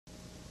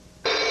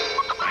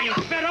I am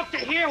fed up to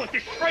here with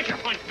this treasure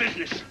hunt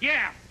business.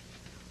 Yeah.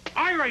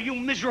 Ira, you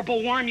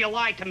miserable worm, you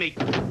lied to me.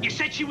 You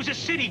said she was a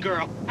city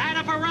girl, out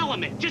of her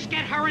element. Just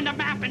get her in the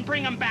map and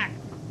bring him back.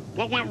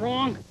 What went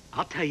wrong?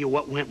 I'll tell you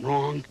what went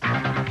wrong.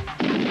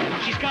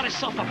 She's got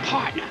herself a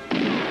partner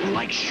who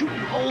likes shooting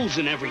holes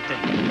and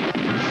everything.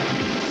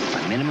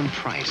 The minimum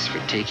price for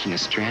taking a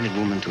stranded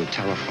woman to a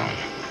telephone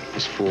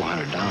is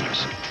 $400.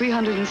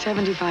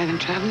 $375 in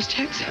traveler's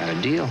checks? Got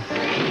a deal.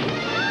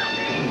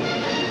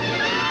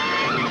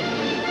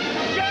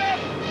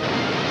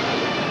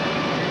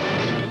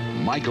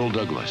 Michael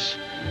Douglas,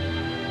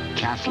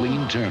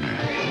 Kathleen Turner.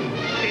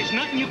 There's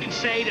nothing you can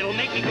say that'll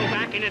make me go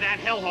back into that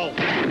hellhole.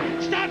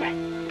 Stop it!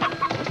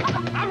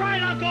 All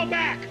right, I'll go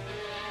back.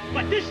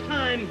 But this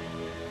time,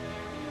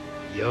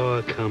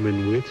 you're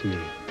coming with me.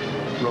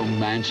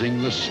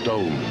 Romancing the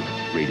Stone,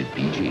 rated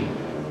PG.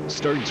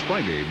 Starts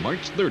Friday,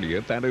 March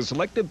 30th at a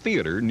selected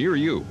theater near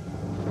you.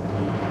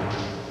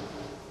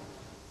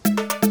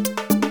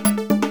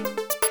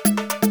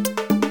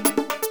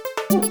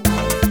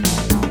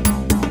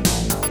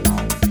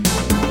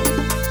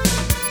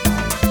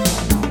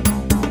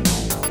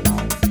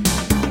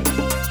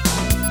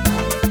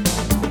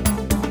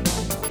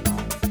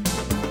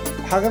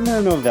 How come there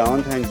are no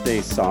Valentine's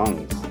Day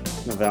songs?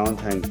 No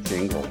Valentine's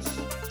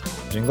jingles?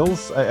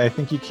 Jingles? I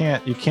think you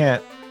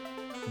can't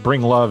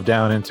bring love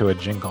down into a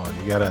jingle.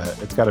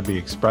 It's gotta be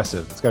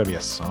expressive. It's gotta be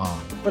a song.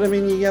 But I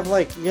mean, you have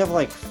like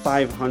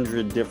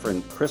 500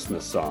 different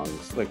Christmas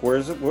songs. Like,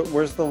 where's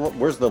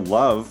the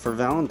love for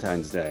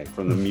Valentine's Day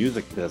from the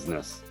music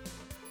business?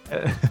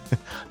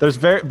 There's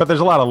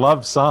a lot of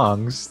love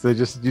songs.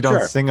 You don't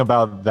Sure. sing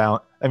about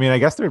I mean, I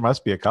guess there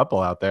must be a couple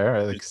out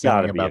there like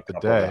singing about the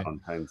day.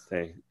 Valentine's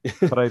Day.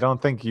 But I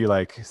don't think you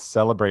like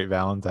celebrate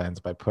Valentine's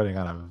by putting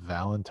on a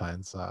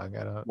Valentine's song.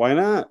 Why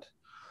not?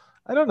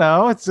 I don't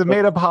know. It's a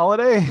made up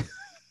holiday.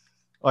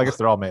 Well, I guess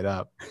they're all made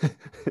up.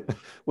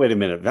 Wait a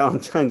minute.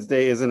 Valentine's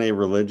Day isn't a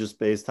religious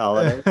based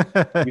holiday?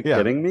 You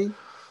kidding me?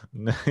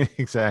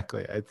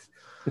 Exactly.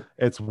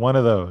 It's one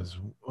of those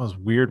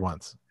weird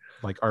ones.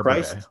 Like Arbor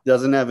Christ Day.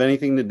 doesn't have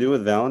anything to do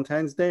with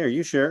Valentine's Day. Are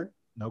you sure?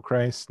 No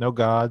Christ, no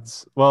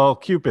gods. Well,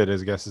 Cupid, I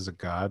guess, is a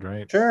god,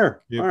 right?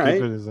 Sure. All right.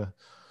 Cupid is a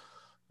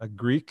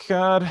Greek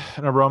god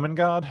and a Roman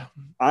god.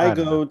 I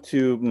go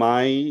to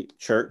my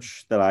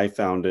church that I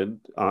founded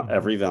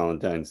every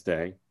Valentine's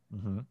Day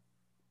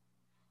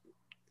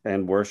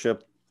and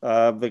worship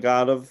the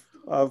God of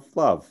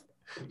love.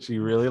 She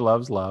really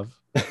loves love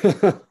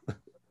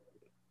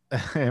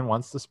and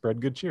wants to spread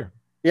good cheer.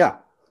 Yeah.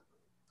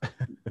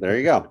 There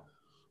you go.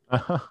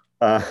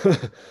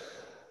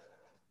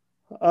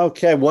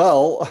 Okay,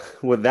 well,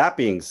 with that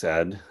being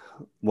said,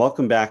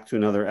 welcome back to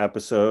another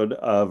episode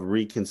of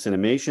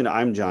Reconcinimation.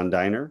 I'm John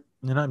Diner.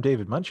 And I'm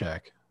David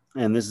Munchak.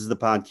 And this is the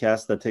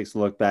podcast that takes a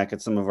look back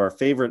at some of our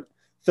favorite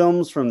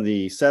films from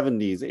the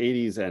 70s,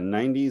 80s, and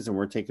 90s. And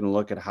we're taking a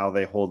look at how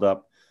they hold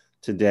up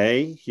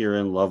today here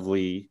in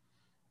lovely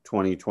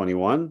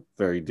 2021.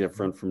 Very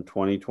different from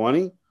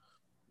 2020.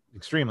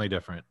 Extremely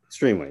different.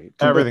 Extremely.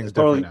 Everything's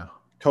different now.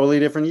 Totally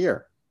different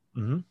year.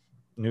 Mm-hmm.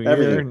 New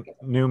year,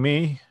 new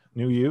me,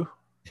 new you.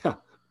 Yeah.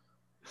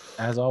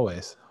 As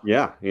always.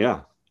 Yeah.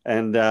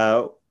 And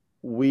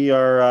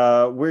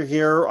we're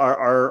here.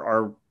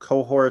 Our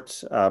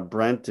cohort,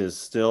 Brent, is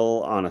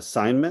still on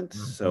assignment.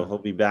 So he'll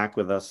be back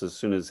with us as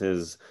soon as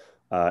his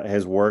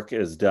work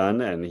is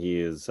done and he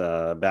is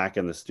back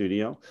in the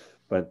studio.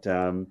 But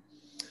so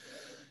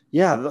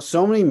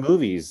many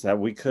movies that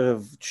we could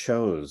have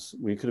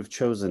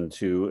chosen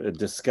to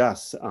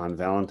discuss on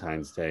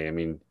Valentine's Day. I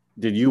mean,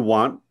 did you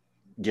want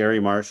Gary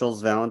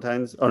Marshall's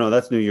Valentine's? Oh no,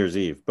 that's New Year's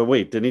Eve. But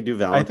wait, didn't he do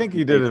Valentine's? I think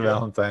he did a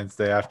Valentine's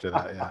Day after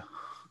that.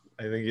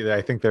 Yeah,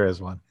 I think there is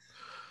one,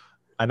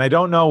 and I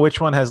don't know which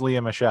one has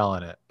Leah Michele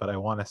in it, but I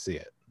want to see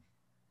it.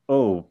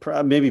 Oh,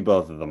 maybe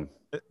both of them.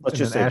 Let's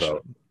just say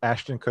both.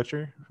 Ashton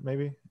Kutcher,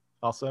 maybe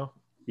also.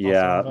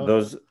 Yeah,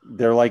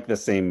 they're like the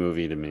same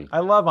movie to me. I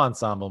love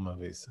ensemble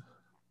movies.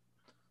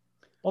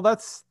 Well,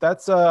 that's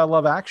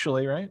Love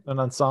Actually, right? An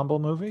ensemble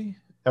movie.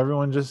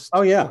 Everyone just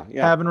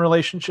having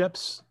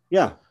relationships.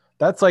 Yeah.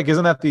 That's like,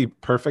 isn't that the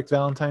perfect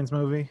Valentine's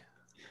movie?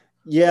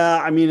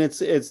 Yeah, I mean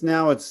it's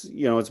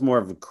more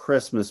of a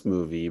Christmas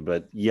movie,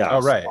 but yeah.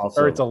 Oh right.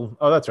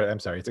 That's right. I'm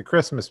sorry. It's a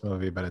Christmas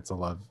movie, but it's a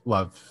love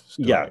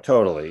story. Yeah,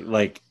 totally.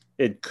 Like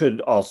it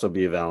could also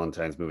be a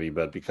Valentine's movie,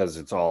 but because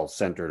it's all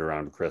centered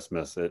around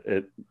Christmas,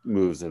 it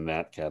moves in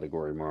that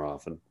category more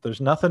often.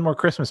 There's nothing more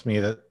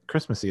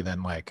Christmassy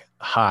than like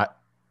hot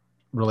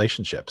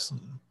relationships.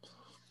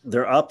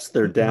 They're ups,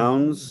 they're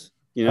downs.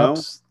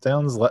 Ups,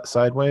 downs,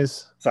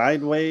 sideways,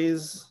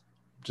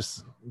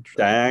 just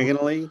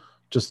diagonally,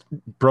 just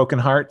broken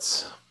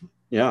hearts.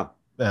 Yeah,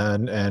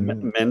 and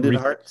mended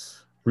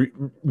hearts,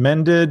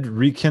 mended,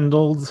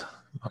 rekindled,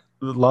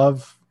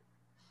 love,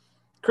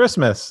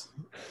 Christmas,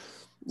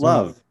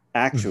 love.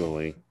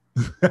 Actually,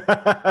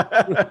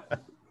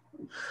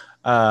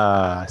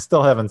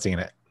 still haven't seen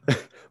it,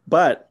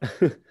 but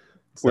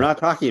we're not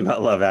talking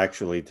about Love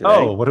Actually today.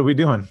 Oh, what are we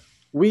doing?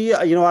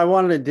 I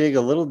wanted to dig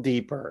a little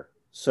deeper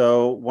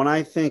So when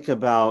I think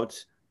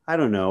about, I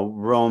don't know,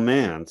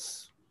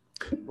 romance,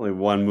 only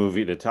one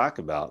movie to talk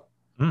about.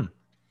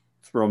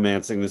 It's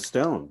Romancing the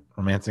Stone.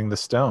 Romancing the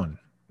Stone.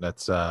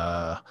 That's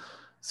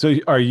so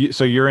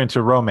you're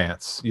into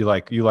romance. You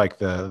like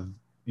the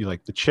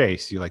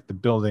chase, you like the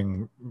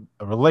building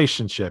a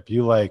relationship,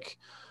 you like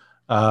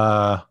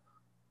the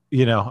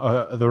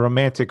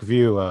romantic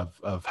view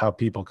of how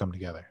people come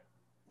together.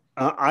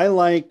 I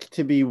like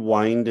to be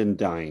wined and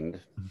dined.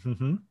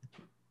 Mm-hmm.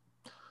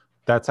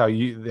 That's how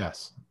you.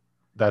 Yes,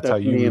 that's how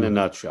you. Me in a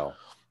nutshell.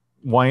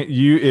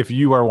 If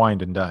you are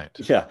wined and dined.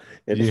 Yeah,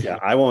 yeah.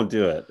 I won't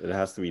do it. It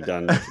has to be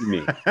done to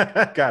me.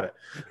 Got it.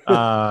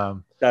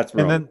 That's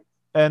wrong.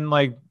 And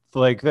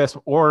like this,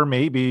 or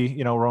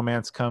maybe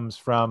romance comes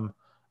from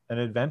an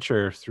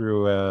adventure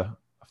through a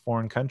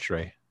foreign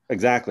country.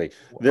 Exactly.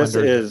 This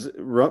is,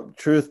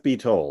 truth be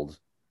told,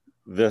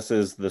 this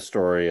is the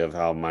story of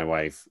how my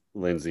wife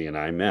Lindsay and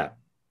I met.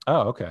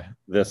 Oh, okay.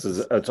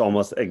 It's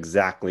almost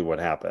exactly what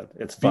happened.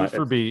 It's fun. Beat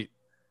for beat.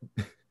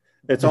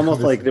 It's almost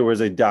like there was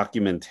a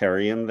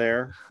documentarian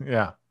there.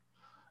 Yeah.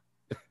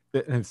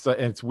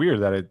 It's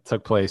weird that it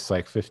took place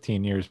like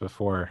 15 years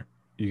before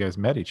you guys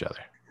met each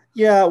other.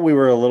 Yeah, we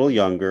were a little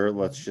younger.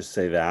 Let's just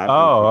say that.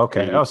 Oh,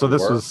 okay. Oh, so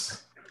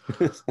this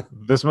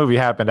movie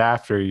happened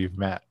after you've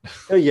met.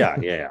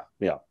 Yeah.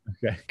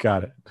 Okay,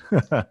 got it.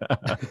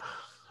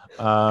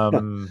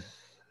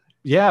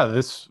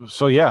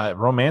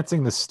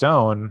 Romancing the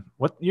Stone.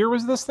 What year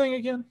was this thing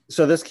again?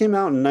 So this came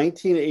out in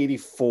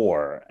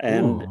 1984,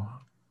 and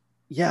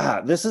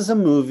this is a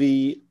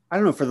movie. I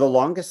don't know. For the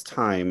longest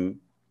time,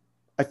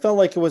 I felt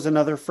like it was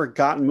another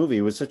forgotten movie.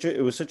 It was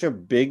such a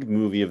big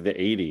movie of the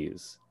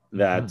 80s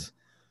that,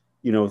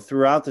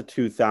 throughout the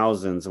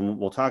 2000s, and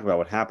we'll talk about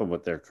what happened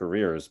with their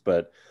careers,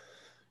 but,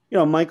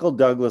 Michael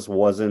Douglas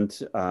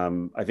wasn't,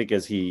 I think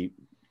as he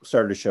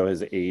started to show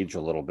his age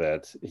a little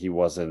bit, he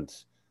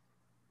wasn't,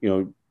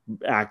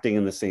 acting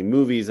in the same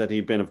movies that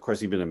he'd been. Of course,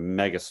 he'd been a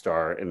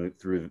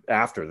megastar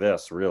after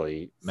this,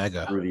 really.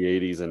 Mega. Through the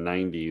 80s and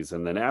 90s.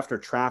 And then after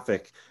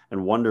Traffic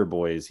and Wonder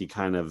Boys, he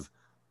kind of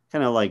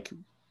like,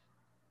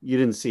 you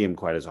didn't see him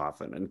quite as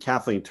often. And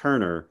Kathleen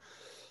Turner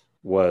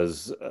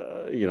was,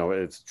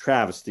 it's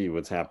travesty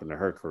what's happened to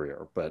her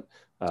career. But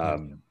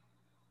and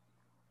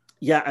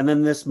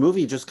then this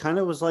movie just kind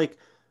of was like,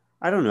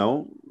 I don't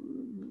know,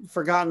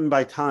 forgotten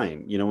by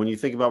time. When you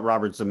think about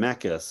Robert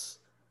Zemeckis,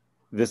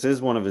 this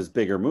is one of his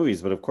bigger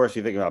movies. But of course,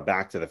 you think about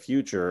Back to the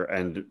Future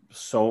and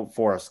so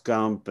Forrest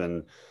Gump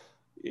and,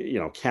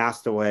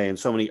 Castaway and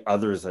so many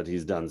others that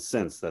he's done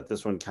since, that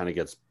this one kind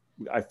of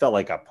I felt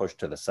like got pushed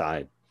to the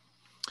side.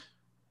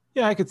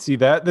 Yeah, I could see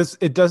that.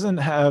 It doesn't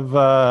have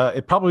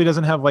it probably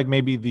doesn't have like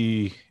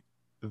maybe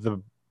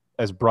the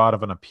as broad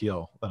of an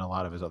appeal than a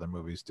lot of his other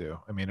movies do.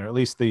 I mean, or at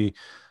least the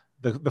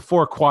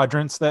four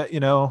quadrants that,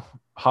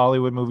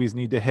 Hollywood movies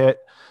need to hit.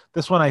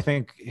 This one I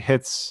think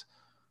hits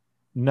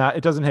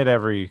it doesn't hit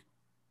every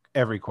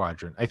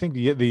quadrant. I think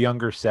the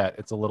younger set,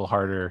 it's a little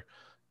harder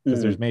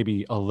because there's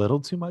maybe a little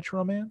too much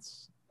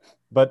romance.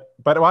 But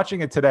watching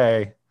it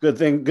today, good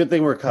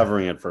thing we're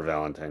covering it for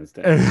Valentine's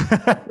Day.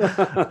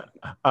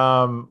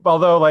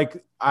 Although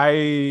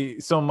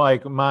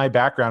my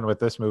background with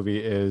this movie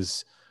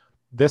is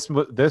this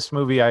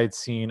movie I had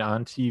seen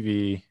on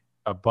TV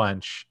a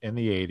bunch in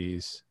the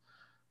 80s,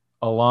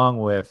 along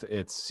with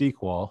its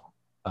sequel,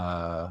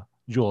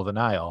 Jewel of the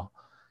Nile.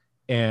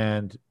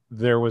 And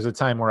there was a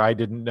time where I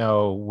didn't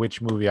know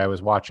which movie I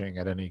was watching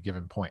at any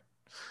given point,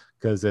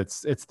 because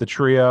it's the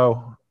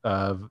trio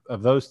of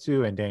those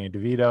two and Danny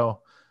DeVito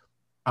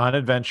on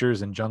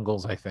adventures in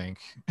jungles, I think,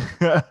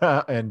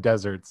 and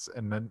deserts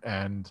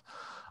and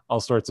all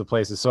sorts of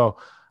places. So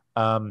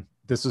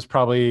this was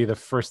probably the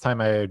first time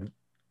I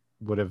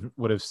would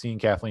have seen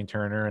Kathleen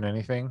Turner in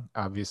anything,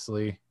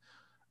 obviously,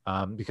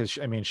 because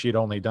she had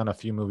only done a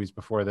few movies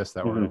before this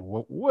that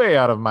were way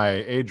out of my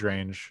age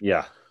range.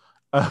 Yeah.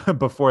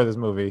 Before this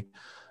movie.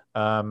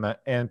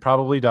 And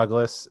probably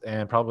Douglas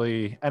and I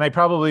probably,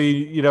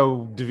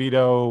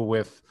 DeVito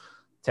with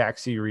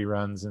Taxi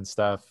reruns and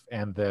stuff.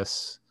 And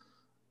this,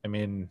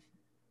 DeVito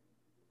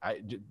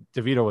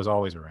was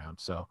always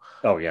around. So,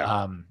 oh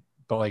yeah.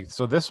 But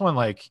so this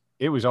one,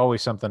 it was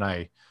always something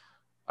I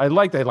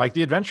liked. I liked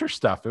the adventure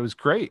stuff. It was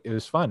great. It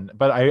was fun.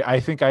 But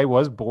I think I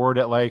was bored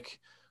at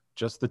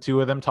just the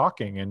two of them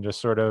talking and just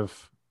sort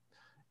of,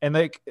 and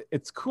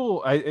it's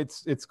cool.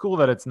 It's cool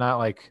that it's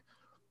not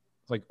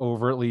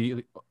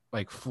overtly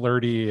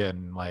flirty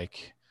and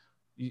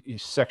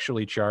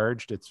sexually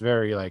charged. It's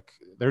very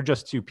they're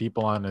just two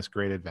people on this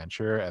great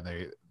adventure,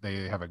 and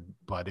they have a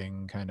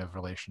budding kind of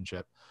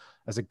relationship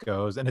as it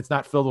goes, and it's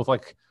not filled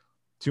with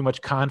too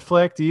much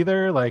conflict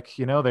either.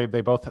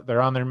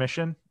 They're on their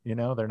mission.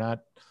 They're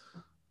not.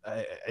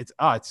 It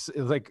was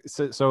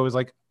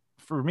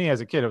for me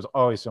as a kid, it was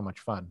always so much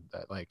fun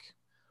that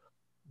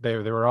they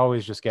were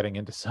always just getting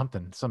into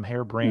some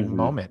harebrained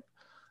moment.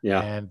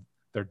 Yeah. And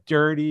they're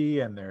dirty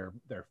and they're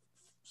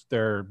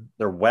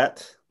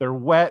wet. They're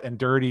wet and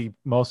dirty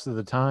most of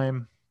the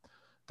time.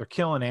 They're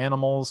killing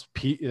animals.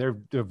 They're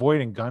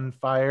avoiding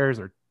gunfires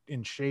or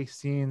in chase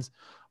scenes.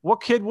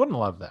 What kid wouldn't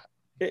love that?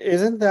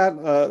 Isn't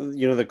that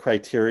the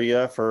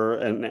criteria for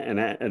an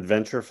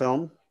adventure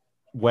film?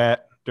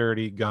 Wet,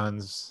 dirty,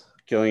 guns,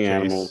 Killing chase,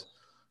 animals.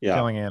 Yeah.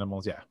 killing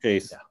animals. Yeah.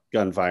 Chase, Yeah.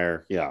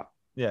 gunfire. Yeah.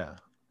 Yeah.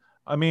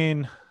 I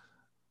mean,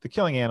 the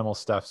killing animal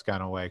stuff's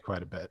gone away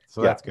quite a bit.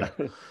 So that's good.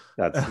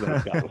 that's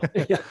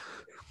yeah.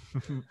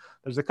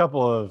 There's a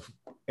couple of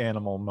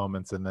animal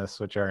moments in this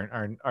which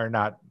are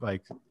not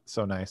like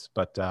so nice,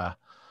 but yeah,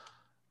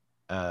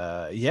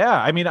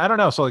 I mean, I don't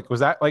know. So like, was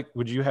that like,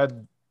 would you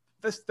had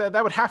this,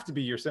 that would have to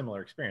be your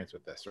similar experience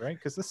with this, right?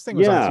 Because this thing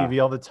was on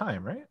TV all the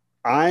time, right?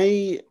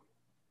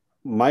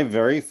 My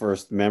very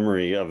first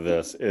memory of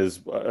this is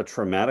a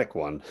traumatic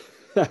one,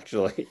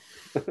 actually.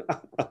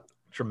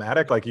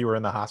 Traumatic, like you were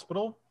in the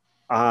hospital?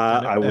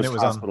 I was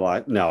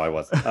hospitalized. No, I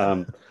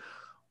wasn't.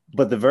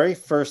 But the very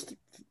first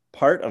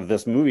part of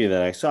this movie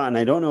that I saw, and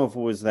I don't know if it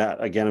was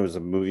that, again, it was a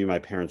movie my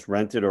parents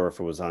rented or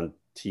if it was on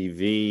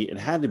TV. It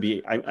had to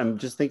be, I'm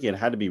just thinking it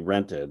had to be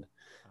rented.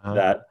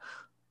 The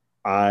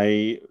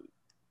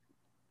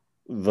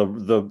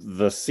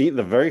scene,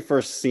 the very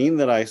first scene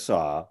that I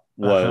saw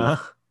was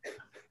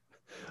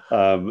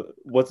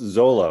what's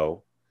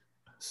Zolo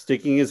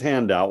sticking his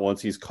hand out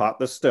once he's caught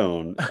the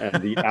stone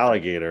and the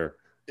alligator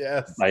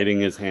biting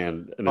his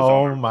hand and his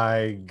arm.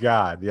 My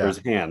God. Yeah. Or his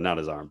hand, not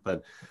his arm.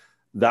 But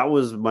that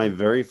was my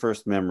very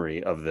first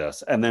memory of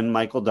this. And then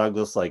Michael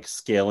Douglas like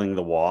scaling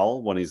the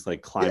wall when he's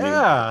like climbing.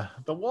 Yeah,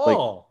 the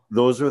wall. Like,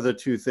 those are the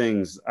two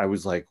things I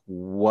was like,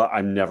 what?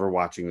 I'm never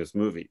watching this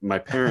movie. My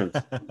parents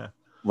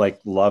like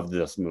loved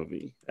this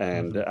movie.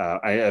 And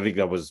I think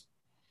that was,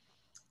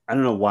 I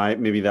don't know why,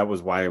 maybe that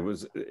was why it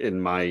was in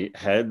my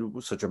head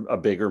such a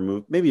bigger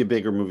movie, maybe a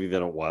bigger movie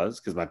than it was,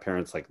 because my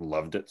parents like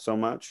loved it so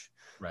much.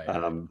 Right.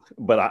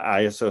 But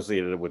I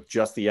associated it with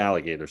just the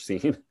alligator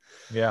scene.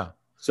 Yeah.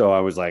 So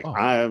I was like,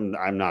 I'm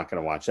not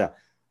going to watch that.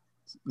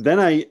 Then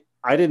I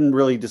didn't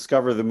really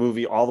discover the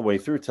movie all the way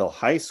through till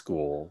high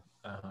school,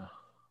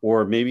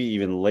 or maybe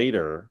even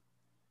later.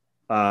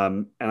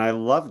 And I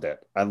loved it.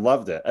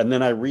 And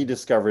then I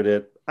rediscovered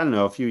it, I don't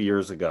know, a few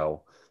years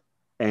ago,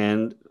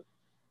 and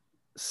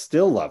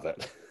still love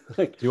it.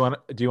 Like, do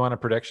you want a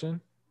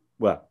prediction?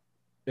 What?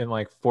 In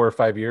like 4 or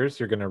 5 years,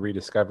 you're going to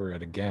rediscover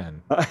it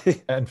again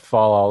and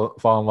fall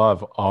in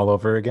love all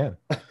over again.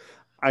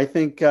 I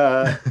think,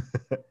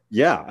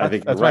 yeah, I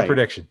think that's my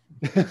prediction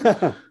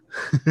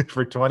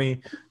for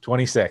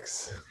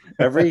 2026.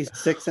 Every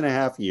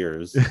 6.5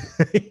 years.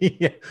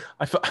 Yeah,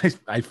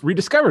 I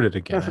rediscovered it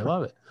again. I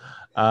love it.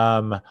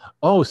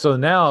 So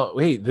now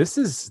wait,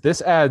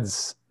 this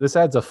adds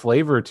a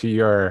flavor to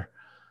your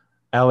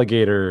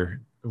alligator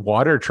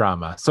water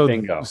trauma. So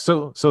bingo.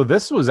 So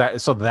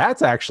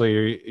that's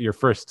actually your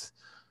first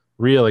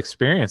real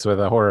experience with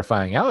a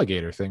horrifying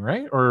alligator thing,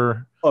 right?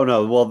 Or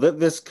no, well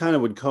this kind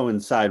of would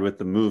coincide with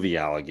the movie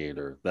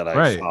Alligator that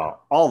I saw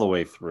all the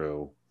way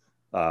through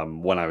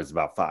when I was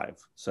about 5.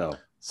 So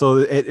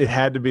it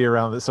had to be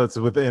around this. So it's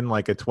within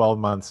like a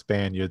 12-month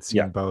span you had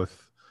seen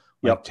both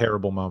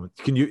terrible moments.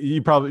 Do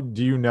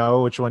you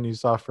know which one you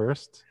saw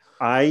first?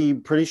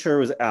 I'm pretty sure it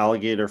was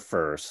Alligator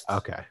first.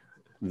 Okay.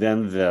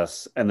 Then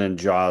this, and then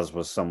Jaws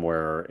was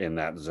somewhere in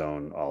that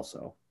zone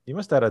also. You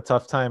must have had a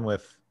tough time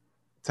with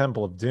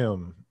Temple of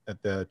Doom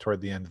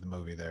toward the end of the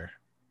movie there.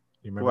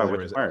 You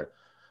remember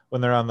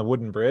when they're on the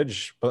wooden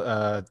bridge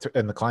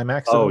in the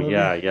climax? Oh, of the movie?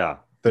 Yeah.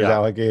 There's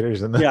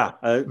alligators in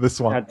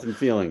this one. Had some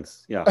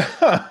feelings. Yeah.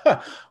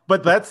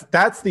 But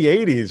that's the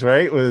 80s,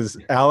 right? Was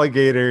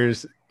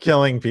alligators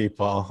killing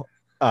people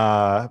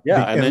and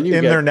then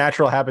in their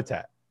natural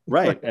habitat.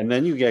 Right. And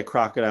then you get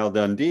Crocodile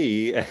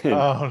Dundee,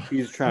 and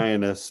he's trying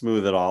to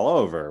smooth it all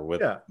over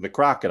with the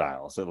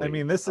crocodiles. At least. I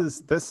mean,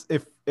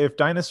 if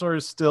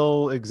dinosaurs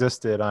still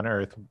existed on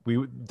Earth,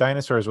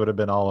 dinosaurs would have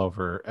been all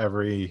over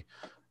every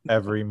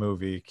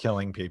movie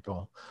killing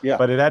people. Yeah.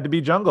 But it had to be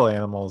jungle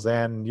animals,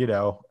 and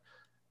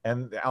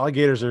and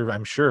alligators are,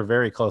 I'm sure,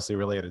 very closely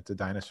related to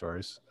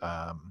dinosaurs,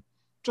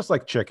 just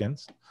like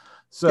chickens.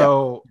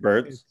 So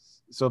birds.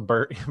 So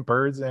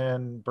birds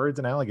and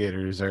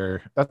alligators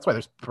that's why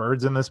there's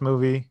birds in this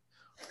movie.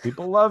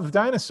 People love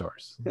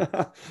dinosaurs.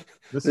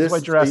 This is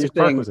why Jurassic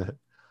Park was it.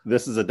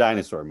 This is a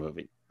dinosaur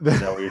movie. Is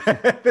that what you're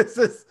saying?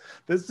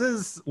 This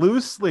is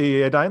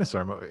loosely a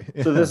dinosaur movie.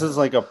 So this is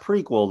like a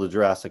prequel to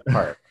Jurassic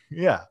Park.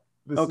 Yeah.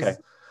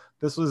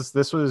 This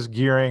was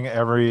gearing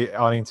every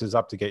audiences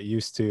up to get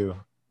used to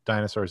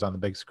dinosaurs on the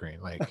big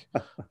screen, like,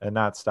 and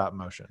not stop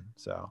motion.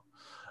 So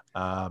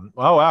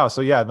wow.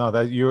 So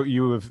that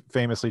you have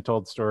famously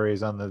told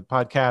stories on the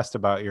podcast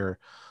about your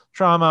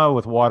trauma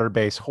with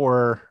water-based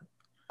horror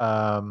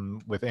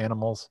with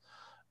animals.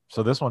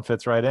 So this one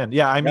fits right in.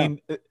 Yeah, I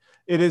mean,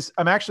 it is.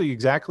 I'm actually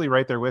exactly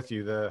right there with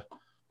you. The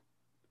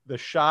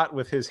shot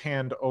with his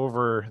hand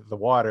over the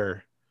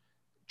water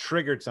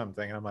triggered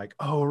something, and I'm like,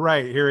 oh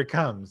right, here it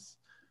comes.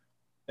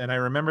 And I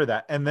remember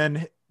that. And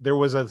then there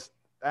was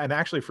and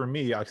actually for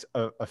me,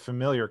 a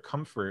familiar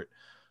comfort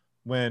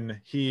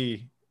when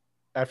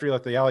after he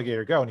let the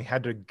alligator go and he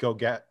had to go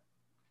get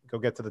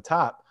to the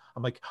top.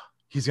 I'm like,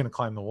 he's gonna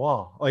climb the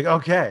wall. Like,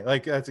 okay,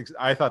 like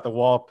I thought the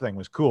wall thing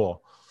was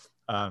cool.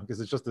 Because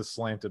it's just this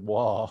slanted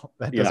wall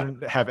that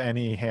doesn't have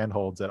any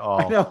handholds at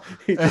all. I know.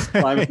 He just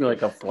climbs through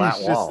like a flat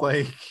He's wall. just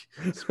like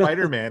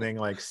Spider-Maning,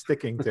 like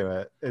sticking to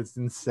it. It's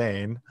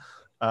insane.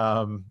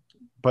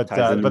 But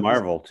ties into but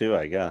Marvel too,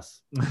 I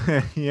guess.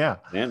 Yeah.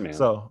 Ant-Man.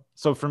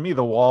 So for me,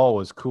 the wall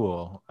was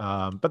cool.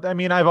 But I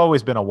mean, I've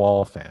always been a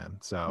Wall fan.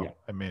 So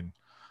I mean,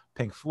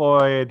 Pink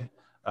Floyd,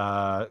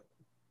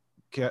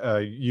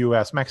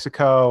 U.S.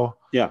 Mexico.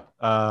 Yeah.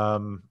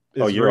 Israel.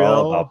 Oh, you're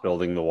all about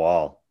building the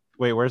wall.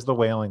 Wait, where's the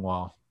Wailing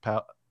Wall?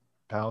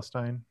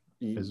 Palestine?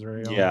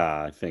 Israel?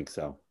 Yeah, I think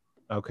so.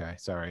 Okay,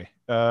 sorry.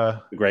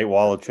 The Great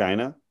Wall of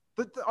China.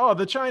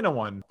 The China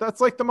one.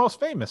 That's like the most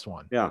famous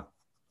one. Yeah.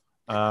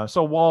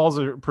 So walls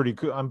are pretty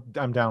cool.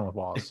 I'm down with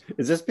walls.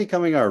 Is this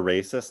becoming our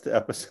racist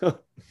episode?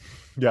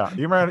 Yeah,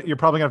 you're probably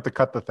gonna have to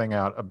cut the thing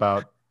out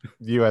about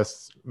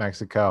U.S.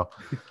 Mexico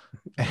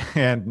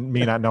and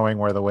me not knowing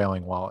where the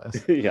Wailing Wall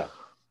is. Yeah.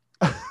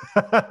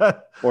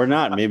 Or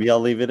not. Maybe I'll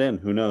leave it in.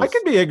 Who knows? I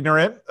can be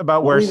ignorant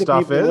about where Only the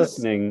stuff people is.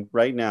 listening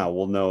right now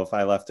will know if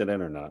I left it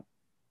in or not.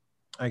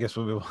 I guess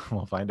we'll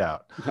find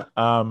out.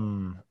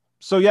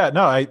 So yeah,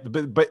 no,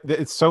 but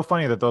it's so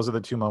funny that those are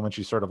the two moments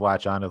you sort of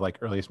latch on to, like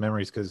earliest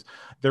memories, because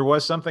there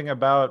was something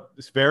about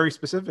very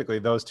specifically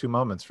those two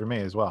moments for me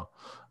as well.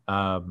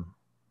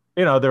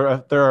 You know,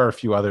 there are a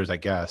few others, I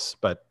guess,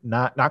 but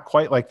not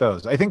quite like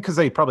those. I think because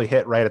they probably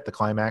hit right at the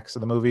climax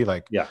of the movie.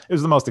 Like, yeah, it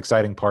was the most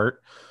exciting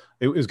part.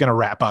 It was going to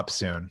wrap up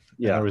soon.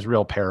 Yeah, and there was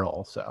real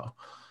peril. So,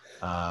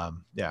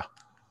 yeah.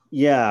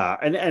 Yeah,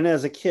 and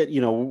as a kid, you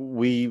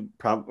know,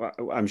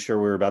 I'm sure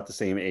we were about the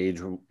same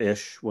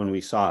age-ish when we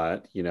saw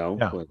it, you know,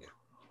 like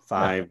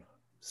 5,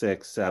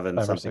 6, 7,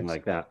 5 or something 6.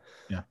 like that.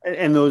 Yeah.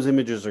 And those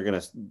images are going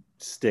to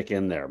stick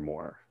in there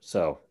more.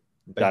 So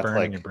that's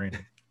burn in your brain.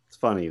 It's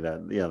funny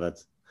that,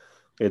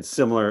 it's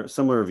similar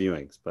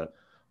viewings, but.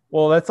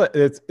 Well,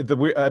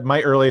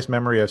 my earliest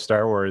memory of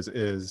Star Wars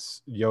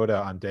is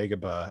Yoda on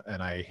Dagobah,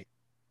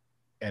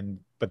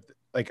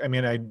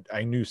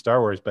 I knew Star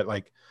Wars, but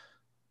like,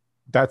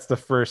 that's the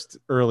first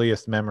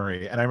earliest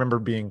memory. And I remember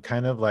being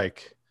kind of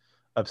like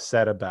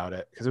upset about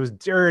it because it was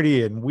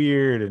dirty and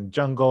weird and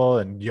jungle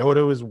and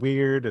Yoda was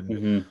weird.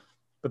 And,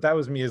 but that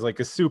was me as like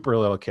a super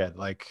little kid.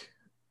 Like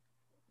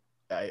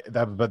I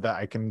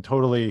can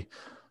totally,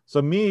 so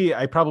me,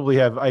 I probably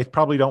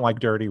don't like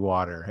dirty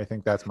water. I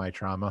think that's my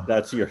trauma.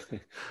 That's your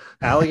thing.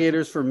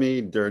 Alligators for me,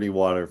 dirty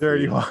water.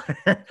 Dirty water.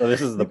 So this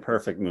is the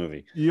perfect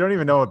movie. You don't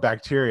even know what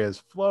bacteria is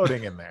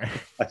floating in there.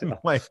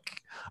 Like,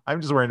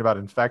 I'm just worried about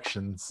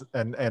infections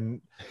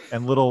and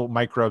little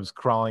microbes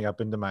crawling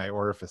up into my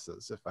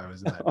orifices if I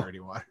was in that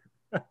dirty water.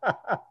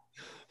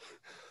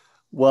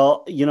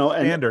 Well, you know,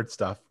 standard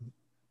stuff.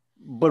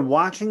 But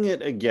watching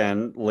it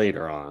again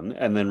later on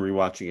and then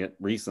rewatching it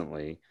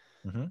recently,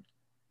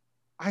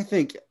 I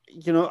think,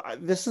 you know,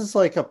 this is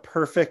like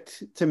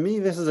to me,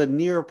 this is a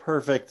near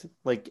perfect,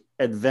 like,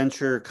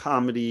 adventure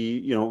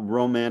comedy, you know,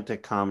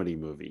 romantic comedy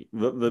movie.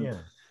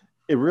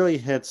 It really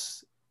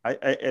hits, I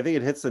think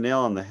it hits the nail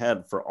on the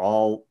head for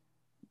all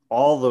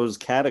those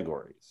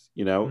categories.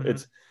 You know,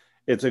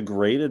 it's a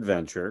great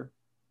adventure.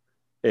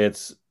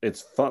 It's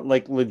fun,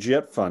 like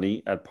legit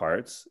funny at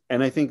parts.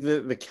 And I think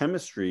the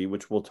chemistry,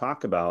 which we'll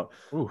talk about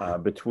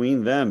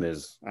between them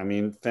is, I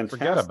mean, fantastic.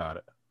 Forget about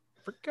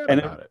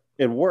it.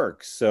 It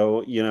works.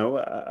 So, you know,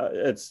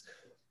 I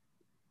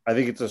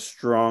think it's a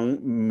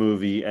strong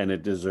movie and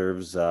it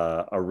deserves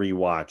a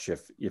rewatch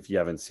if you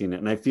haven't seen it.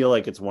 And I feel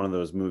like it's one of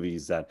those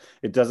movies that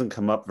it doesn't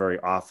come up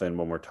very often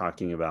when we're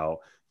talking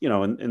about, you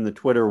know, in the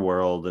Twitter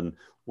world and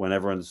when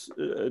everyone's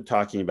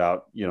talking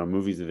about, you know,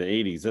 movies of the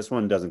 80s. This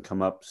one doesn't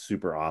come up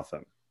super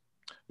often.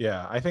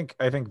 Yeah, I think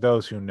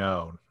those who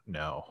know,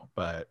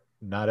 but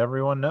not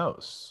everyone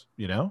knows,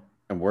 you know?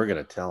 And we're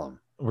going to tell them.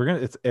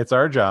 It's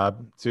our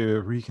job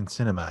to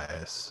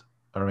recinemize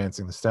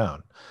Romancing the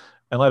Stone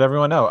and let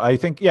everyone know. I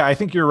think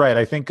you're right.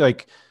 I think,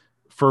 like,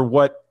 for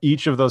what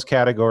each of those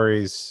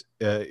categories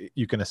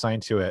you can assign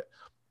to it,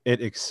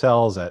 it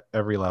excels at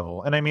every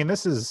level. And I mean,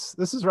 this is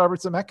Robert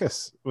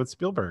Zemeckis with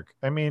Spielberg.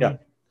 I mean, and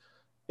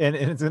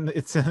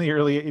it's in the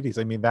early 80s.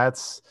 I mean,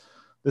 this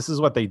is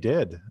what they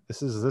did.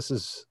 This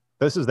is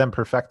them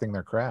perfecting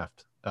their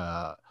craft.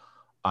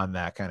 On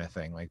that kind of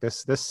thing. Like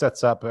this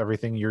sets up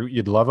everything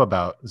you'd love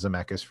about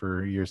Zemeckis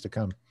for years to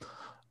come.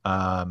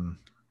 I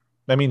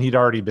mean, he'd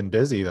already been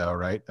busy though,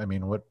 right? I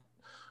mean, what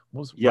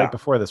was right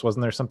before this?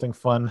 Wasn't there something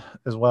fun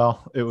as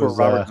well? It was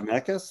Robert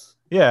Zemeckis.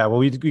 Yeah, well,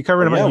 we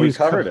covered him. We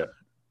covered it.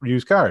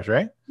 Used cars,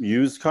 right?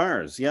 Used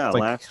cars. Yeah,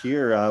 like, last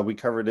year we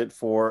covered it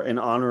in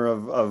honor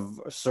of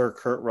Sir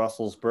Kurt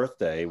Russell's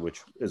birthday, which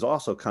is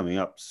also coming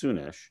up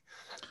soonish.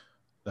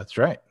 That's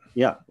right.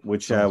 Yeah,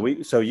 which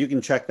so you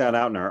can check that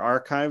out in our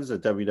archives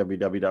at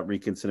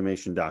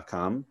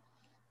www.reconcinimation.com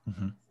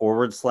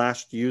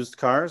 /used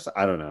cars.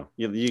 I don't know.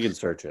 You can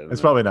search it.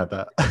 It's probably not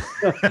that.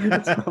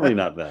 It's probably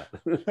not that.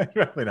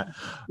 Probably not.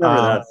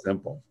 Never that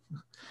simple.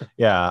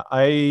 Yeah,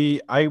 I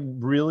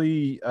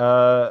really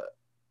the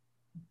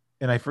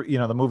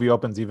movie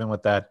opens even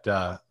with that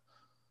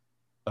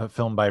a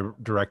film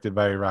directed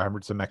by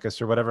Robert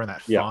Zemeckis or whatever, and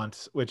that Yeah.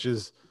 font, which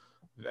is,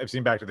 I've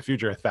seen Back to the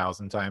Future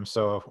 1,000 times,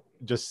 so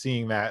just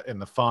seeing that in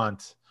the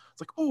font,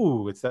 it's like,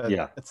 ooh, it's that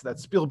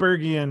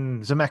Spielbergian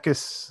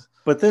Zemeckis.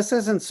 But this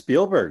isn't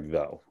Spielberg,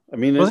 though. I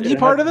mean, Wasn't he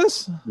part of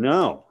this?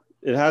 No,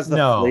 it has the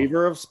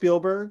flavor of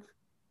Spielberg.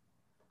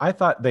 I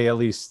thought they at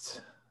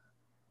least.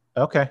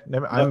 Okay,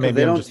 No, they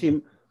don't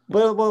team.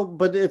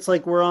 But it's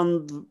like we're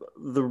on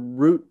the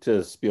route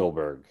to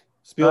Spielberg.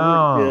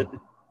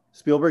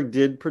 Spielberg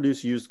did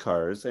produce Used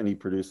Cars, and he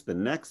produced the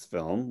next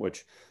film,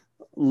 which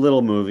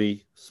small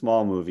movie,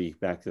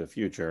 Back to the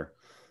Future.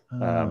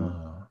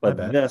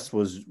 But this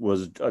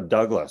was a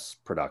Douglas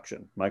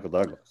production, Michael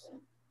Douglas.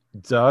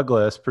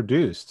 Douglas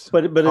produced,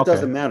 but it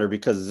doesn't matter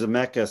because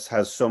Zemeckis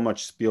has so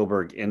much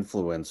Spielberg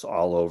influence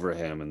all over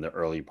him in the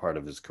early part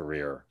of his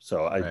career.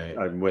 So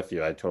I'm with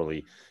you.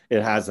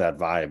 It has that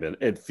vibe.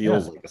 It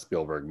feels like a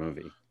Spielberg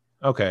movie.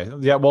 Okay.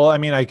 Yeah. Well, I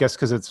mean, I guess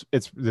because it's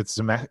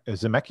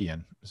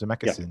Zemeckisian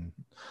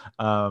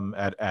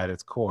at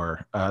its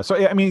core. So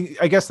yeah, I mean,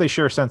 I guess they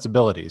share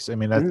sensibilities. I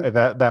mean,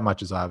 that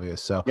much is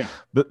obvious. So,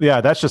 but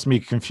yeah, that's just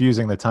me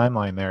confusing the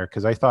timeline there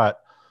because I thought,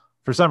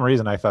 for some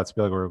reason, I thought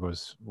Spielberg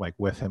was like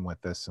with him with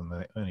this,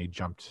 and he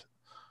jumped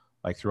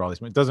like through all these.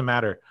 It doesn't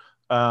matter.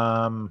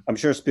 I'm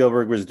sure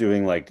Spielberg was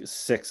doing like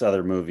 6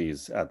 other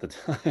movies at the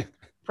time.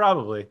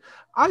 Probably.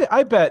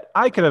 I bet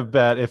I could have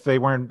bet if they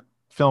weren't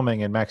filming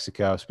in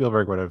Mexico,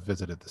 Spielberg would have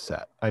visited the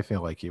set. I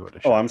feel like he would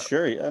have. I'm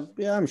sure.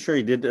 I'm sure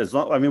he did. As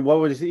long, I mean, what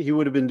would he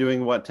would have been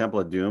doing? What,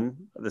 Temple of Doom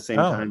at the same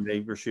time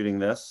they were shooting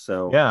this?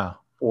 So yeah,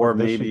 or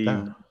maybe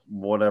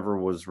whatever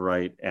was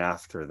right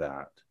after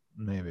that.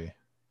 Maybe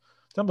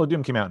Temple of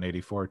Doom came out in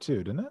 '84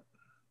 too, didn't it?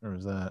 Or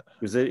was that?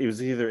 It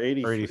was either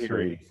 83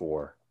 or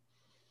 84.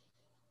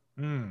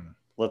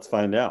 Let's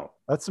find out.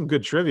 That's some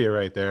good trivia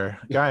right there,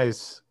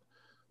 guys.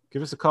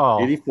 Give us a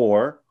call.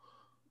 84.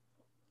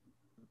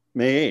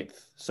 May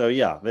 8th. So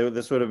yeah,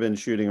 this would have been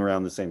shooting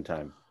around the same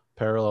time.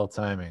 Parallel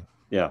timing.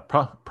 Yeah.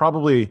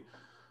 Probably.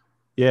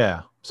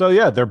 Yeah. So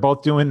yeah, they're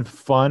both doing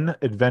fun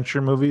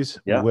adventure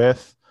movies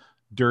with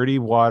dirty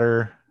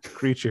water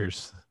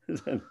creatures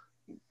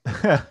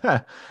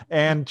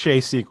and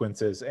chase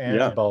sequences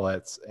and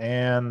bullets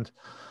and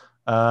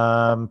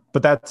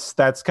but that's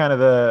kind of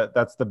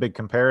the big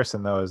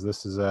comparison though, is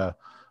this is a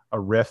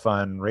riff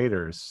on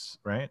Raiders,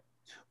 right?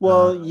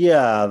 Well,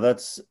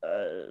 that's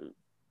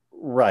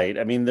right.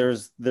 I mean,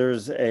 there's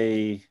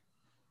a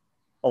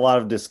lot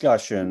of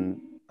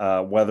discussion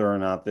whether or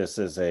not this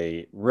is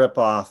a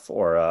ripoff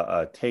or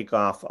a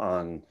takeoff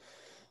on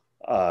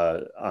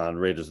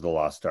Raiders of the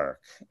Lost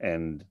Ark,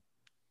 and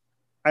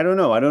I don't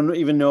know. I don't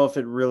even know if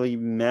it really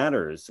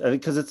matters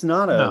because it's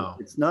not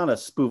a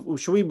spoof.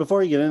 Should we, before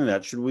we get into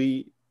that, should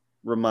we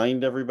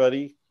remind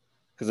everybody?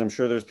 Because I'm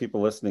sure there's people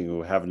listening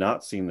who have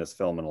not seen this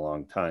film in a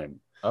long time.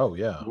 Oh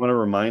yeah. You want to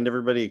remind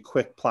everybody a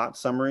quick plot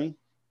summary?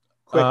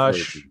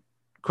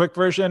 Quick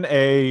version.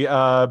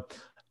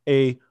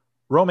 A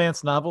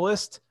romance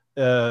novelist,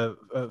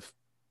 played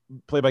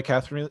by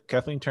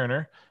Kathleen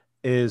Turner,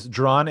 is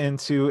drawn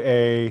into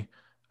an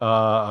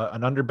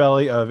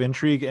underbelly of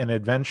intrigue and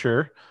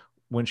adventure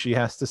when she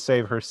has to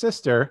save her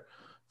sister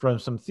from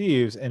some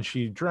thieves, and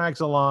she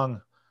drags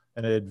along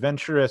an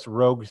adventurous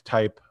rogue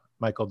type,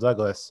 Michael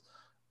Douglas,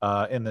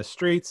 in the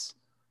streets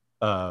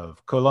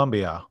of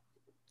Colombia,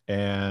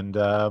 and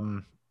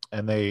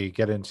they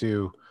get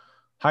into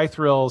high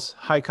thrills,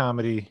 high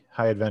comedy,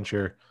 high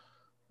adventure,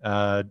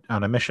 on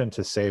a mission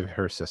to save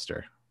her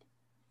sister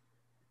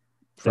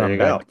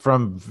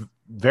from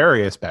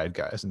various bad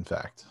guys. In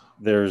fact,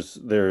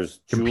 there's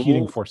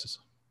competing forces.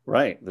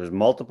 Right. There's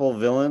multiple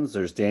villains.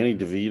 There's Danny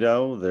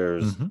DeVito.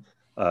 There's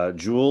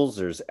Jules.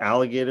 There's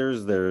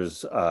alligators.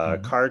 There's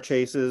car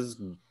chases,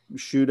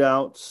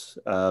 shootouts,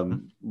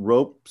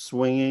 rope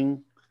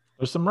swinging.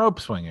 There's some rope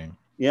swinging.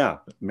 Yeah.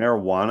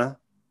 Marijuana.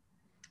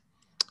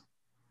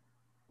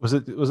 Was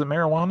it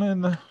marijuana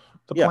in the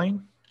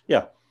plane?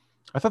 Yeah.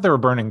 I thought they were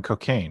burning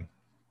cocaine.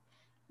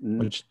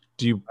 I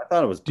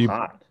thought it was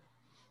pot.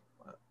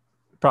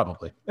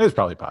 Probably. It was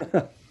probably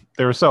pot.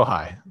 They were so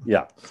high.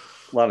 Yeah.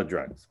 A lot of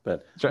drugs,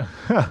 but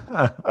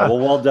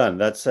well done.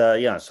 That's so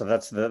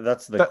that's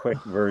the quick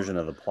version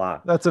of the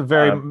plot. That's a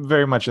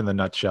very much in the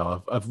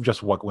nutshell of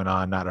just what went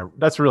on.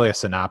 That's really a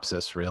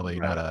synopsis, really,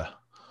 right.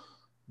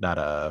 not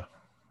a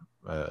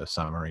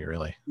summary,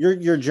 really.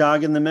 You're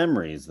jogging the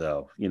memories,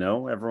 though. You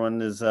know, everyone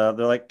is they're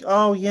like,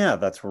 oh yeah,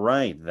 that's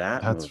right,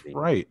 that's movie.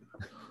 Right.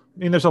 I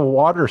mean, there's a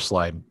water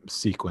slide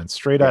sequence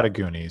straight out of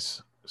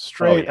Goonies.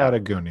 Out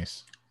of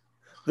Goonies.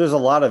 There's a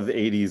lot of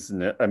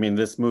 80s. I mean,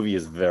 this movie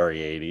is very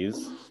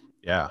 80s.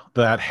 Yeah.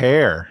 That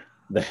hair.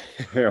 The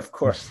hair, of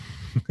course.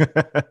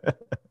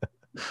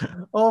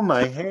 Oh,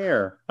 my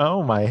hair.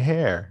 Oh, my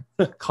hair.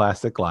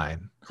 Classic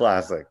line.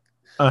 Classic.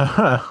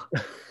 Uh-huh.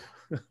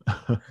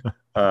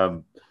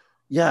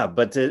 Yeah,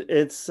 but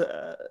it's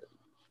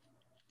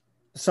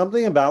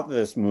something about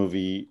this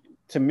movie,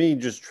 to me,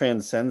 just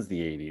transcends the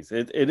 80s.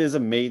 It is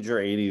a major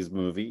 80s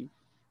movie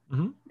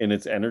in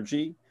its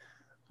energy.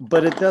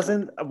 But it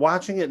doesn't,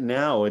 watching it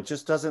now, it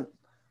just doesn't,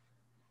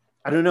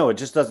 I don't know. It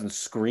just doesn't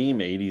scream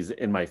 80s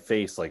in my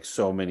face like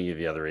so many of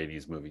the other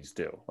 80s movies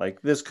do.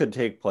 Like this could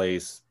take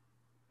place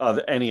of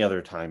any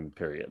other time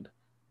period.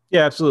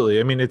 Yeah,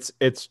 absolutely. I mean, it's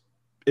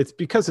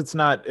because it's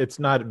not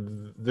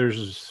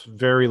there's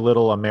very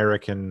little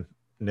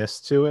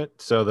Americanness to it.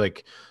 So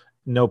like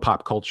no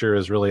pop culture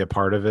is really a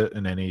part of it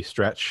in any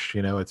stretch.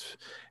 You know,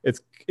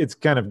 it's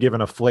kind of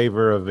given a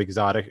flavor of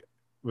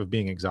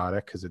being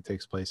exotic because it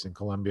takes place in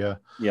Colombia.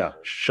 Yeah.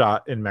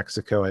 Shot in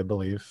Mexico, I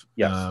believe.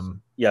 Yes.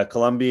 Yeah,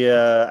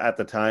 Colombia at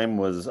the time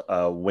was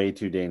way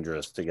too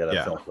dangerous to get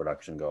a film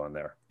production going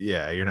there.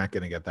 Yeah, you're not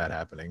going to get that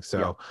happening.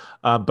 So,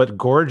 but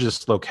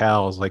gorgeous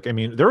locales. Like, I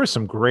mean, there were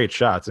some great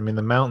shots. I mean,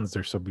 the mountains,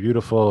 they're so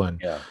beautiful,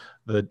 and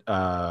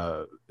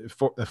the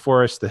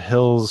forest, the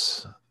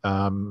hills,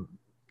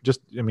 just,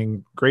 I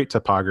mean, great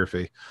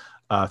topography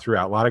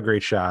throughout. A lot of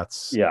great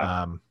shots.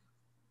 Yeah.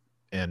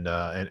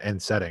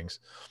 And settings.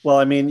 Well,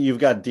 I mean, you've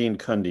got Dean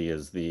Cundey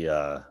as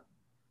the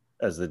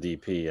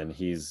DP, and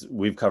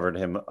we've covered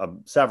him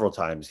several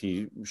times.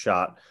 He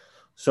shot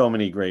so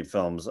many great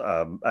films.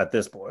 At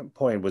this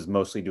point was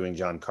mostly doing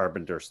John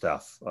Carpenter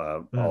stuff.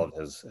 All of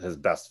his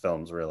best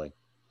films, really.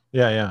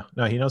 Yeah.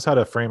 No, he knows how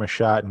to frame a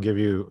shot and give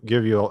you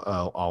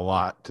a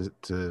lot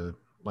to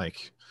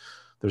like.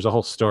 There's a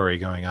whole story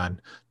going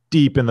on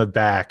deep in the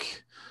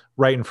back,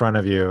 right in front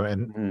of you,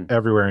 and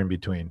everywhere in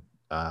between.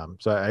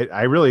 So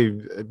I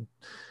really,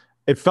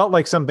 it felt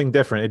like something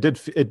different.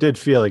 It did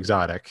feel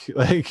exotic.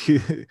 Like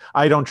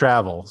I don't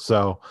travel,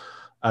 so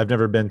I've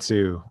never been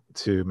to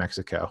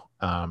Mexico.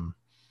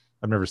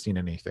 I've never seen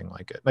anything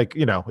like it. Like,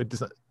 you know, it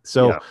doesn't.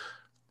 So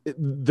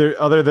there,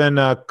 other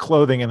than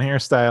clothing and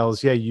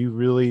hairstyles,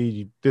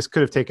 this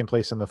could have taken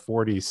place in the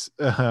 40s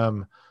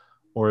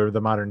or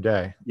the modern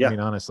day. Yeah. I mean,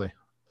 honestly.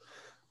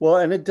 Well,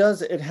 and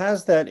it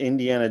has that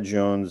Indiana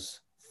Jones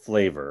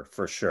flavor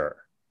for sure.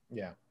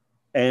 Yeah.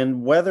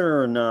 And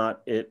whether or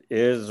not it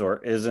is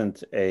or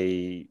isn't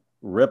a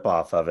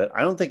ripoff of it,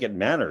 I don't think it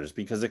matters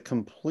because it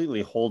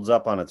completely holds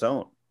up on its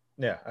own.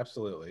 Yeah,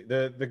 absolutely.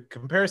 The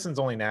comparison's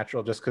only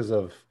natural just because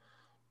of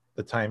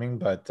the timing,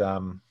 but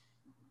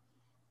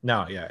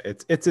no, yeah,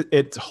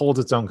 it holds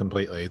its own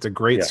completely. It's a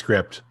great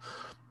script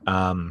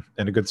and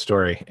a good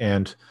story,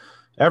 and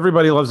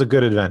everybody loves a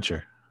good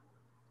adventure.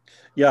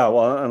 Yeah,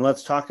 well, and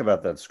let's talk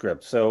about that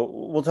script. So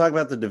we'll talk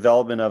about the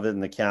development of it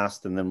and the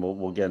cast, and then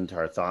we'll get into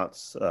our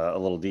thoughts a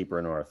little deeper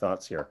into our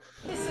thoughts here.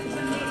 Listen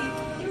to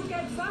me. You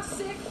get bus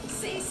sick,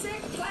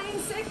 seasick, plane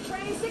sick,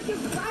 train sick. You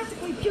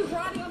practically puke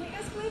riding on the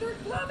escalator.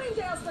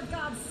 Bloomingdale's, for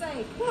God's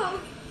sake. Well,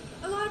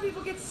 a lot of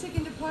people get sick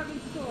in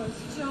department stores.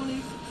 Joni,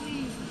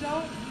 please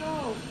don't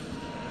go.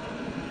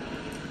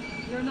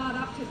 You're not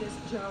up to this,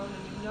 Joan,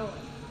 and you know it.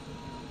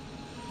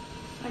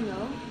 I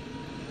know,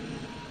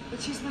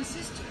 but she's my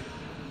sister.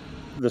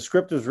 The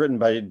script was written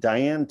by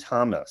Diane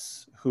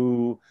Thomas,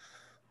 who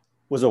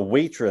was a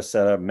waitress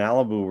at a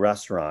Malibu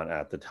restaurant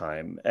at the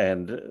time.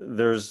 And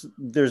there's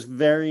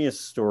various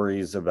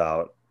stories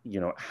about, you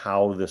know,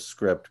 how the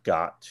script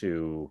got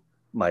to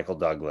Michael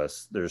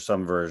Douglas. There's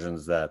some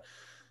versions that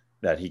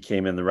he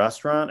came in the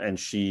restaurant and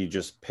she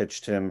just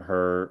pitched him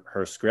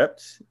her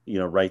script, you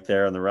know, right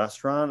there in the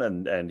restaurant,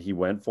 and he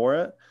went for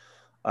it.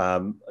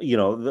 You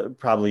know,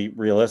 probably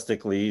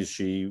realistically,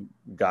 she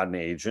got an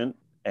agent,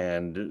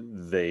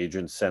 and the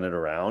agent sent it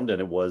around,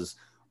 and it was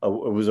a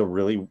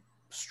really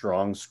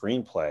strong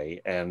screenplay,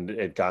 and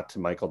it got to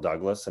Michael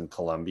Douglas and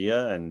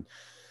Columbia, and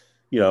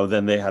you know,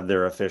 then they had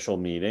their official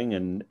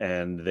meeting,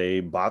 and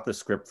they bought the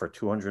script for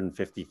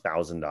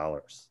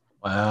 $250,000.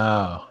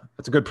 Wow,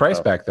 that's a good price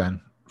back then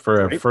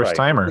for a first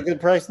timer. It's a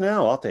good price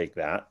now. I'll take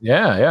that.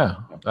 Yeah,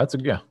 that's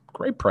a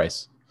great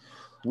price.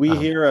 We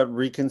here at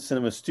Recon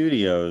Cinema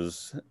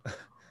Studios,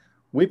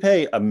 we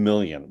pay $1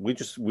 million. We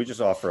just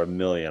offer $1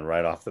 million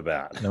right off the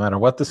bat. No matter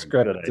what the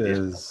script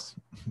is,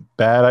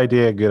 bad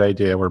idea, good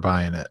idea, we're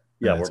buying it.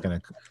 Yeah,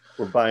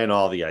 we're buying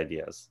all the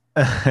ideas.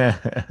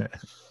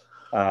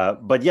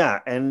 But yeah,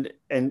 and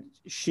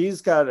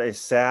she's got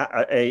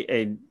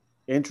a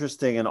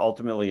interesting and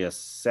ultimately a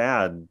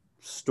sad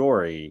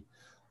story.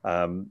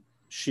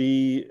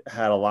 She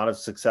had a lot of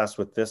success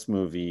with this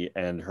movie,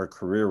 and her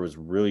career was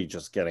really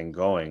just getting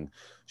going.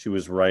 She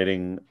was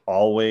writing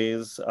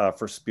Always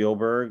for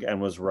Spielberg,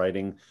 and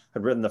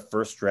had written the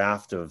first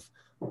draft of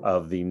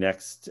the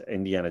next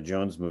Indiana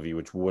Jones movie,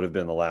 which would have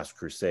been The Last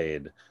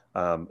Crusade.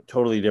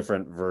 Totally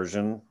different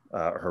version.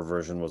 Her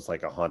version was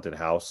like a haunted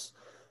house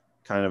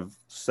kind of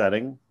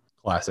setting.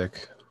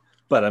 Classic.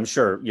 But I'm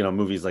sure, you know,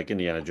 movies like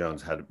Indiana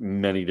Jones had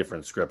many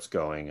different scripts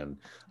going, and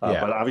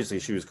but obviously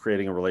she was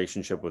creating a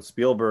relationship with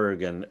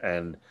Spielberg,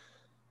 and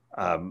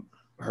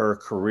her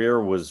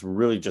career was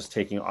really just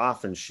taking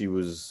off, and she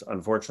was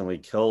unfortunately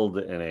killed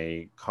in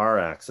a car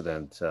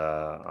accident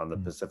on the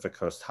Pacific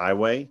Coast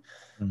Highway.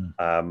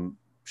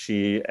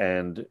 She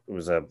and it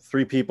was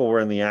 3 people were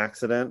in the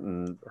accident,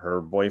 and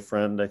her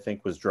boyfriend, I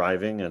think, was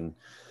driving, and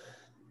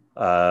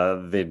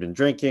they'd been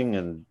drinking,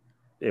 and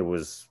it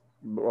was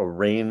a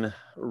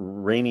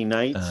rainy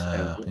night,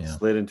 and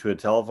slid into a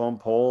telephone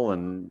pole,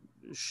 and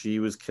she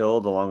was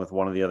killed along with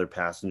one of the other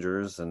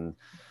passengers. And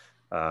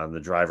The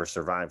driver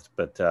survived,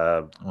 but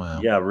Wow.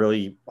 yeah,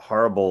 really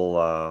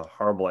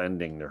horrible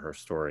ending to her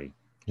story.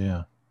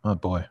 Yeah. Oh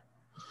boy.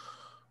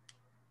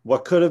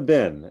 What could have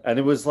been, and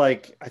it was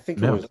like, I think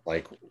it No. was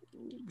like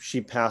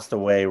she passed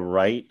away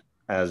right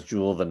as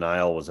Jewel of the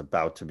Nile was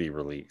about to be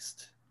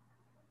released.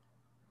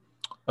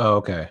 Oh,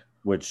 okay.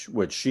 Which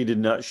she did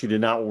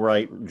not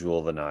write Jewel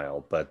of the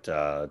Nile, but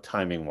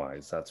timing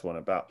wise, that's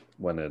about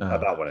when it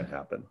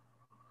happened.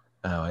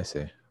 Oh, I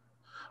see.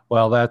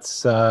 Well,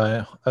 that's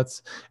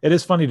it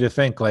is funny to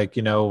think, like,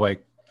 you know,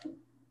 like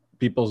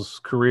people's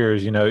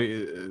careers, you know,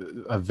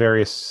 of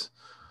various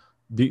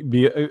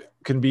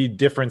can be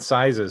different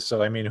sizes.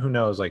 So I mean, who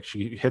knows? Like,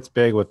 she hits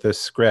big with this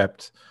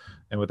script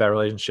and with that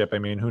relationship. I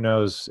mean, who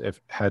knows if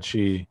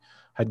she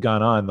had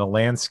gone on, the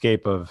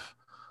landscape of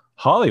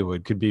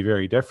Hollywood could be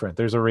very different.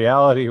 There's a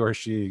reality where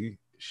she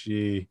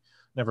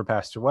never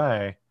passed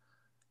away,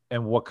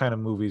 and what kind of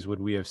movies would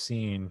we have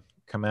seen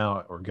come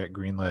out or get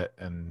greenlit,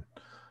 and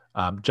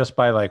just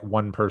by like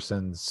one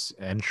person's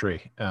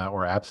entry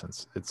or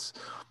absence. It's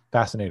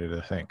fascinating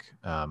to think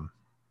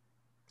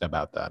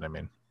about that. I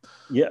mean,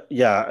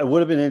 yeah, it would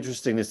have been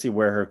interesting to see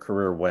where her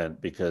career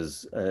went,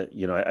 because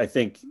you know, I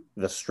think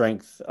the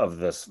strength of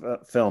this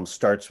film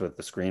starts with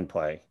the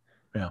screenplay.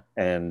 Yeah.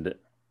 And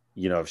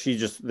you know, if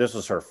this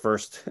was her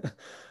first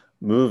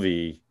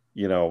movie,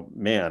 you know,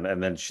 man,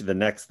 and then the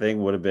next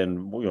thing would have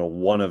been, you know,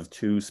 one of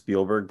 2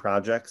 Spielberg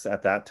projects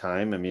at that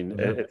time. I mean,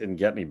 it didn't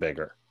get any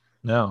bigger.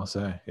 No,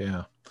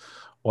 yeah.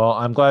 Well,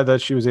 I'm glad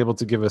that she was able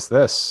to give us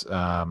this.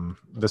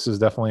 This is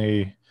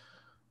definitely,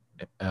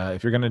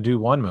 if you're going to do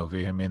one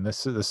movie, I mean,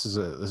 this is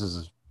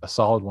a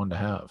solid one to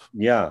have.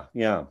 Yeah.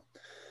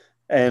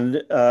 And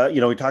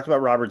you know, we talked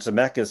about Robert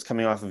Zemeckis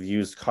coming off of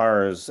Used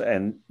Cars,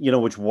 and you know,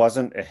 which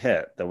wasn't a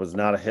hit. That was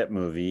not a hit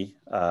movie.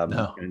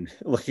 No. And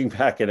looking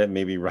back at it,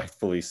 maybe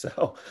rightfully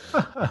so.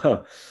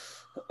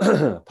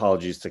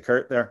 Apologies to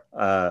Kurt there.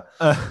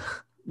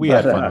 We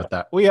had fun with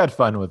that. We had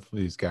fun with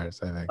these guys,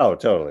 I think. Oh,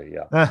 totally.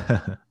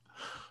 Yeah.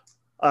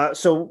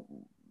 So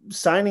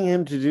signing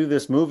him to do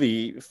this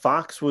movie,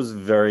 Fox was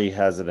very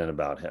hesitant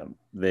about him.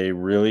 They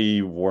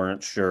really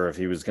weren't sure if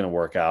he was going to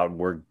work out.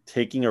 We're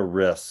taking a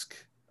risk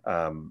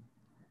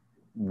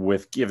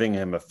with giving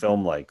him a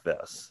film like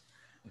this.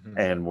 Mm-hmm.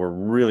 And we're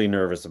really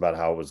nervous about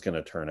how it was going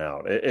to turn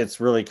out.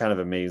 It's really kind of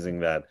amazing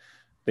that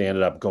they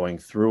ended up going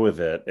through with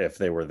it if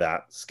they were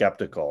that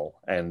skeptical.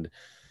 And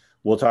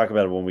we'll talk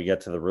about it when we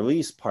get to the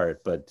release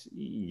part, but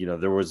you know,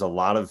 there was a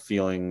lot of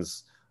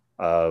feelings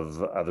of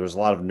there was a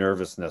lot of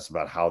nervousness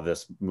about how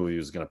this movie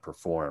was going to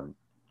perform.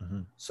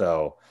 Mm-hmm.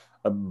 So,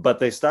 but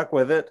they stuck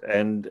with it,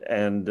 and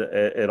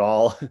it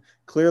all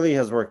clearly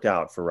has worked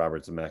out for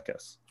Robert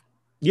Zemeckis.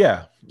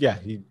 Yeah,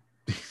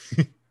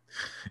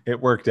 it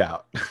worked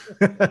out.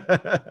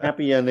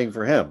 Happy ending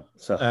for him.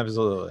 So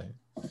absolutely.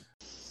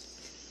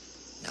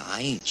 Now,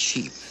 I ain't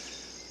cheap,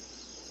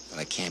 but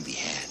I can be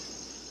had.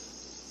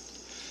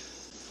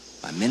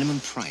 My minimum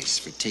price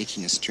for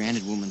taking a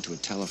stranded woman to a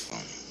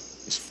telephone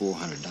is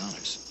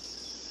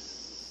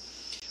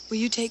 $400. Will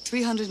you take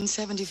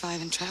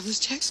 375 in traveler's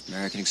checks?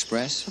 American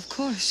Express? Of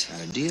course.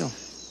 Got a deal.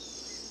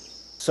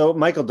 So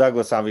Michael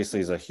Douglas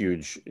obviously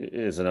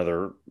is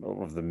another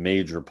of the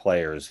major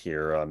players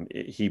here.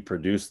 He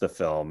produced the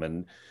film,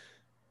 and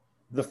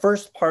the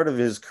first part of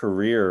his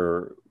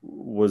career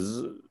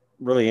was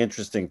really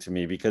interesting to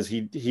me because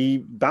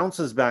he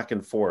bounces back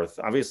and forth.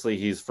 Obviously,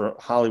 he's for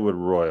Hollywood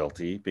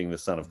royalty, being the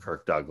son of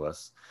Kirk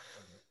Douglas,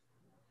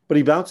 but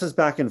he bounces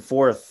back and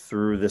forth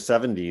through the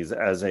 70s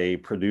as a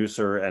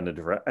producer and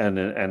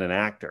an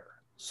actor.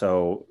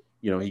 So,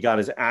 you know, he got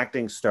his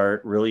acting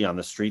start really on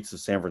the streets of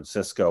San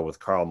Francisco with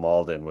Carl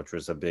Malden, which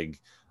was a big,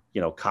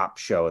 you know, cop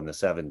show in the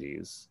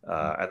 70s.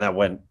 And that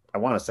went, I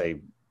want to say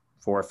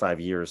 4 or 5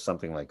 years,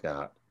 something like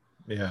that.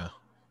 Yeah.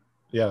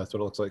 Yeah, that's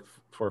what it looks like,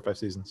 4 or 5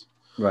 seasons.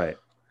 Right.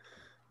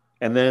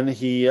 And then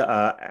he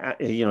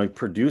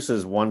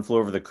produces One Flew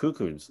Over the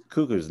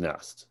Cuckoo's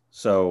Nest.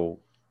 So,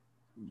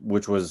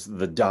 which was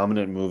the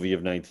dominant movie of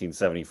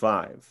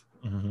 1975.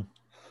 Mm-hmm.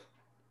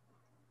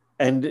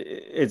 And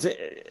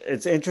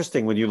it's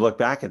interesting when you look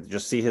back and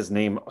just see his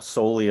name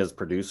solely as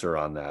producer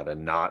on that,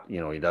 and not, you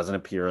know, he doesn't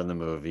appear in the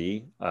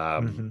movie.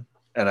 But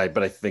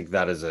I think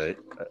that is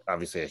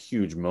obviously a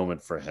huge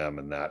moment for him,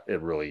 and that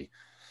it really,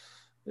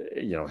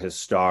 you know, his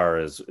star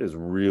is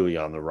really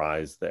on the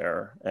rise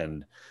there,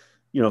 and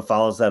you know,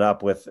 follows that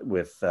up with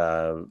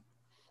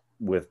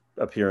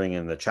appearing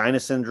in the China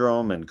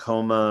Syndrome and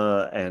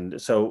Coma,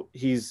 and so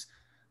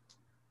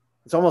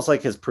it's almost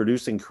like his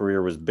producing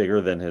career was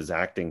bigger than his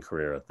acting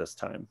career at this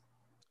time.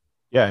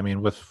 Yeah, I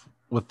mean, with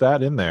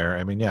that in there,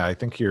 I mean, yeah, I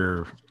think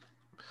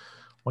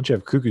once you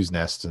have Cuckoo's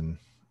Nest and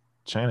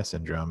China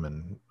Syndrome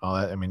and all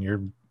that, I mean,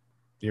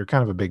 you're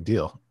kind of a big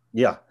deal.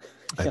 Yeah.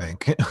 I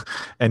think.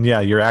 And yeah,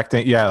 you're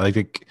acting. Yeah.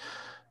 Like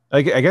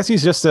I guess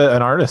he's just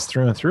an artist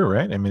through and through,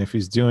 right? I mean, if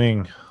he's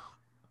doing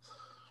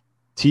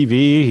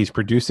TV. He's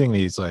producing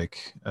these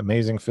like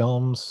amazing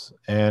films,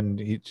 and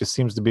he just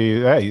seems to be,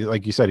 yeah,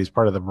 like you said, he's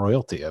part of the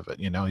royalty of it.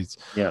 He's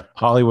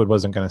Hollywood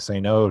wasn't going to say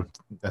no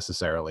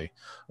necessarily,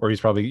 or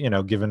he's probably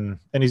given,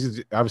 and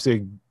he's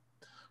obviously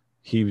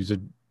he's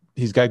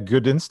got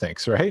good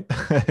instincts, right?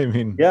 I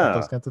mean,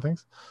 those kinds of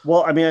things.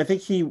 Well, I mean, I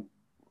think he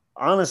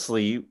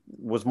honestly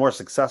was more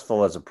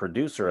successful as a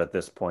producer at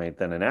this point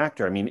than an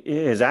actor. I mean,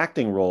 in his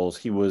acting roles,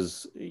 he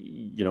was,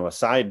 a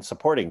side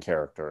supporting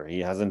character. He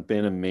hasn't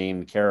been a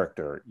main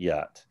character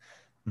yet.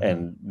 Mm-hmm.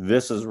 And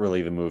this is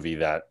really the movie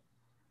that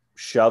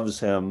shoves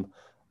him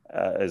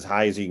as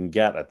high as he can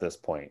get at this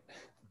point.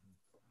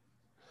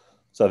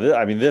 So,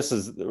 this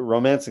is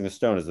Romancing the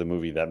Stone is the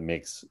movie that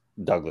makes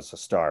Douglas a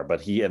star,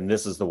 but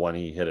this is the one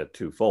he hit it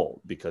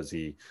twofold, because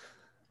he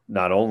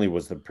not only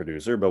was the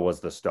producer, but was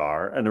the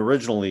star, and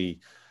originally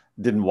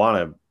didn't want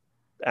to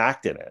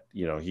act in it.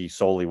 He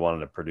solely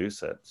wanted to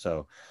produce it.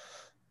 So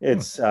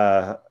it's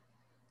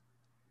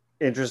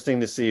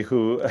interesting to see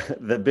who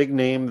the big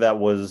name that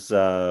was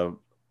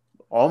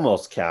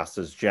almost cast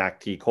as Jack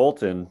T.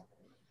 Colton,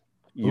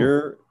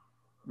 your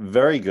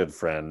very good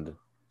friend,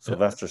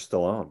 Sylvester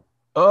Stallone.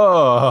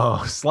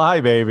 Oh,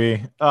 Sly,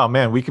 baby. Oh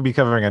man, we could be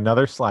covering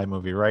another Sly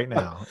movie right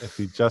now if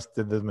he just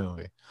did the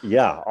movie.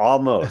 Yeah,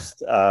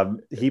 almost.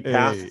 He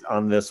passed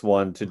on this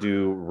one to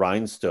do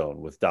Rhinestone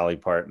with Dolly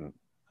Parton.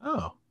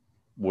 Oh,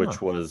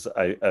 which was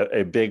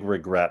a big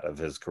regret of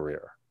his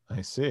career.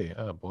 I see.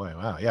 Oh boy,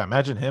 wow. Yeah,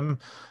 imagine him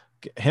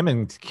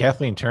and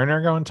Kathleen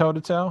Turner going toe to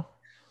toe.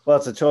 Well,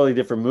 it's a totally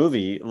different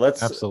movie.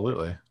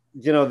 Absolutely.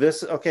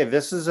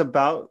 This is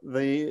about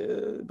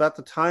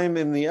the time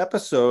in the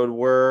episode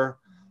where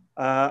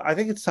I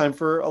think it's time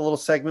for a little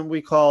segment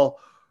we call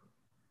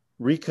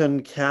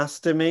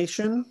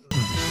Reconcastimation.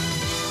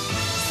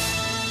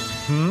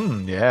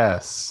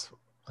 Yes.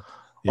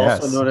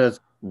 Also known as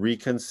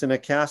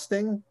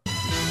Reconcinecasting.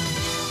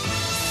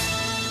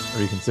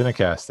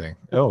 Reconcinecasting.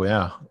 Oh,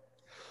 yeah.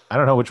 I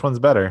don't know which one's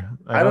better.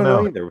 I don't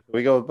know either.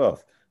 We go with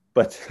both.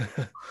 But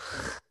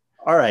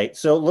all right.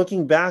 So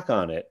looking back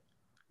on it,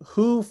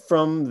 who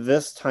from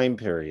this time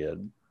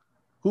period,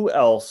 who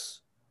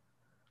else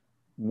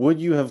would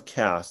you have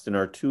cast in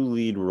our two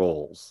lead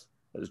roles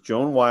as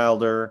Joan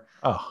Wilder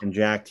and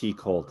Jack T.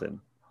 Colton?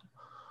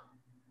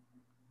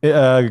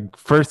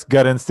 First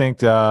gut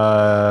instinct,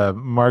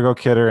 Margot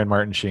Kidder and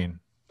Martin Sheen.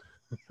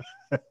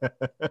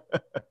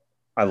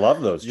 I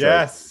love those choices.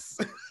 Yes.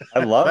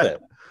 I love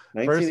it.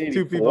 First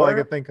two people I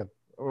could think of.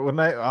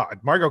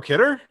 Margot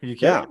Kidder? Are you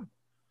kidding? Yeah.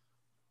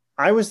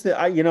 I was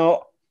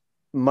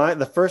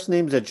the first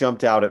names that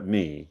jumped out at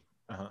me,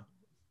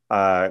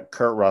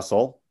 Kurt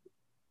Russell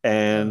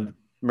and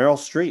Meryl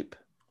Streep.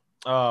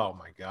 Oh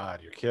my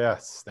God, your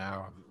kiss.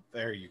 Now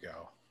there you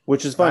go.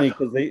 Which is funny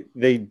because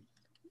they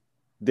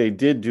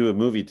did do a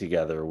movie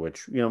together,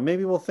 which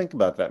maybe we'll think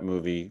about that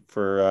movie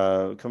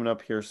for coming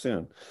up here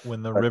soon.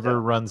 When the river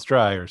runs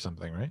dry or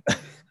something, right?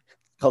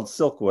 Called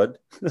Silkwood.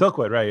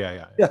 Silkwood, right?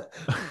 Yeah.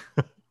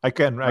 I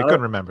couldn't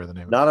remember the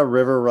name. Not a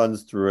river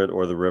runs through it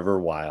or the river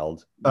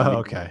wild. Oh,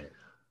 okay.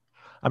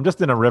 I'm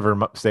just in a river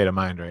state of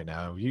mind right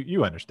now.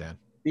 You understand?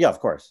 Yeah, of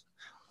course.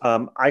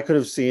 I could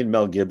have seen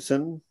Mel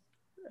Gibson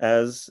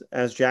as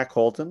Jack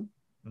Colton.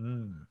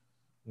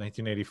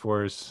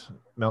 1984's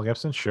Mel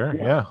Gibson, sure,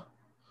 yeah.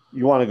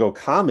 You want to go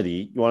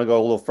comedy? You want to go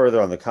a little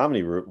further on the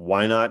comedy route?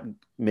 Why not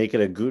make it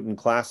a Guten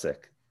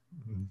classic?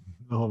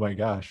 Oh my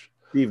gosh,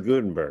 Steve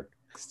Guttenberg.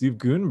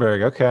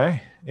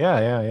 Okay,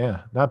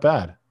 yeah. Not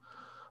bad.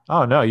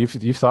 Oh no,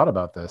 you've thought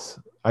about this.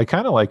 I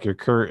kind of like your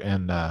Kurt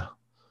and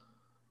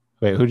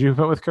wait, who'd you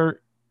put with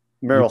Kurt?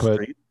 Meryl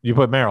Streep. You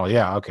put Meryl,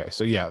 yeah. Okay,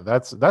 so yeah,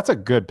 that's a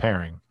good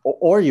pairing.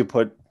 Or you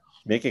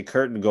make it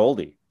Kurt and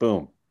Goldie.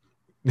 Boom.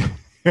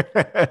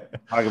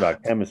 Talk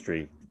about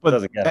chemistry. It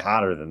doesn't get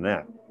hotter than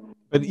that.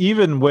 But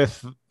even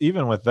with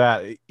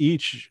that,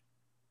 each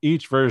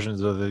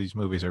versions of these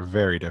movies are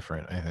very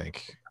different, I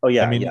think. Oh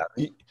yeah. I mean,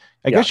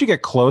 I guess you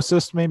get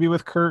closest maybe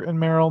with Kurt and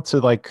Meryl to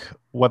like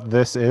what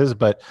this is,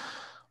 but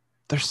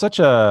there's such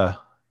a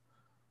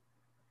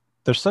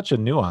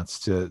nuance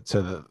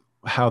to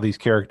how these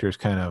characters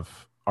kind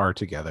of are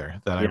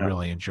together that I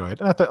really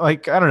enjoyed. Not that,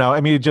 like, I don't know.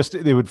 I mean,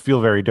 it would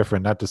feel very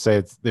different. Not to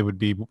say they would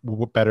be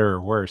better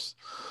or worse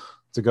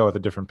to go with a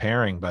different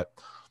pairing, but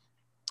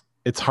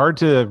it's hard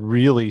to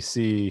really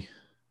see.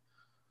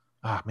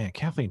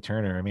 Kathleen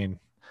Turner. I mean,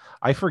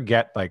 I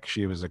forget like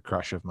she was a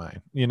crush of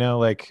mine.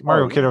 Like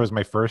Margot Kidder was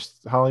my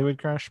first Hollywood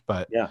crush,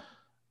 but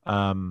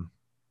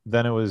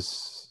then it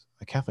was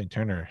Kathleen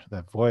Turner.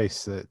 That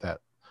voice, that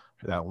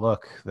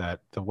look,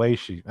 the way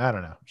I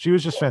don't know. She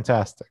was just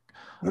fantastic.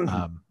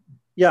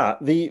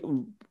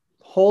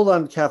 Hold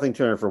on Kathleen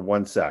Turner for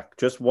one sec.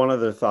 Just one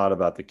other thought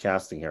about the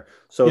casting here.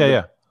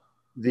 So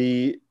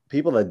the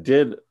people that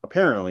did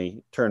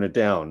apparently turn it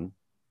down,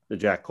 the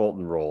Jack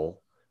Colton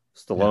role,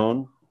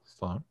 Stallone,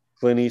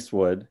 Clint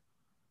Eastwood,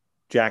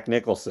 Jack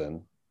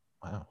Nicholson,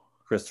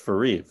 Christopher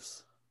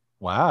Reeves.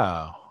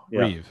 Wow.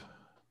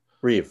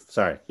 Reeve.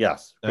 Sorry.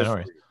 Yes. No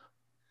worries.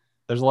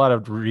 There's a lot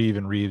of Reeve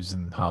and Reeves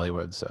in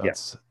Hollywood, so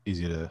it's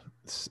easy to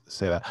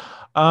say that.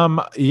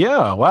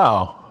 Yeah.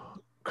 Wow.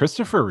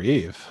 Christopher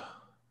Reeve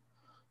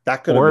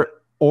That could have.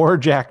 or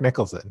Jack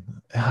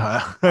Nicholson.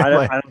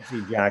 I don't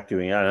see Jack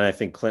doing it, and I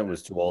think Clint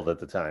was too old at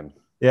the time.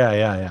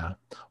 Yeah.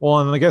 Well,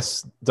 and I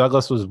guess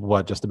Douglas was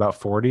what, just about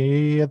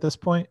 40 at this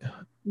point?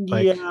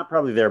 Yeah,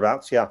 probably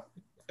thereabouts. Yeah.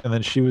 And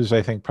then she was,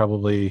 I think,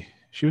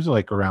 she was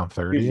like around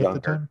 30 at the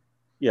time.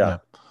 Yeah.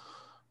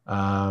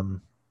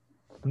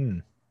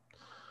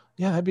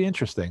 Yeah, that'd be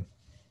interesting.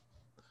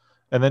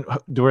 And then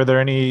were there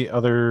any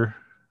other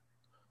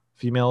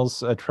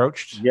females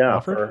approached? Yeah,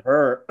 offered?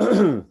 for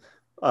her.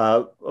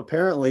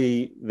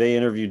 Apparently, they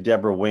interviewed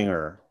Deborah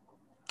Winger,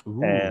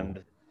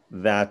 and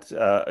that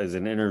is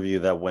an interview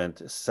that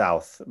went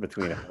south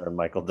between her and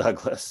Michael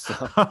Douglas.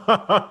 So, No,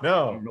 I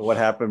don't know what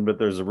happened, but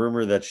there's a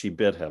rumor that she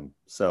bit him.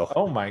 So,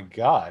 oh my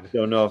God,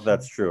 don't know if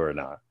that's true or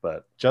not.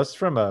 But just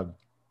from a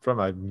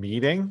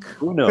meeting,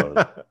 who knows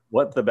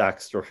what the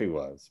backstory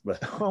was? But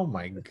oh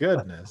my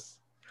goodness.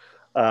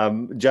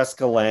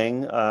 Jessica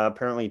Lange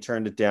apparently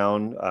turned it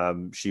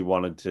down. She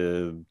wanted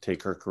to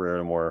take her career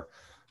in a more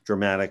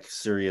dramatic,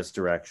 serious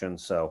direction.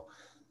 So,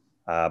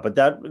 but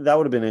that would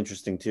have been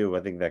interesting too.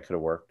 I think that could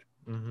have worked.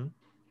 Mm-hmm.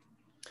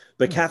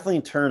 But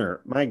Kathleen Turner,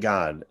 my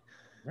God,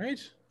 right?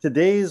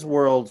 Today's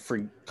world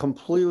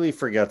completely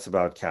forgets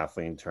about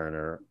Kathleen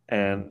Turner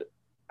and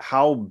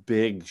how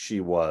big she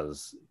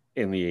was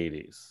in the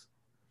 80s.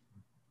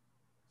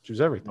 She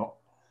was everything.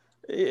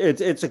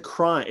 It's a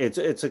crime.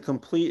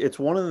 It's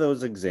one of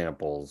those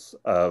examples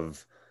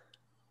of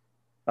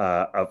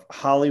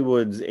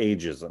Hollywood's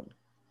ageism.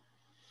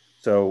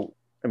 So,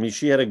 I mean,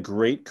 she had a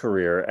great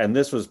career, and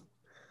this was,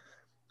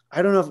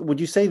 I don't know, would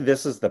you say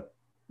this is the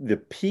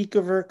peak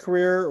of her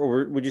career,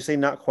 or would you say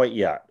not quite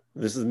yet?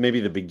 This is maybe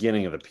the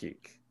beginning of the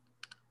peak.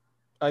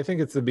 I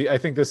think I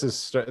think this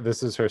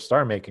is her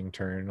star making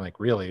turn, like,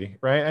 really,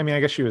 right? I mean, I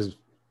guess she was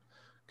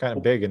kind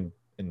of big in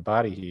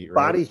Body Heat.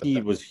 Right? Body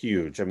Heat was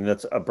huge. I mean,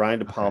 that's a Brian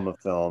De Palma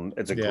film.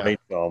 It's a great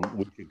film.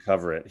 We could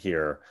cover it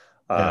here.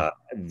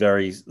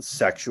 Very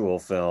sexual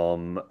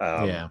film.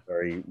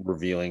 Very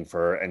revealing for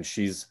her, and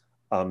she's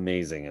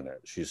amazing in it.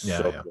 She's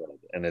so good,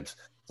 and it's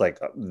like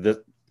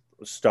the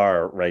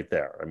star right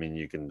there. I mean,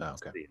 you can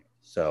see it.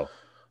 So,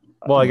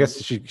 well, I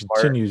guess she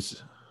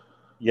continues.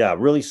 Yeah,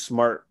 really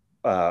smart.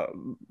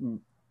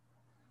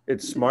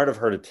 It's smart of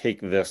her to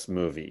take this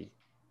movie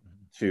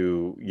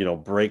to,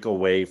 break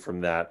away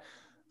from that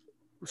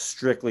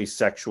strictly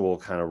sexual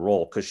kind of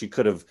role, because she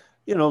could have,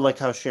 like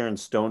how Sharon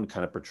Stone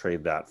kind of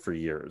portrayed that for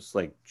years.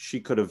 Like, she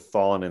could have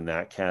fallen in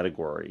that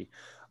category.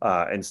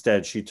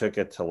 Instead, she took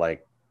it to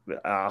like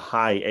a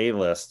high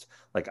A-list.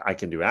 Like, I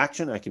can do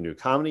action, I can do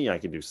comedy, I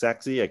can do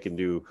sexy, I can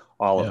do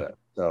all of it.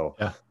 So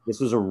this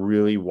was a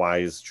really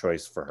wise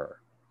choice for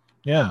her.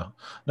 Yeah,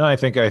 no, I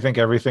think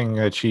everything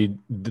that she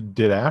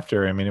did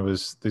after, I mean,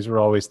 these were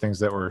always things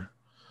that were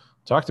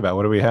talked about.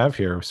 What do we have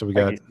here? So we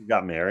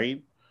got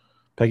married.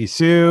 Peggy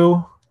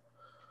Sue.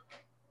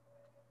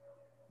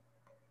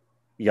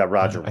 You got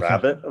Roger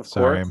Rabbit, of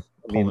course. I'm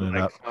pulling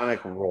it up.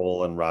 Iconic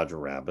role in Roger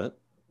Rabbit.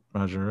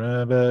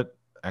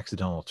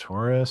 Accidental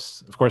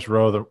Tourist, of course.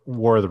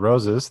 War of the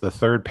Roses, the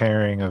third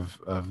pairing of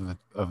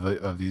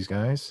these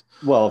guys.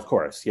 Well, of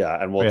course,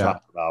 yeah, and we'll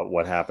talk about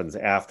what happens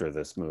after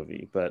this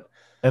movie.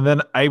 And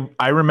then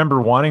I remember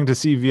wanting to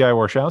see V.I.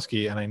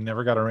 Warshawski, and I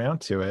never got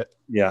around to it.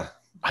 Yeah,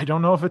 I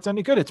don't know if it's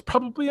any good. It's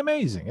probably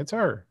amazing. It's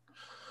her.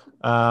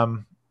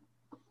 But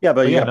you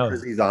got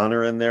Prizzy's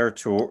Honor in there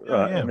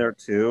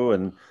too.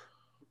 And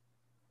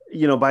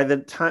by the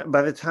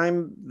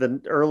time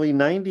the early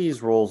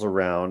 90s rolls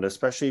around,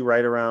 especially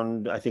right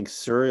around, I think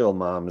Serial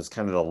Mom is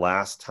kind of the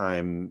last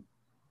time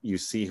you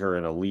see her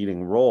in a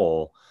leading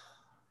role.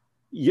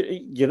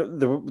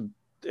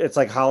 It's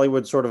like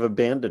Hollywood sort of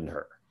abandoned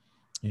her.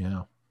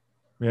 Yeah.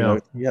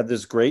 You had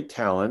this great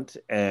talent,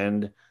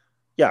 and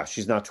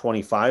she's not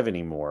 25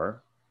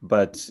 anymore,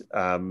 but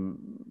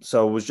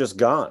so it was just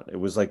gone. It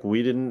was like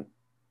we didn't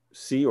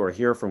see or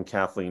hear from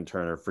Kathleen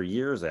Turner for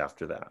years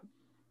after that.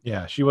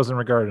 Yeah, she wasn't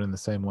regarded in the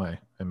same way.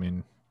 I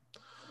mean,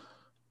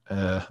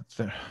 that's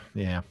a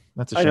shame.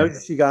 I know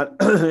she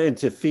got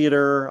into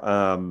theater.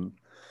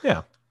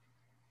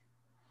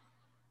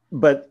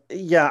 But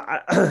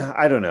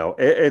I don't know.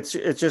 It's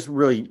just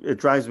really, it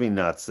drives me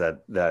nuts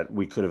that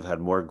we could have had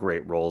more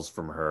great roles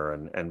from her,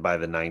 and by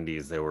the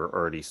 90s they were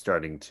already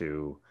starting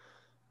to,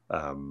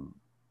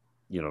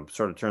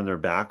 sort of turn their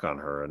back on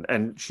her,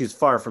 and she's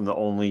far from the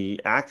only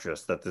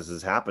actress that this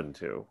has happened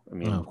to. I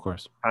mean, of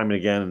course, time and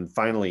again, and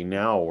finally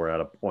now we're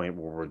at a point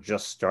where we're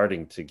just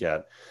starting to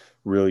get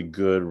really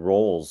good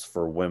roles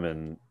for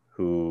women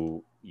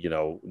who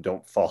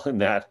don't fall in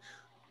that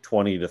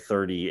 20 to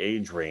 30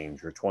 age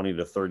range, or 20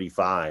 to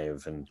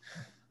 35, and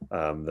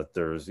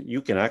that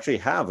you can actually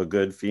have a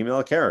good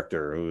female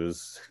character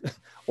who's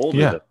older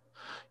than.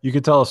 You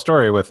could tell a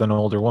story with an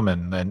older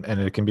woman, and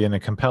it can be in a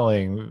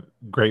compelling,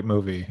 great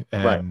movie,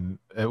 and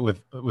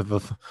with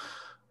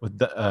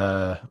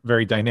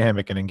very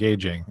dynamic and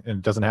engaging. And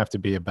it doesn't have to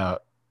be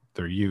about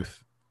their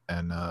youth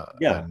and all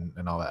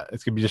that.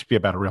 It's gonna just be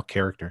about a real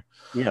character.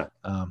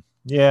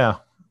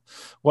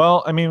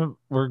 Well, I mean,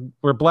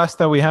 we're blessed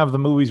that we have the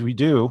movies we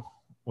do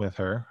with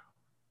her,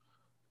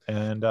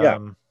 and Yeah.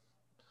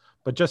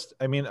 but just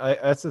I mean,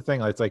 that's the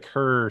thing. It's like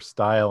her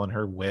style and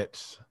her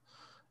wit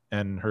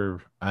and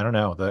her I don't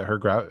know her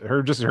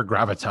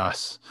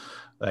gravitas.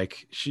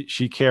 Like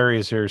she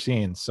carries her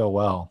scenes so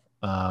well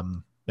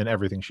in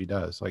everything she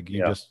does. Like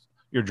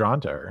you're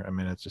drawn to her. I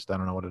mean, it's just I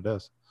don't know what it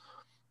is.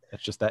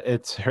 It's just that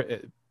it's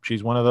her.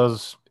 She's one of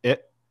those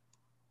it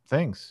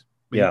things.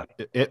 Yeah.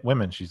 It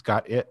women. She's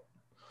got it.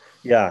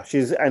 Yeah,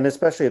 and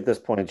especially at this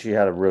point, she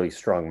had a really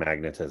strong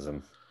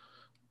magnetism.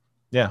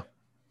 Yeah.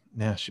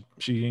 Yeah,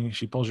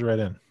 she pulls you right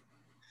in.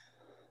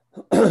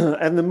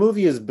 And the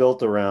movie is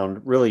built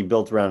around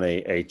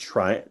a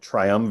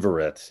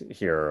triumvirate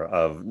here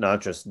of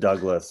not just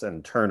Douglas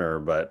and Turner,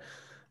 but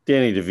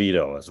Danny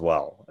DeVito as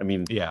well. I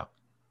mean, yeah,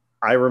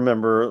 I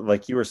remember,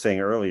 like you were saying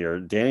earlier,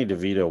 Danny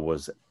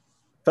DeVito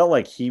felt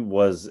like he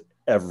was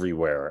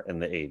everywhere in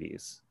the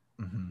 80s.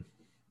 Mm-hmm.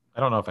 I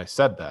don't know if I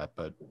said that,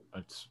 but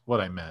it's what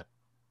I meant.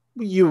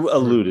 You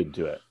alluded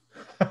to it.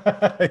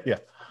 Yeah.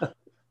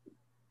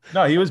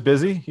 No, he was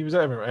busy. He was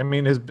everywhere. I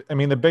mean, his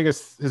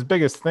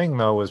biggest thing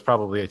though was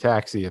probably a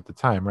Taxi at the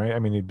time, right? I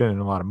mean, he'd been in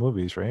a lot of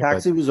movies, right?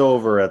 Taxi was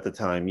over at the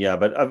time, yeah,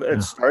 but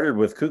it started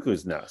with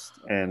Cuckoo's Nest,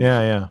 and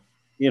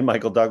he and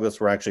Michael Douglas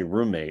were actually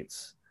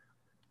roommates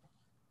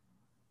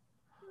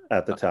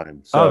at the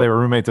time. So, they were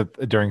roommates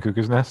during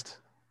Cuckoo's Nest.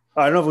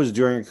 I don't know if it was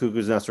during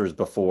Cuckoo's Nest or it was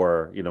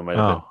before. Might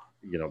have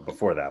been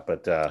before that,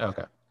 but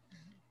okay.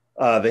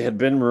 They had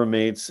been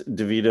roommates.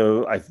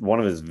 DeVito, one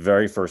of his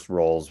very first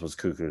roles was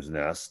Cuckoo's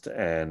Nest,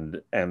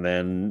 and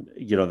then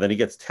then he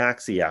gets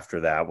Taxi after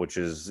that, which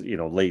is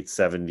late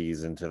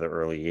 70s into the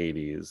early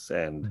 80s,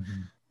 and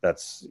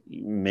that's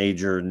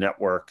major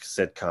network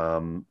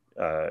sitcom.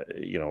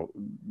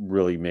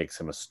 Really makes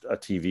him a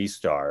TV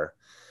star,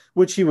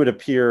 which he would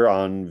appear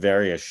on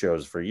various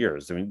shows for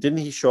years. I mean, didn't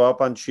he show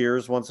up on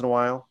Cheers once in a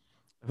while?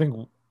 I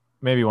think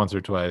maybe once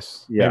or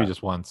twice. Yeah. Maybe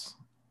just once.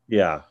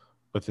 Yeah.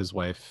 With his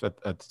wife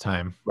at the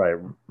time. Right.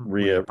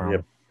 Rhea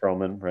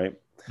Perlman, right?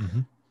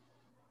 Mm-hmm.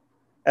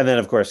 And then,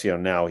 of course,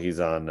 now he's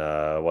on,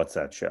 what's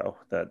that show?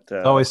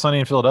 Always Sunny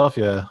in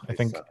Philadelphia. I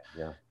think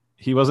yeah.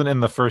 He wasn't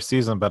in the first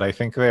season, but I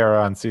think they are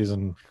on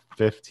season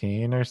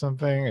 15 or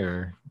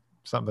something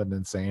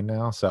insane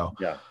now. So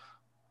yeah.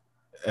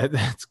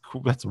 That's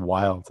cool. That's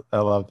wild. I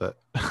love that.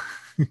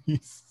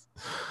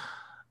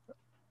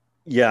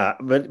 Yeah,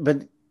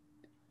 but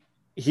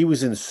he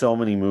was in so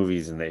many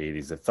movies in the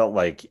 80s. It felt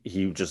like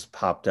he just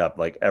popped up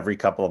like every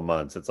couple of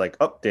months. It's like,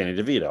 Danny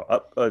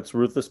DeVito. It's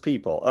Ruthless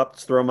People.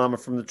 It's Throw Mama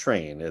from the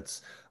Train.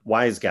 It's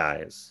Wise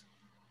Guys.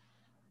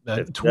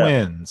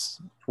 Twins.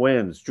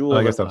 Jewel.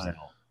 I guess that was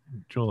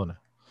Jewel.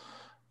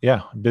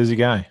 Yeah, busy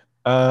guy.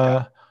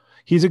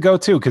 He's a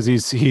go-to because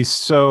he's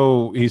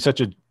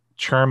such a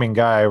charming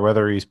guy,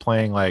 whether he's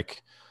playing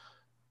like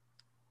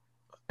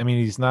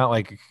he's not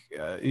like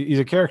he's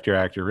a character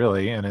actor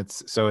really, and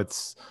it's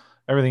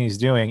everything he's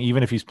doing,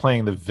 even if he's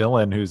playing the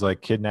villain who's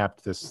like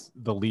kidnapped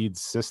the lead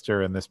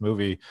sister in this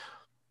movie,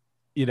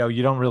 you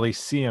don't really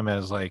see him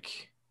as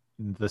like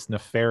this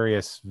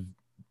nefarious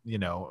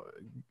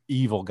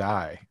evil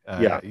guy.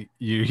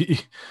 You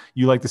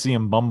like to see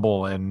him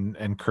bumble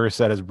and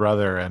curse at his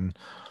brother, and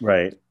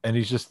right, and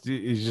he's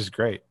just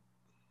great.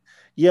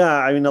 Yeah,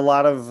 I mean, a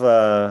lot of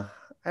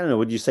I don't know,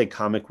 would you say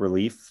comic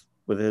relief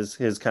with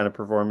his kind of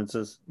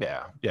performances?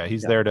 Yeah,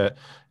 he's there to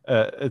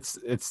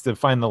it's to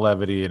find the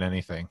levity in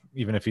anything,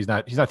 even if he's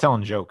not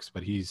telling jokes,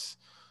 but he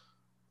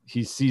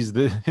sees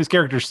his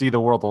characters see the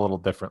world a little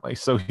differently.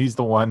 So he's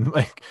the one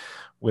like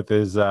with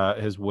his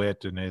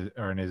wit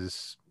and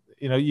his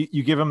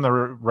you give him the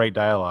right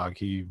dialogue,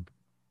 he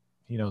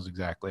knows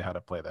exactly how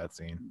to play that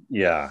scene.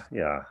 Yeah.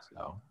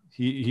 So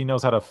he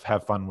knows how to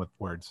have fun with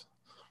words.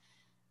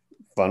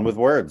 Fun with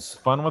words.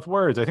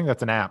 I think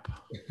that's an app.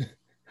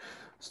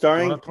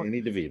 Starring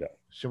Danny DeVito.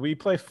 Should we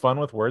play Fun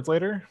with Words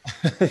later?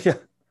 Yeah.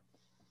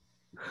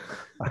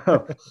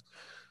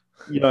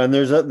 And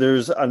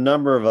there's a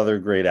number of other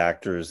great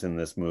actors in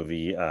this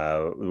movie.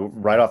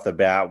 Right off the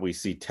bat, we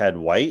see Ted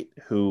White,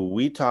 who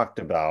we talked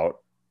about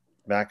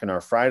back in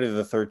our Friday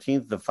the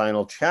 13th, the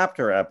final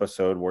chapter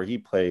episode, where he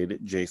played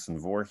Jason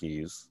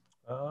Voorhees.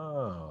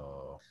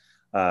 Oh.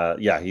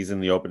 He's in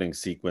the opening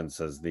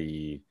sequence as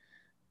the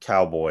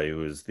cowboy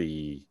who is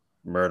the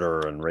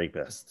murderer and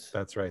rapist.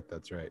 That's right.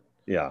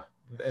 Yeah.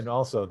 And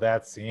also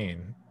that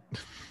scene.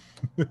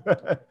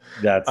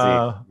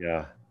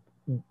 Yeah.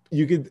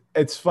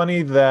 It's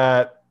funny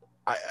that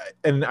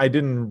I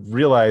didn't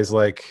realize,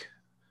 like,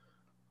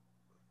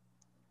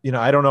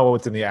 I don't know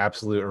what's in the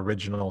absolute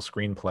original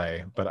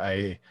screenplay, but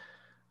I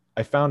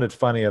found it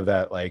funny of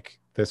that, like,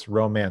 this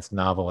romance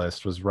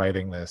novelist was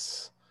writing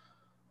this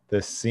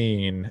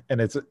scene,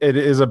 and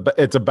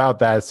it's about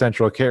that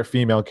central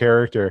female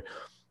character,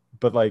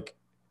 but like,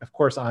 of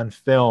course, on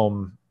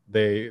film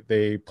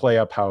they play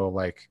up how,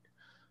 like,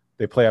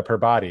 they play up her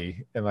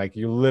body, and like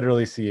you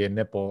literally see a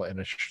nipple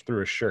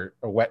through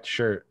a wet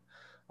shirt.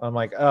 I'm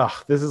like,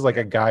 this is like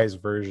a guy's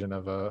version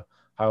of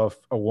how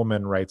a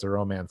woman writes a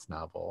romance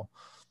novel,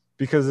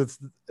 because it's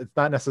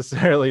not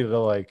necessarily the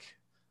like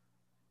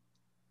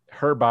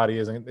her body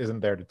isn't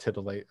there to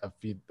titillate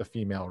the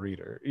female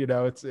reader. You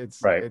know, it's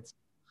Right. it's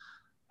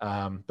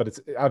but it's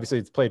obviously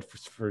it's played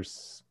for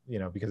you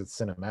know, because it's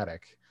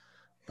cinematic,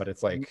 but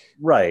it's like,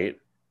 right,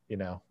 you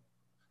know,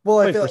 well,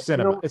 I played feel for like,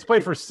 cinema. It's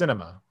played for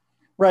cinema.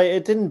 right.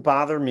 It didn't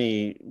bother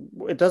me.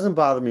 It doesn't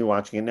bother me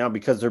watching it now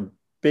because they're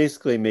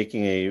basically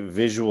making a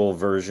visual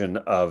version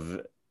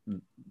of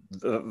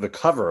the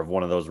cover of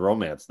one of those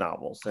romance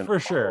novels. And For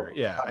sure.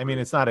 Yeah. I mean,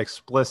 it's not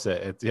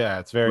explicit.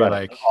 It's very right,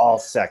 like all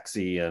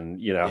sexy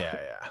and, you know, yeah.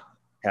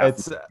 half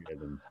It's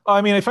naked and-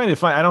 I mean, I find it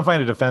fun. I don't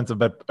find it offensive,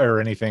 but or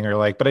anything, or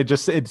like, but it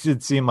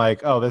did seem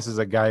like, oh, this is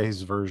a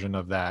guy's version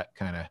of that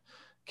kind of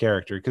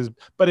character.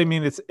 But I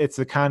mean, it's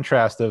the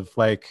contrast of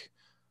like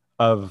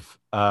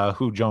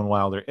who Joan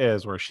Wilder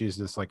is, where she's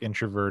this like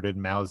introverted,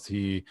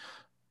 mouthy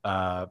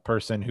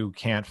person who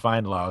can't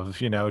find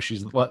love. You know,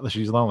 she's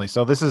lonely.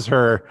 So this is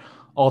her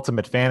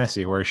ultimate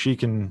fantasy, where she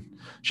can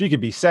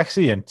be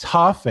sexy and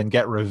tough and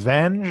get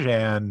revenge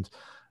and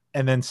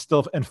then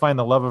still and find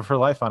the love of her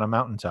life on a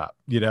mountaintop.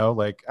 You know,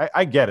 like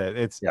I get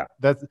it.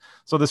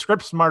 So the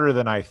script's smarter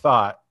than I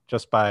thought,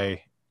 just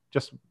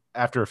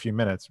after a few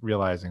minutes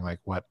realizing like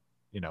what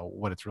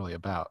it's really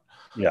about.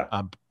 Yeah.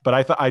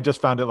 But I just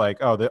found it like,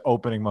 oh, the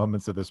opening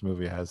moments of this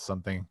movie has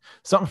something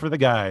for the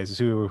guys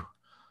who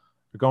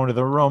are going to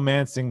the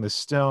Romancing the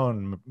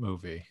Stone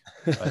movie.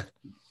 But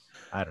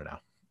I don't know.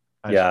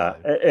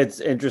 It's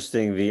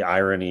interesting, the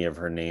irony of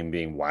her name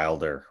being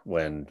Wilder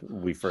when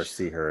we first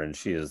see her, and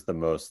she is the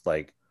most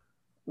like,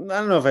 I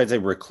don't know if I'd say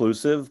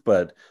reclusive,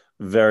 but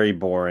very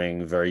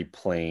boring, very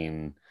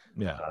plain,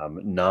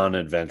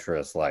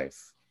 non-adventurous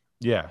life.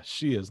 Yeah,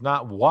 she is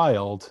not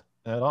wild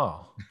at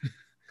all.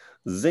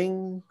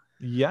 Zing.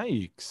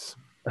 Yikes.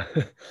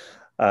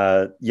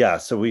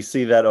 So we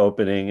see that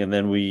opening, and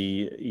then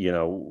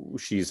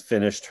she's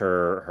finished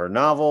her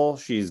novel.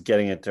 She's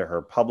getting it to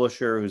her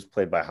publisher, who's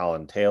played by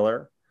Holland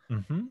Taylor,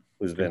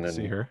 who's been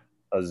in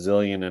a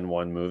zillion and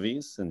one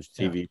movies and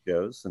TV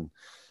shows.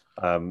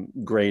 And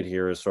Grade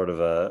here is sort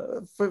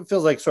of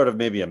feels like sort of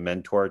maybe a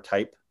mentor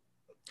type.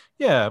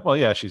 Yeah, well,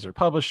 yeah, she's her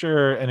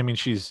publisher, and I mean,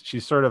 she's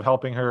sort of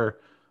helping her.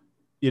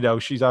 You know,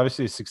 she's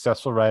obviously a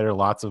successful writer,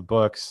 lots of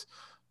books,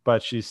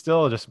 but she's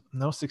still just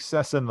no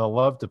success in the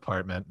love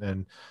department.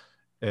 And,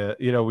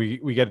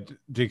 we get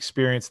to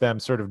experience them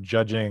sort of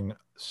judging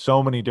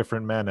so many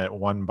different men at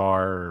one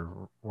bar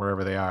or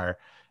wherever they are.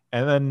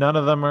 And then none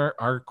of them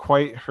are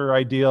quite her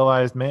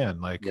idealized man.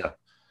 Like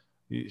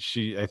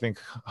I think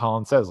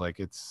Holland says,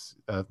 like, it's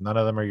none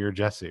of them are your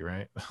Jesse,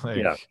 right?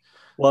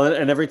 Well,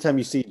 and every time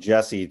you see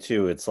Jesse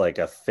too, it's like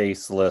a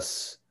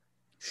faceless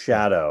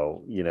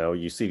shadow. You know,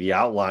 you see the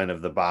outline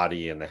of the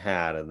body and the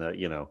hat and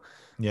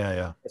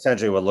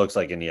essentially what looks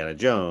like Indiana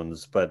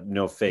Jones, but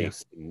no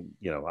face. And,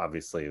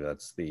 obviously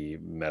that's the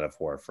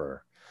metaphor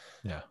for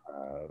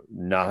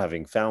not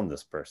having found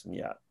this person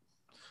yet.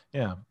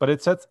 Yeah, but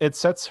it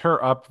sets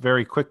her up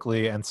very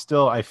quickly, and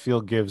still I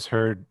feel gives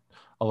her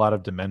a lot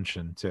of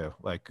dimension too.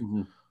 Like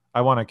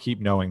I want to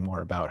keep knowing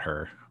more about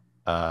her,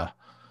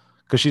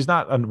 because she's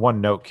not a one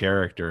note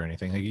character or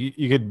anything. Like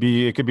it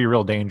could be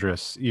real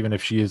dangerous, even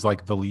if she is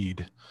like the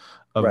lead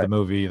of the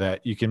movie.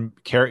 That you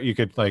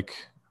could like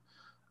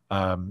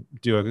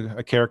do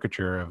a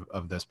caricature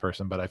of this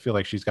person, but I feel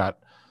like she's got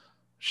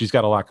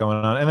a lot going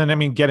on. And then I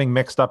mean, getting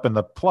mixed up in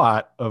the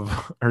plot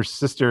of her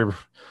sister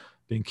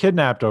being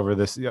kidnapped over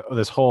this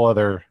whole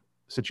other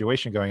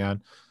situation going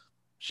on.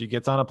 She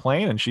gets on a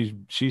plane and she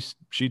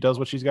does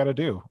what she's got to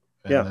do.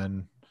 And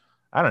then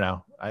I don't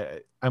know.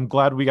 I'm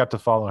glad we got to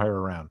follow her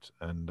around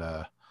and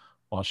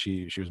while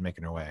she was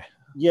making her way.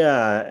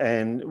 Yeah,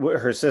 and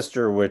her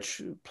sister,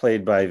 which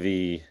played by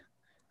the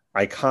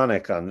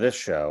iconic on this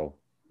show,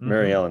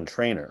 Mary Ellen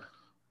Trainor.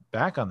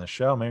 Back on the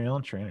show, Mary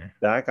Ellen Trainor.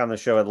 Back on the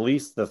show at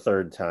least the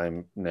third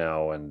time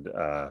now, and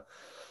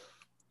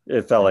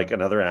it felt like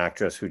another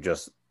actress who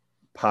just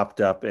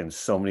popped up in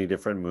so many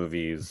different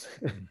movies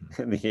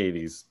in the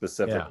 80s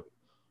specifically.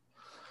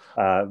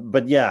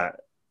 But yeah,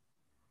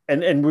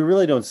 and we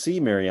really don't see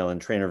Mary Ellen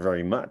Trainor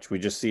very much. We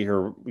just see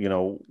her,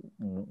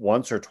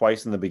 once or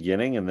twice in the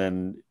beginning, and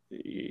then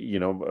we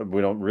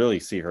don't really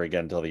see her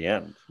again till the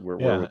end. We're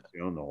with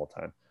Joan the whole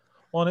time.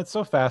 Well, and it's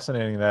so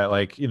fascinating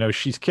that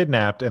she's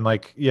kidnapped and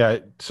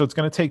so it's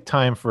going to take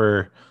time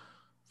for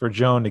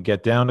Joan to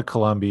get down to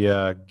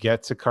Colombia,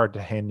 get to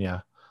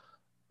Cartagena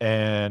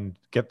and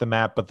get the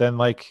map. But then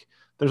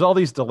there's all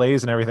these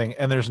delays and everything.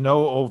 And there's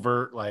no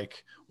overt,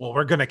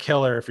 we're going to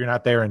kill her if you're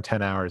not there in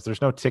 10 hours.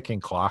 There's no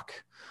ticking clock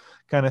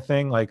kind of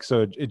thing.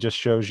 So it just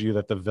shows you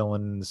that the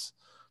villains,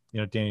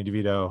 Danny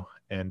DeVito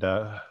and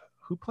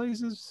who plays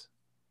his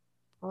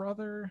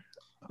brother?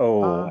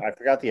 I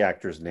forgot the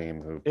actor's name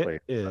who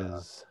played.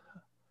 Is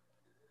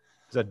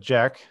that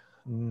Jack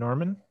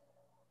Norman?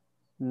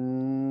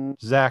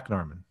 Zach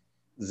Norman.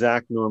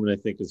 Zach Norman, I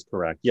think, is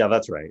correct. Yeah,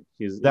 that's right.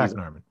 He's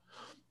Norman.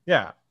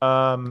 Yeah.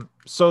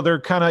 So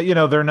they're kind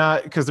of, they're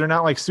not, because they're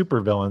not like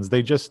super villains.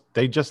 They just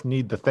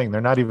need the thing.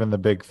 They're not even the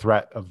big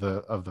threat of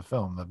the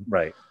film.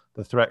 Right.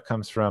 The threat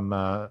comes from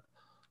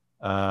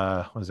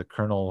Was it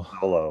Colonel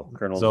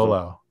Colonel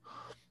Zolo?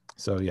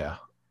 So yeah.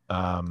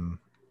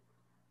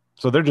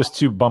 So they're just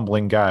two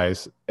bumbling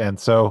guys, and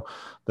so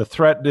the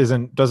threat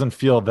doesn't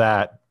feel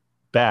that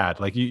bad.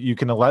 Like you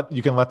can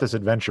let this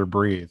adventure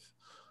breathe.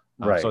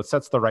 Right. So it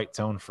sets the right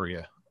tone for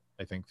you,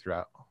 I think,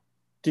 throughout.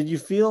 Did you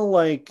feel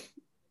like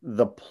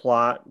the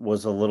plot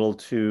was a little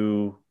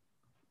too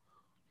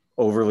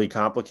overly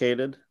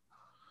complicated?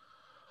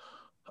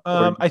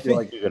 I think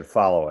like you could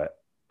follow it.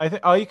 I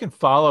think you can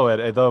follow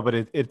it though, but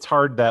it's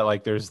hard that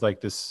like there's like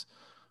this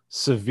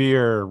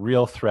severe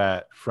real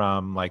threat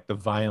from like the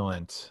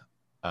violent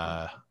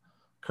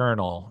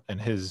colonel and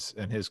his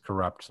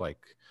corrupt, like,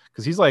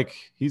 because he's like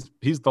he's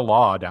the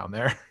law down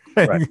there.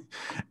 Right.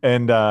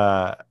 and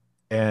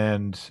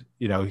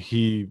you know,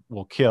 he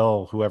will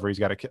kill whoever he's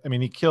got to kill. I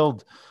mean, he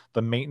killed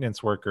the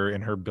maintenance worker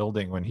in her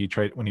building when he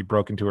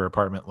broke into her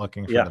apartment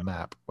looking for the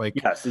map.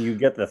 Like, yeah, so you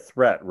get the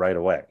threat right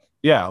away.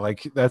 Yeah,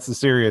 like that's a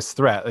serious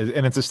threat,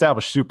 and it's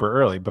established super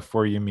early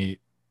before you meet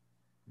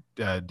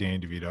Danny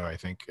DeVito, I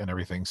think, and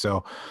everything.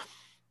 So,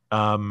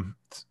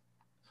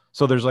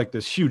 so there's like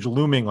this huge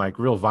looming, like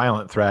real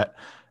violent threat,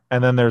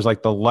 and then there's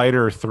like the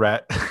lighter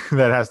threat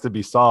that has to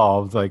be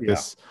solved, like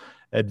this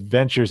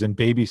adventures and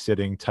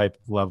babysitting type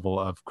level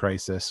of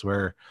crisis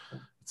where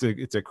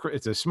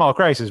it's a small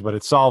crisis, but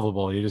it's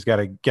solvable. You just got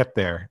to get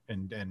there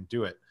and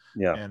do it.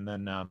 Yeah, and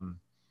then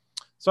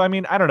so I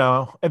mean, I don't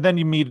know. And then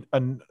you meet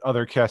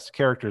other cast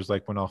characters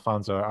like when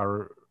Alfonso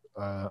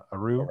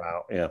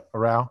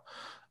Arau,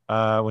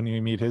 when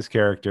you meet his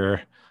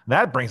character,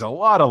 that brings a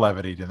lot of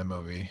levity to the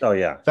movie. Oh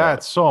yeah,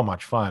 that's so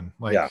much fun.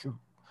 Like,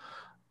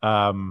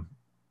 but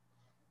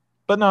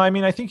no, I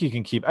mean, I think you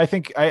can keep. I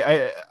think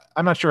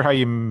I'm not sure how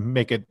you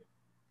make it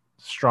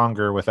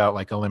stronger without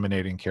like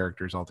eliminating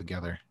characters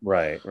altogether.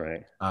 Right.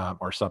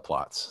 Or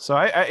subplots. So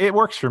it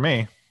works for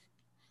me.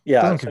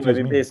 Yeah, so I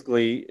mean,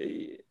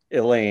 basically,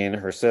 Elaine,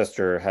 her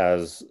sister,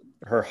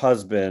 her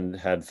husband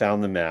had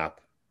found the map,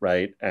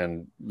 right?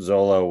 And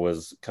Zolo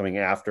was coming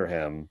after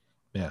him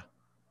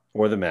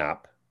for the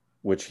map,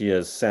 which he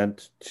has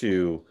sent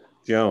to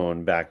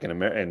Joan back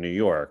in New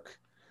York.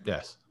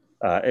 Yes.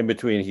 In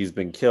between, he's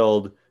been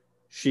killed.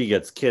 She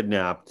gets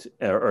kidnapped,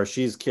 or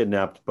she's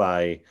kidnapped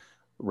by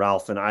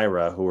Ralph and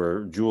Ira, who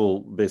are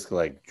basically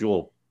like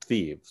jewel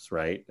thieves,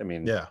 right? I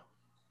mean,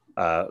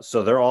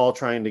 so they're all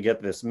trying to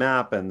get this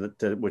map,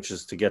 which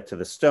is to get to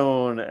the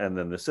stone, and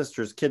then the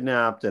sister's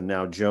kidnapped, and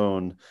now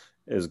Joan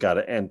has got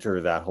to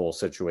enter that whole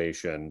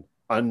situation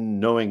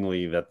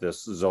unknowingly that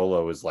this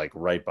Zolo is like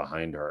right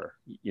behind her.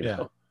 You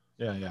know?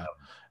 Yeah.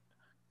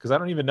 Because I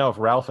don't even know if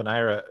Ralph and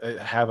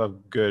Ira have a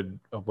good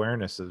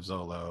awareness of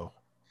Zolo,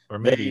 or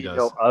maybe he does.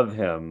 Know of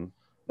him.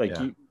 Like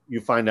you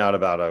find out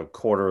about a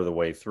quarter of the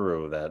way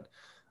through that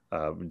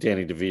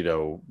Danny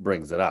DeVito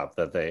brings it up,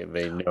 that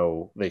they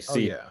know, they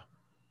see.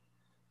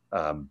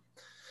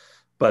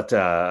 But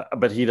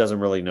he doesn't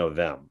really know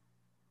them.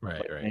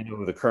 Right. They know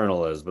who the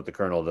colonel is, but the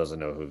colonel doesn't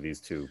know who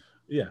these two.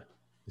 Yeah,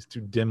 these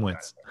two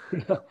dimwits.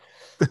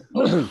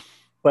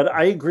 But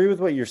I agree with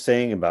what you're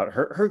saying about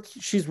her.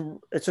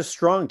 It's a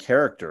strong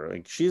character.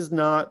 Like she's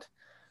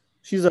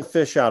a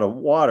fish out of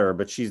water,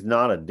 but she's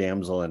not a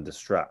damsel in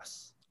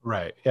distress.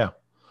 Right. Yeah,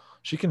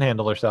 she can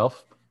handle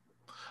herself.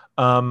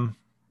 And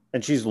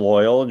she's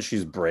loyal and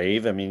she's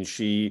brave. I mean,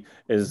 she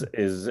is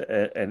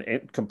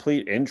a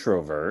complete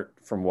introvert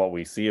from what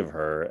we see of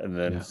her. And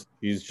then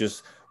she's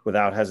just,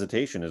 without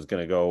hesitation, is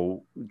going to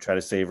go try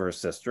to save her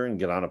sister and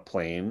get on a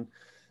plane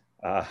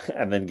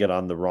and then get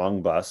on the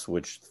wrong bus,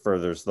 which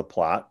furthers the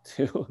plot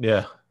too.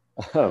 Yeah.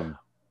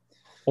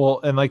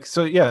 Well, and like,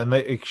 so yeah. And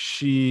like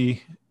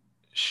she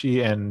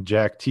and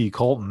Jack T.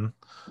 Colton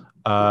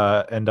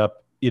end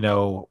up,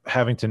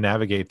 having to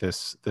navigate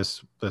this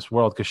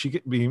world, because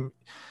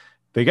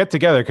they get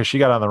together because she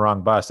got on the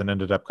wrong bus and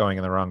ended up going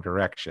in the wrong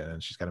direction,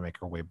 and she's got to make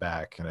her way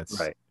back, and it's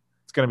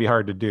going to be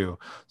hard to do.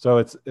 So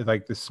it's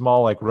like this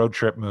small like road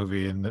trip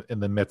movie in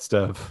the midst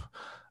of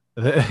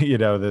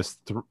this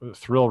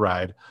thrill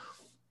ride,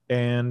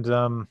 and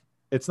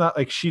it's not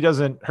like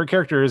her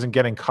character isn't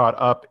getting caught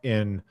up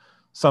in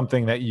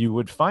something that you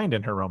would find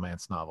in her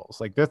romance novels.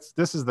 Like this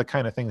is the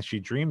kind of thing that she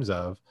dreams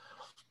of,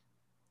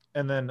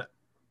 and then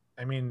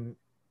and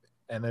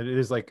it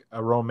is like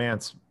a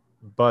romance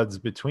buds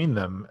between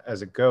them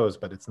as it goes,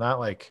 but it's not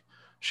like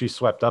she's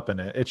swept up in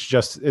it.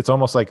 It's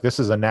almost like this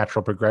is a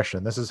natural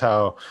progression. This is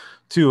how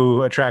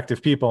two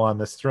attractive people on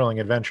this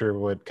thrilling adventure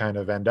would kind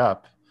of end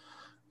up,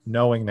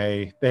 knowing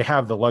they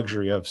have the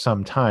luxury of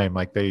some time.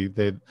 Like they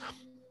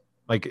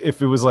like if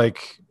there was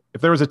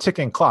a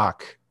ticking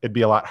clock, it'd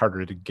be a lot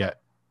harder to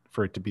get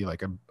for it to be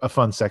like a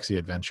fun, sexy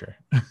adventure.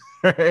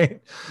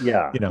 Right?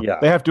 Yeah.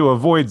 They have to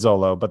avoid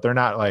Zolo, but they're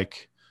not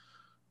like,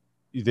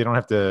 they don't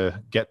have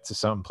to get to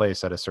some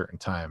place at a certain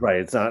time. Right.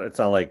 It's not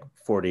like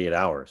 48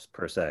 hours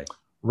per se.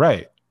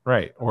 Right.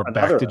 Or another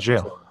back to jail.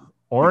 Episode.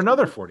 Or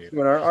another 48 in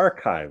our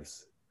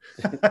archives.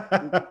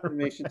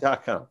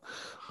 Information.com.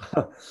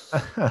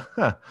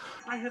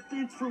 I have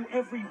been through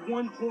every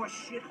one-horse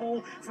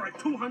shithole for a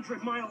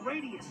 200-mile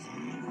radius.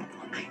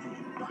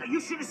 You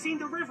should have seen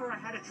the river I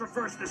had to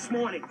traverse this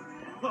morning.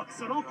 Look,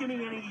 so don't give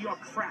me any of your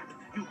crap,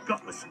 you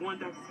gutless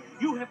wonder.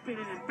 You have been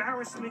an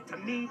embarrassment to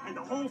me and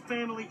the whole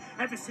family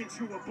ever since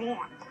you were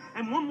born.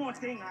 And one more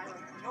thing, Ira.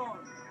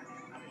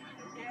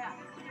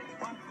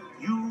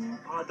 You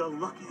are the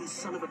luckiest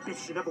son of a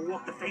bitch that ever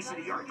walked the face of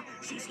the earth.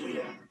 She's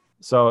here.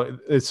 So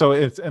it's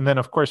and then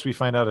of course we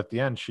find out at the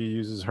end she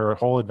uses her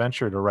whole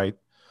adventure to write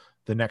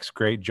the next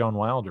great Joan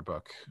Wilder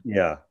book.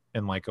 Yeah.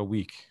 In like a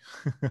week.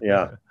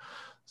 Yeah.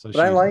 So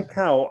but I like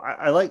how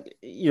I like,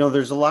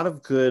 there's a lot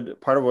of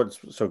good, part of what's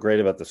so great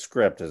about the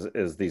script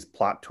is these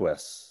plot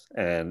twists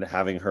and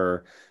having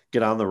her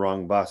get on the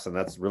wrong bus. And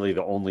that's really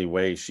the only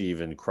way she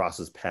even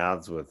crosses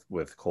paths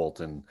with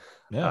Colton.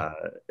 Yeah.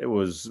 It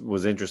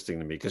was interesting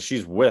to me because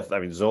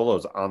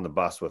Zolo's on the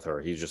bus with her.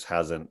 He just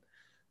hasn't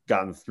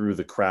gotten through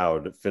the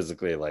crowd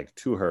physically, like,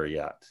 to her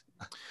yet.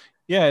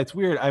 Yeah. It's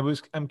weird.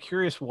 I'm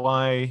curious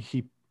why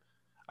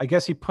I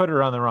guess he put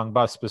her on the wrong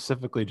bus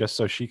specifically just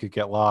so she could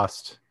get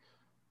lost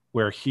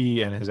where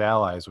he and his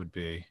allies would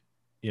be,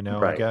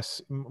 Right. I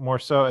guess more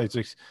so it's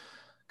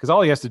because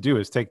all he has to do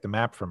is take the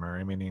map from her.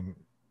 I mean,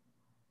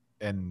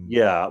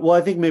 yeah, well,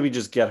 I think maybe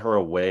just get her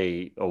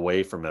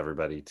away from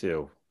everybody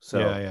too. So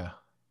yeah.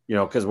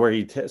 Because where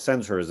he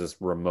sends her is this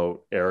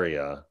remote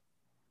area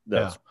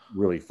that's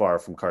really far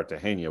from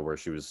Cartagena where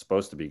she was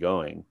supposed to be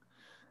going.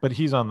 But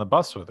he's on the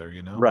bus with her,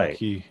 Right.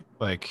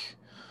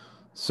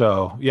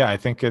 So yeah, I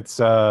think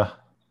it's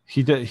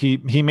he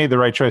made the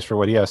right choice for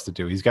what he has to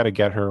do. He's got to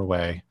get her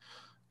away,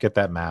 get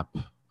that map.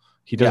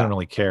 He doesn't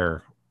really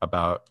care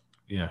about,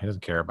 he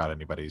doesn't care about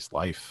anybody's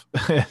life.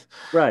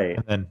 Right.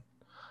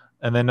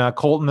 And then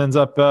Colton ends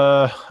up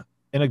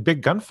in a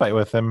big gunfight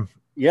with him.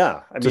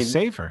 Yeah. To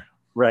save her.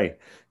 Right.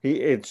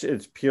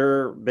 It's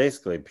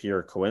basically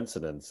pure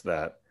coincidence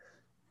that,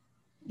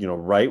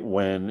 right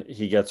when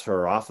he gets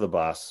her off the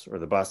bus, or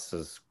the bus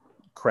has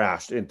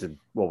crashed into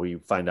what we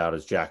find out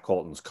is Jack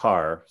Colton's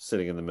car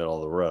sitting in the middle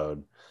of the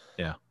road.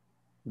 Yeah.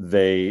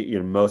 They,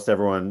 most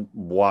everyone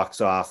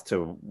walks off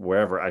to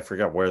wherever, I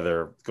forgot where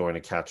they're going to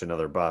catch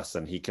another bus,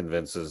 and he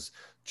convinces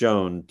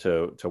Joan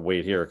to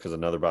wait here because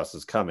another bus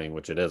is coming,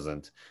 which it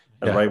isn't.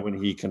 And right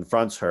when he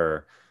confronts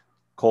her,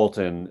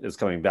 Colton is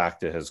coming back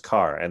to his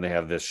car, and they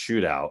have this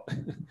shootout.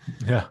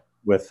 Yeah.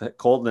 With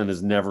Colton and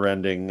his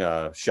never-ending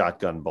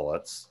shotgun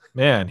bullets.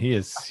 Man,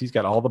 he's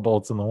got all the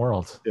bullets in the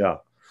world. Yeah.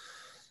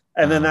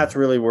 And then that's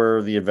really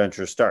where the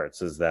adventure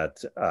starts, is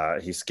that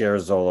he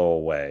scares Zolo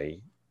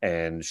away,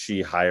 and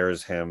she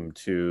hires him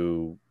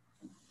to,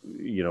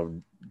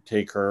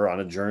 take her on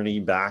a journey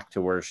back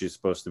to where she's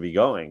supposed to be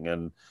going.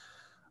 And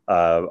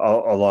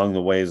along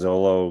the way,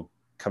 Zolo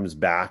comes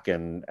back,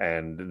 and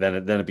then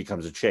it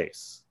becomes a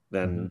chase.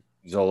 Then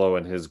Zolo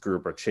and his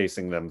group are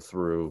chasing them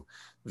through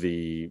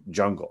the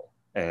jungle.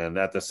 And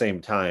at the same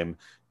time,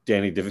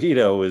 Danny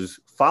DeVito is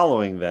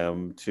following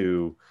them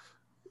to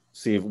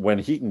see when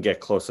he can get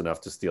close enough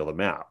to steal the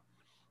map.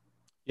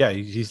 Yeah,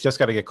 he's just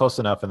got to get close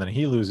enough, and then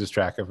he loses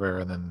track of her,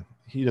 and then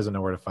he doesn't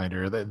know where to find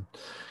her. Then,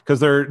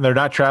 because they're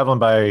not traveling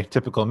by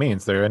typical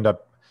means, they end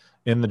up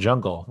in the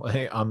jungle,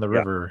 on the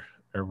river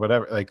or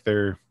whatever. Like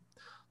there's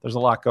a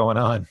lot going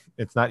on.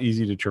 It's not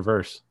easy to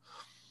traverse.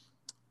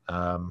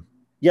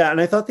 Yeah,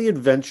 and I thought the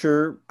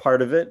adventure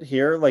part of it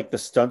here, like the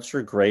stunts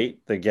are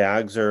great. The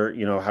gags are,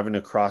 having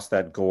to cross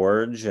that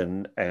gorge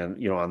and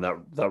on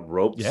that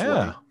rope.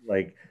 Yeah,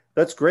 like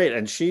that's great.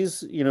 And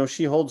she's,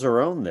 she holds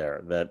her own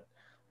there. That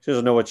she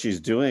doesn't know what she's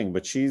doing,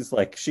 but she's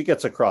like, she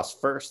gets across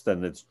first,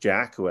 and it's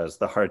Jack who has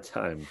the hard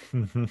time.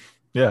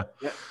 Yeah.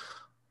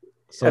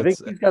 So I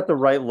think he's got the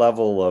right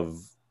level of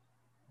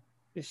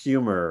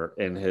humor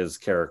in his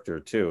character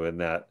too, in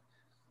that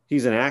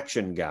he's an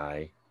action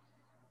guy,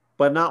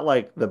 but not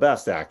like the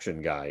best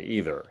action guy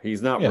either.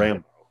 He's not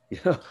Rambo.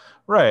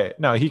 Right.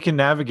 No, he can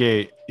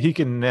navigate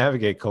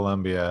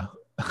Colombia.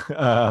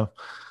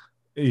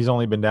 He's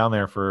only been down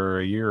there for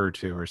a year or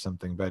two or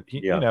something, but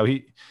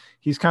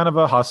he's kind of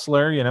a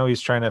hustler.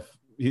 He's trying to,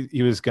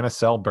 he was going to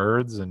sell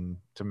birds and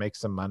to make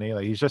some money.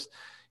 Like he's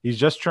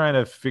just trying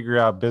to figure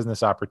out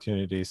business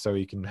opportunities so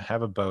he can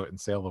have a boat and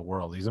sail the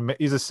world.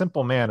 He's a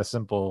simple man, a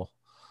simple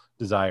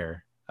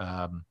desire.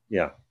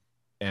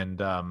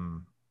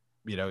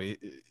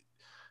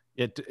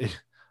 It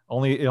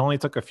only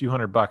took a few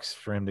 $100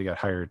 for him to get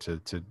hired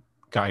to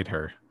guide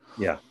her.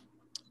 Yeah.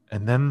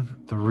 And then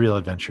the real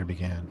adventure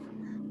began.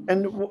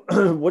 And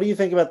what do you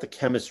think about the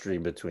chemistry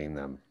between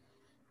them?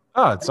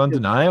 Oh, it's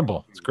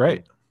undeniable. It's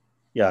great.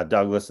 Yeah,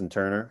 Douglas and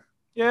Turner.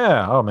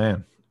 Yeah. Oh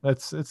man,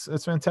 it's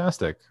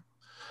fantastic.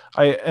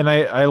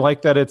 I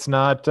like that it's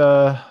not.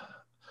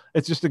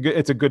 It's just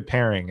it's a good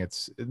pairing.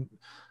 It's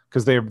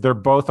because they're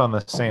both on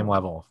the same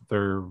level.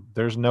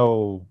 There's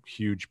no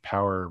huge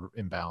power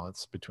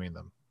imbalance between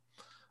them.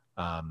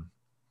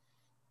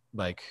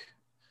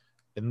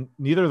 And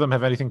neither of them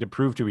have anything to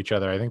prove to each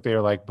other. I think they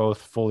are like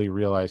both fully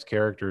realized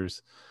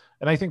characters.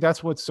 And I think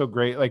that's what's so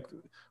great. Like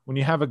when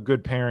you have a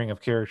good pairing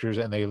of characters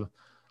and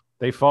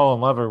they fall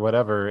in love or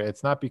whatever,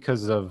 it's not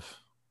because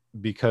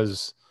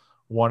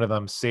one of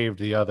them saved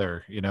the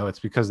other, it's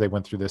because they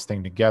went through this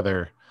thing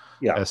together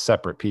as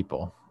separate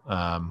people.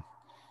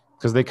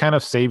 Because they kind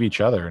of save each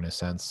other in a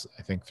sense,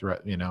 I think,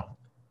 throughout,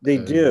 They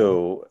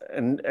do.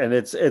 And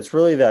it's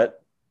really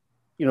that,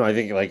 I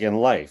think like in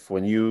life,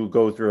 when you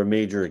go through a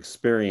major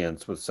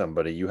experience with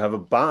somebody, you have a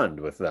bond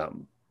with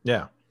them.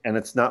 Yeah. And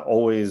it's not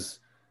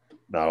always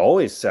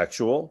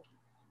sexual.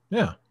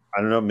 Yeah. I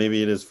don't know.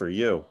 Maybe it is for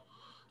you.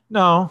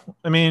 No,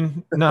 I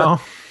mean,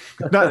 no,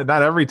 not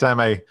every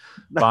time I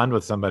bond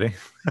with somebody.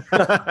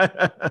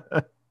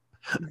 I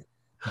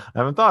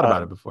haven't thought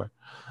about it before.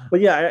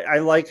 But yeah, I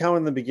like how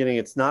in the beginning,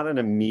 it's not an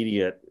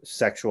immediate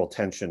sexual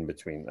tension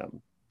between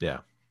them. Yeah.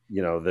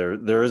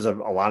 There is a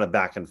lot of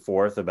back and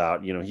forth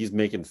about, he's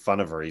making fun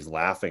of her. He's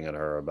laughing at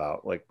her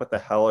about like, what the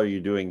hell are you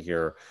doing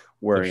here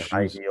wearing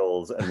high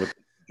heels and with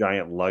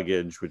giant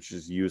luggage, which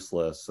is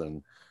useless.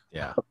 And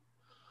yeah.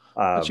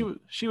 But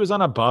she was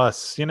on a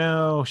bus, she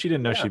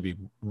didn't know she'd be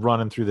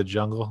running through the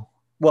jungle.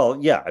 Well,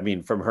 yeah. I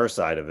mean, from her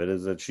side of it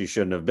is that she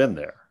shouldn't have been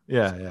there.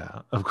 Yeah.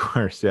 Yeah. Of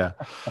course. Yeah.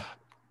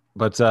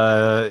 But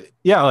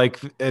yeah, like,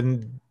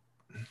 and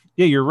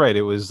yeah, you're right.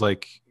 It was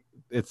like,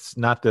 it's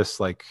not this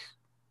like,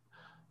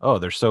 oh,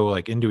 they're so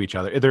like into each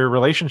other. Their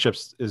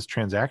relationships is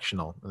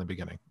transactional in the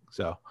beginning.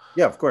 So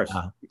yeah, of course.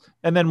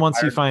 And then once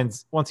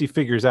he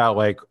figures out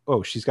like,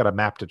 oh, she's got a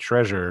map to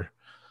treasure,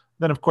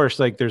 then of course,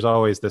 like there's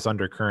always this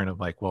undercurrent of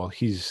like, well,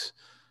 he's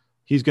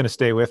going to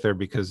stay with her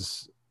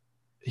because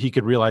he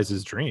could realize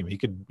his dream. He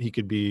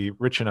could be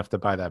rich enough to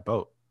buy that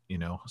boat,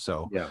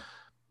 So yeah.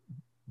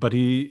 But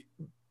and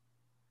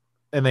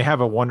they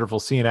have a wonderful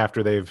scene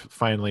after they've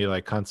finally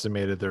like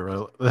consummated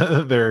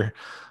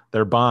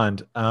their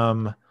bond,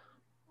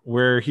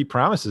 where he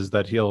promises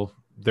that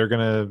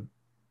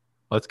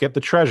let's get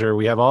the treasure.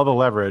 We have all the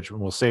leverage and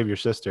we'll save your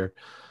sister.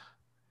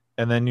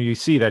 And then you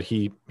see that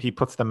he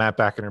puts the map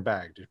back in her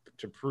bag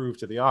to prove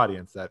to the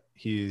audience that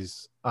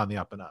he's on the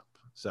up and up.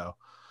 So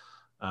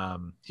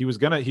he was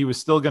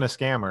still gonna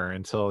scam her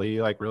until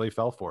he like really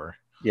fell for her.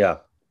 Yeah.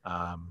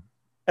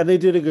 And they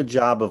did a good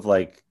job of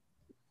like,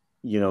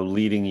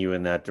 leading you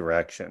in that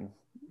direction.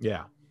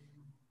 Yeah.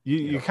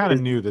 You kind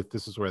of knew that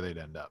this is where they'd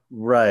end up.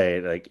 Right.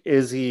 Like,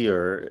 is he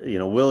or,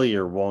 will he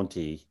or won't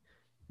he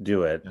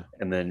do it? Yeah.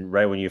 And then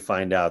right when you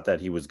find out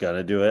that he was going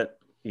to do it,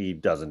 he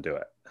doesn't do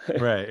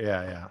it. Right.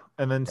 Yeah. Yeah.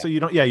 And then, so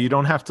you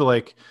don't have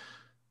to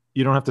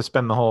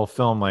spend the whole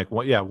film like,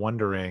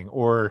 wondering,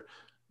 or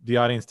the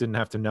audience didn't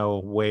have to know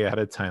way ahead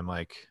of time.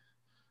 Like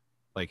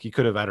he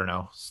could have, I don't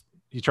know,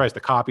 he tries to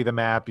copy the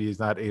map. He's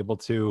not able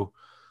to.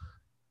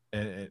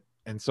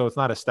 And so it's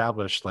not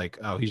established like,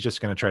 oh, he's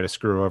just going to try to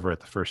screw over at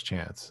the first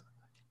chance.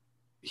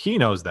 He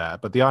knows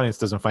that, but the audience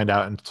doesn't find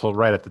out until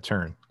right at the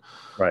turn.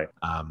 Right.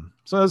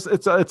 So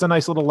it's a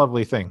nice little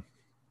lovely thing.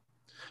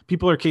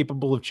 People are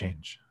capable of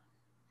change.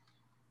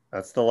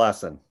 That's the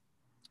lesson.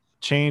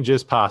 Change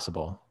is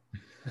possible.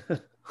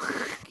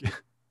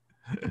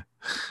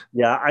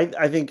 Yeah,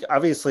 I think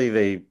obviously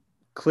they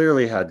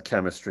clearly had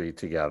chemistry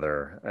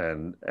together,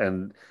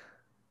 and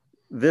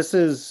this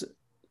is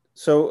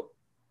so.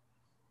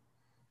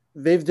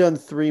 They've done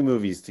 3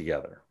 movies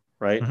together,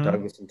 right? Mm-hmm.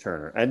 Douglas and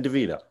Turner and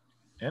DeVito.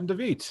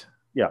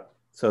 Yeah.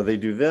 So they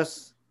do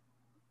this.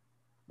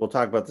 We'll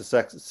talk about the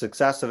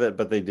success of it,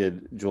 but they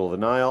did Jewel of the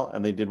Nile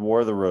and they did War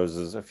of the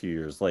Roses a few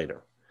years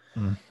later.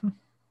 Mm-hmm.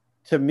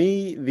 To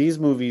me, these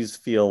movies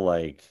feel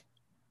like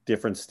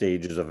different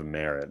stages of a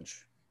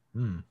marriage.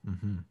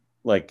 Mm-hmm.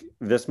 Like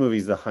this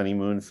movie's the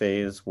honeymoon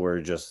phase.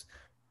 We're just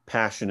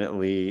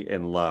passionately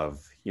in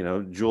love.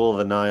 Jewel of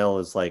the Nile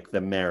is like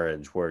the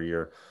marriage where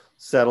you're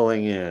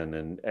settling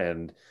in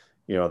and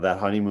that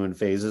honeymoon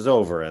phase is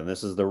over and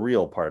this is the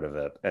real part of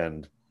it,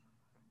 and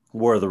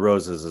War of the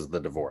Roses is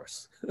the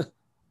divorce.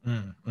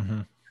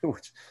 Mm-hmm.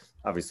 Which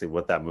obviously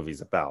what that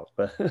movie's about,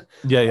 but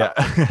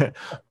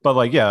but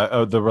like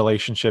the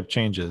relationship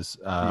changes,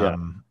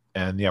 and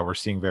we're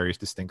seeing various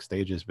distinct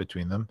stages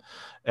between them,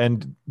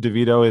 and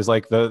DeVito is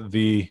like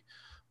the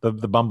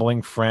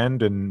bumbling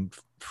friend and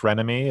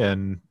frenemy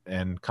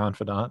and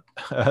confidant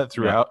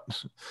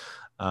throughout.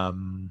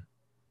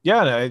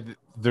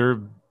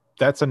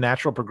 That's a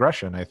natural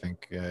progression, I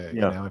think.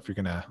 If you're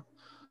gonna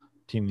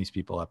team these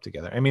people up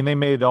together. I mean, they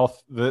made all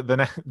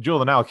the Jewel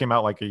of the Nile came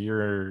out like a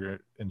year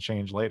and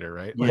change later,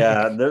 right?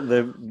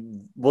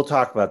 We'll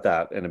talk about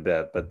that in a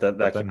bit, but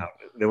that came out.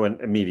 They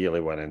immediately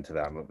went into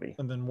that movie.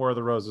 And then War of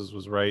the Roses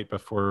was right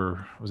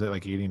before. Was it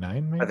like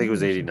 89? Maybe? I think it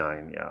was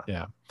 89. Yeah.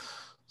 Yeah.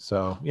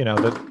 So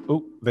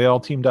they all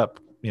teamed up,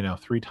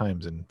 3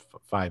 times in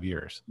 5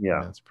 years.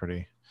 Yeah, that's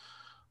pretty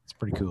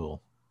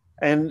cool.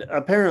 And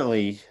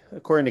apparently,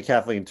 according to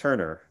Kathleen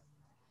Turner,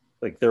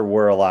 like there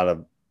were a lot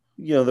of,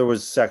 there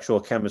was sexual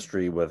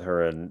chemistry with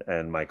her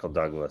and Michael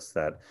Douglas,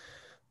 that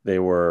they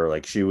were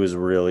like, she was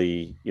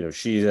really,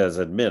 she has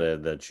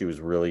admitted that she was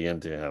really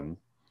into him.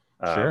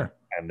 Sure.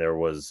 And it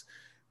was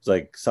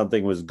like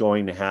something was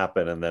going to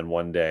happen. And then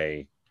one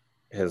day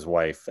his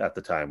wife at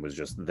the time was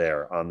just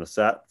there on the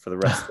set for the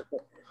rest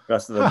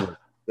of the movie.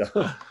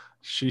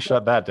 She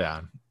shut that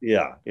down.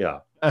 Yeah.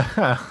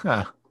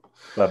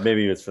 But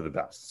maybe it's for the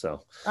best.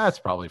 So that's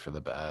probably for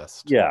the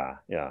best. Yeah.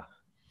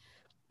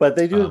 But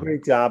they do a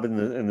great job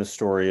in the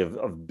story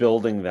of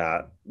building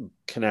that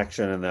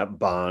connection and that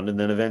bond, and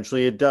then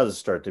eventually it does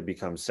start to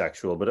become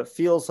sexual, but it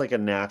feels like a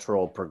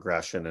natural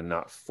progression and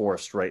not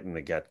forced right in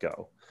the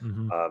get-go.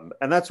 Mm-hmm.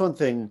 And that's one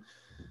thing,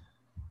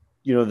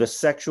 the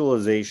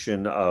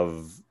sexualization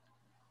of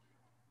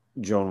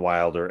Joan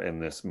Wilder in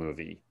this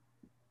movie.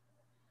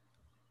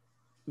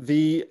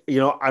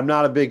 I'm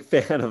not a big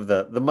fan of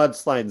the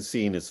mudslide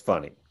scene. Is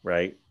funny,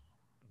 right?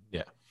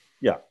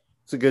 Yeah,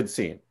 it's a good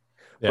scene.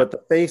 Yeah. But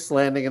the face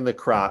landing in the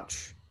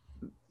crotch,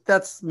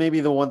 that's maybe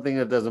the one thing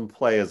that doesn't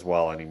play as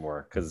well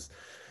anymore, because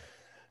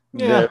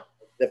it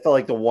felt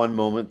like the one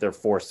moment they're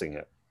forcing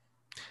it.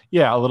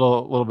 Yeah, a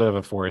little bit of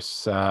a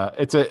force.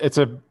 It's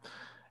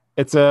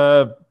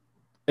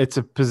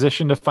a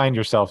position to find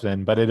yourself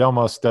in, but it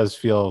almost does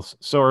feel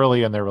so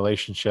early in their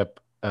relationship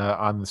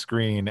on the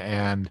screen,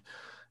 and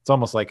it's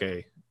almost like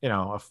a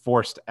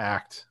forced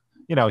act.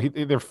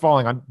 They're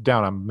falling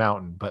down a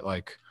mountain, but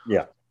like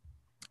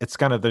it's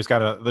kind of there's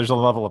a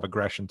level of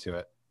aggression to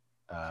it.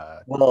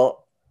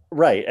 Well,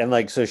 right, and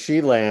like so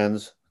she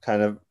lands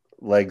kind of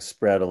legs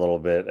spread a little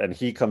bit, and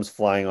he comes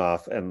flying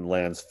off and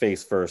lands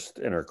face first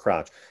in her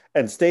crotch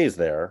and stays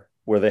there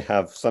where they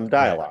have some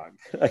dialogue.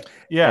 Right.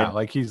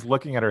 Like he's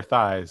looking at her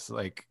thighs,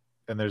 like,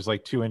 and there's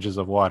like 2 inches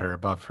of water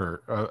above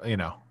her.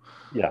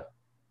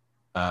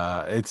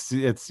 It's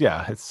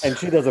and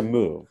she doesn't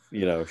move.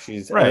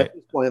 She's right at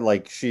this point,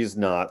 like she's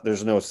not.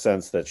 There's no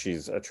sense that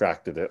she's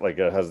attracted it. Like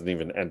it hasn't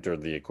even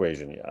entered the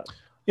equation yet.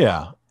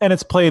 Yeah, and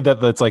it's played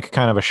that's like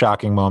kind of a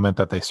shocking moment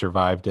that they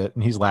survived it,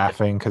 and he's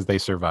laughing because they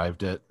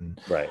survived it. And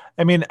right.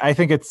 I mean, I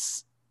think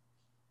it's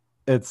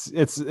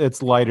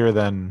lighter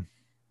than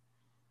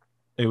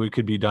it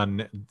could be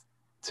done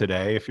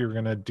today if you're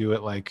gonna do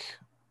it like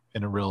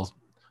in a real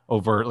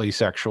overtly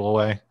sexual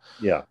way.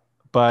 Yeah.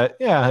 But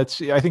yeah, I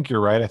think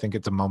you're right. I think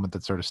it's a moment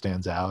that sort of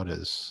stands out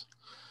as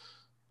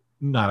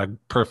not a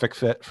perfect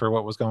fit for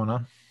what was going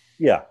on.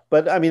 Yeah,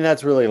 but I mean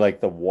that's really like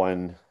the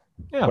one.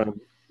 Yeah. When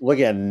I'm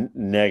looking at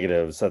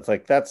negatives,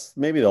 that's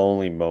maybe the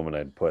only moment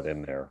I'd put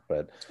in there.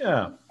 But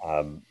yeah,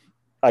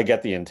 I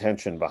get the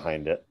intention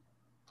behind it.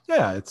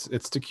 Yeah, it's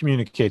to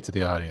communicate to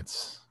the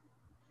audience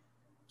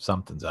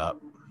something's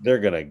up. They're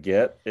gonna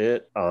get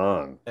it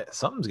on.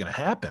 Something's gonna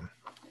happen.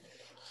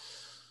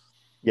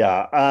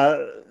 Yeah,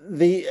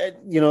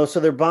 so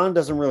their bond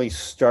doesn't really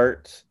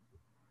start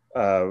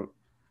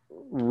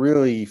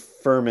really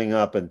firming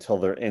up until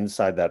they're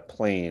inside that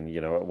plane.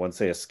 Once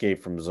they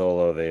escape from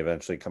Zolo, they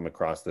eventually come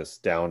across this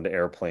downed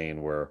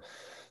airplane where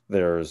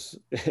there's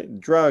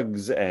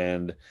drugs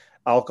and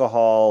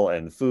alcohol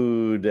and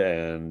food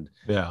and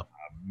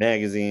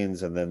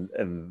magazines,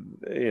 and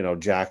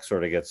Jack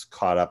sort of gets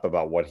caught up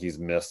about what he's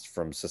missed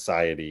from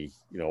society,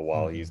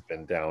 while he's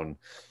been down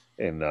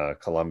in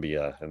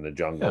Colombia in the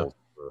jungle.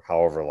 For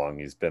however long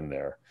he's been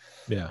there.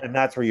 Yeah. And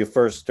that's where you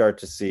first start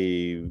to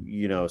see,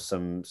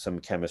 some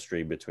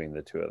chemistry between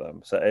the two of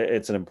them. So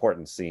it's an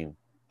important scene.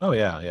 Oh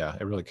yeah.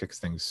 It really kicks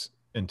things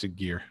into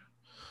gear.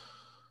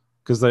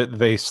 Because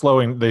they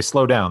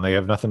slow down. They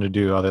have nothing to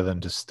do other than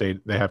to stay.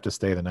 They have to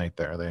stay the night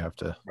there. They have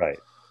to, right.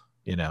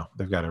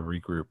 They've got to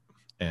regroup,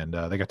 and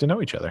they got to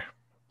know each other.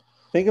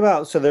 Think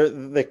about, so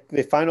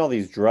they find all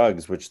these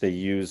drugs, which they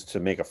use to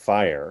make a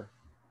fire.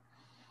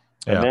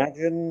 Yeah.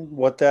 Imagine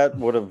what that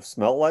would have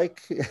smelled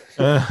like.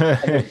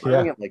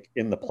 It, like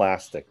in the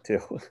plastic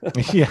too.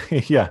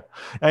 yeah,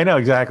 I know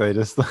exactly.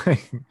 Just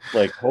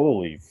like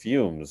holy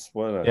fumes.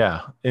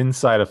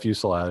 Inside a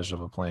fuselage of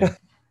a plane.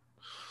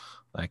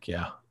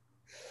 yeah.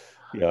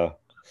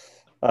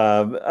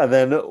 And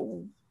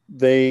then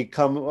they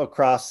come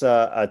across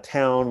a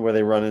town where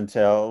they run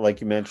into,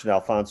 like you mentioned,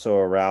 Alfonso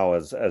Arau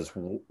as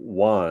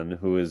Juan,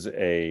 who is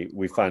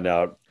we find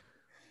out.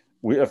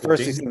 At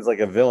first he seems like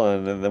a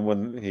villain, and then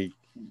when he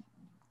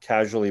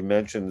casually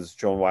mentions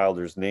Joan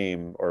Wilder's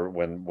name, or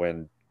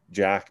when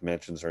Jack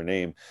mentions her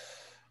name,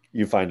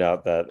 you find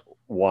out that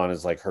Juan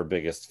is like her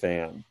biggest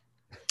fan.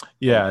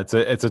 Yeah, it's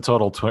a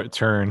total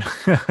turn.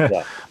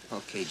 Yeah.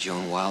 Okay,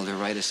 Joan Wilder,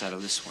 write us out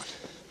of this one.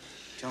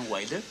 Joan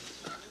Wilder?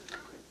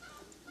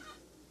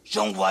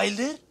 Joan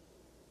Wilder?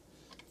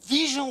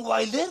 The Joan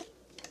Wilder?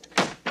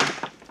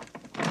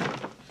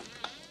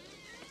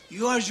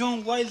 You are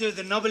Joan Wilder,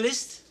 the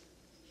novelist?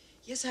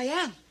 Yes, I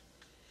am.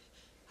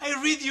 I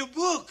read your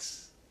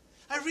books.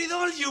 I read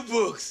all your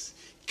books.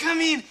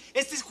 Come in.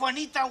 Esta es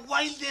Juanita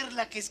Wilder,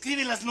 la que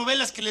escribe las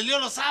novelas que le leo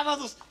los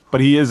sábados.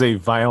 But he is a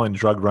violent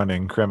drug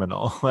running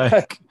criminal.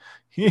 Like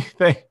him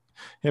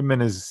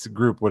and his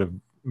group would have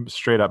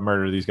straight up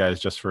murdered these guys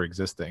just for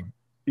existing.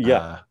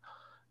 Yeah.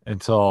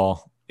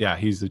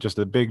 He's just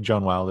a big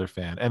Joan Wilder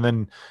fan, and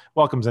then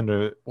welcomes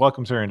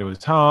her into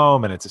his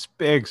home, and it's this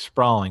big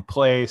sprawling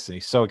place, and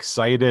he's so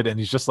excited, and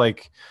he's just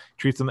like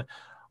treats them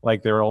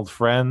like they're old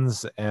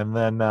friends, and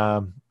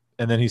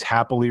then he's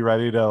happily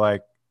ready to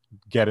like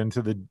get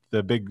into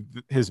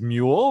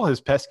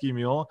his pesky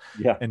mule,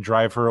 Yeah. and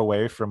drive her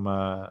away from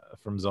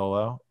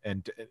Zolo,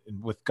 and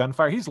with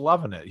gunfire. He's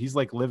loving it. He's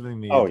like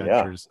living the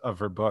adventures of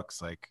her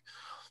books. Like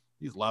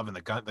he's loving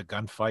the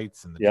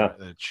gunfights and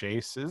the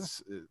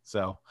chases.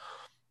 So,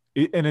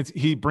 and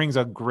he brings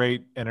a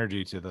great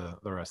energy to the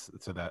rest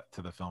to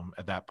the film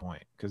at that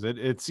point, because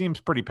it seems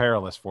pretty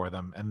perilous for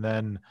them, and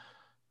then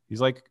he's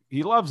like,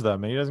 he loves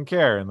them and he doesn't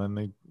care, and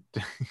then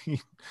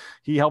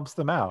he helps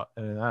them out,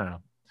 and I don't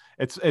know.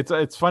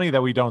 It's funny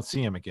that we don't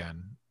see him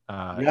again.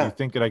 You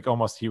think like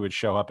almost he would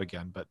show up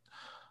again, but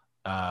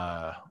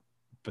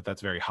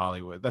that's very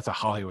Hollywood. That's a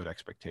Hollywood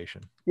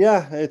expectation.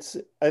 Yeah, I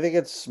think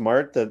it's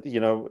smart that,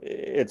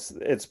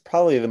 it's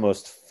probably the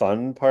most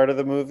fun part of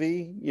the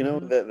movie,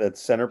 that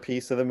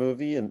centerpiece of the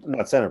movie, and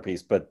not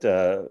centerpiece, but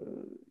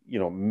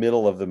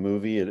middle of the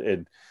movie.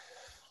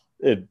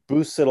 It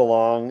boosts it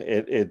along.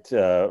 It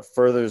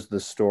furthers the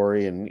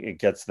story, and it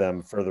gets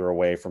them further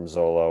away from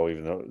Zolo,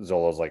 even though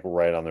Zolo's like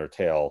right on their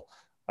tail.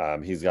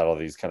 He's got all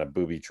these kind of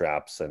booby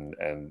traps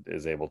and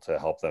is able to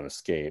help them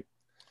escape.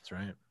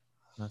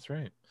 That's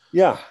right.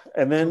 Yeah,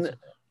 and then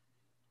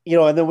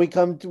we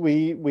come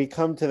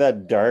to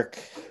that dark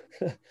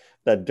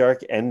that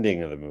dark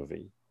ending of the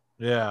movie.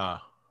 Yeah.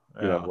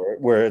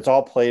 Where it's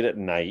all played at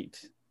night,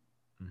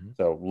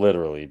 so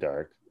literally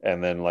dark.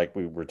 And then, like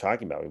we were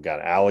talking about, we've got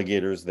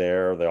alligators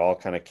there. They all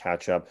kind of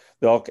catch up.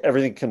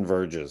 Everything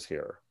converges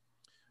here.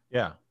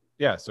 Yeah.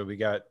 So we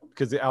got,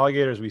 because the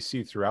alligators we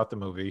see throughout the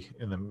movie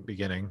in the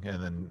beginning,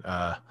 and then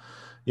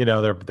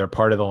they're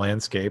part of the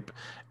landscape,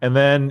 and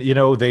then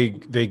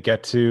they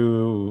get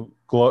to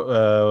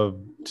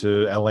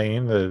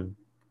Elaine, the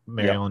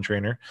Mary Ellen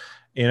Trainer.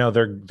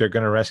 They're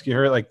gonna rescue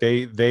her. Like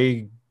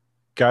they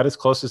got as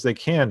close as they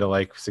can to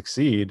like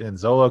succeed, and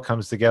Zolo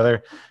comes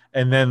together,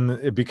 and then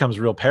it becomes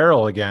real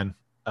peril again.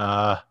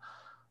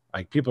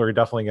 Like people are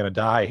definitely gonna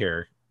die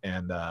here,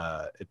 and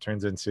it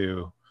turns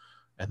into,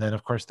 and then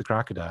of course the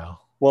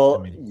crocodile.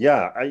 Well,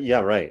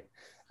 right.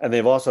 And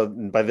they've also,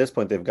 by this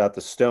point, they've got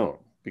the stone,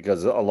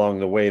 because along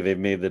the way they've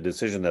made the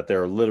decision that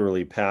they're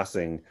literally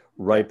passing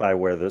right by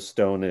where the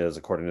stone is,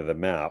 according to the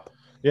map.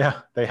 Yeah,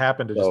 they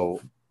happen to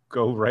just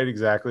go right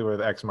exactly where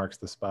the X marks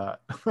the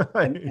spot.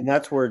 and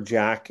that's where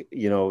Jack,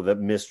 the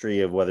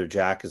mystery of whether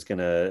Jack is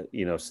gonna,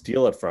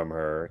 steal it from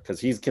her,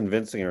 because he's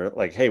convincing her,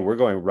 like, hey, we're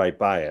going right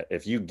by it.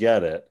 If you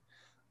get it,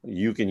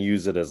 you can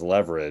use it as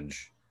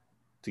leverage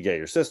to get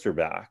your sister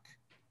back.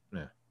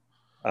 Yeah.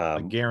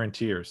 I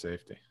guarantee her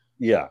safety.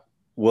 Yeah.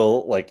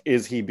 Well, like,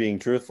 is he being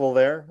truthful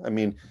there? I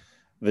mean,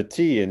 the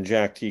T in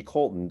Jack T.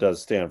 Colton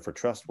does stand for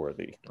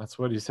trustworthy. That's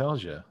what he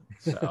tells you.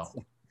 So,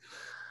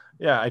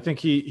 yeah, I think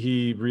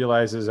he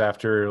realizes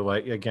after,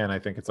 like, again, I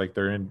think it's like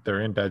they're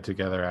in bed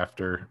together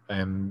after,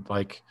 and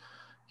like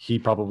he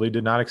probably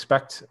did not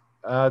expect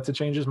to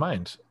change his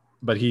mind,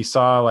 but he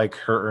saw like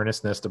her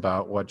earnestness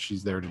about what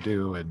she's there to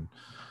do,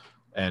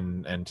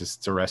 and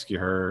just to rescue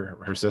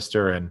her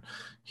sister, and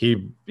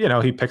he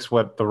picks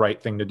what the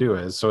right thing to do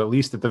is. So at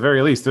the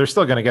very least they're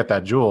still going to get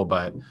that jewel,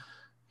 but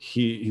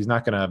he's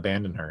not going to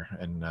abandon her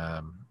and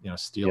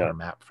steal her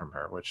map from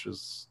her, which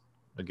is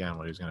again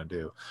what he's going to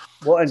do.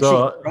 Well, and she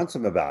confronts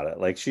him about it.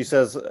 Like, she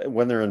says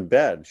when they're in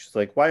bed, she's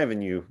like, why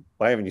haven't you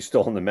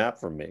stolen the map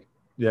from me?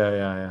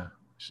 Yeah.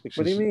 Like,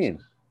 what do you mean?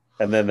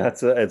 And then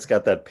it's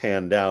got that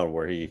pan down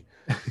where he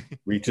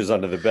reaches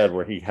under the bed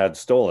where he had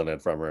stolen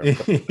it from her.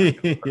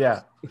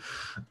 Yeah,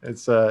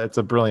 it's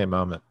a brilliant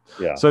moment.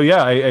 Yeah. So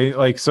yeah,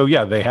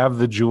 they have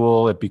the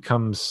jewel. It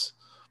becomes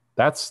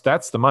that's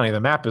the money.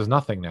 The map is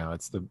nothing now.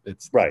 It's the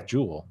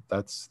jewel.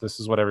 This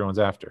is what everyone's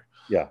after.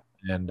 Yeah.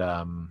 And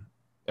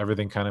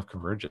everything kind of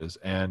converges,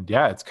 and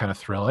yeah, it's kind of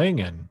thrilling.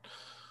 And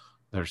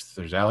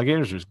there's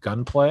alligators. There's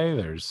gunplay.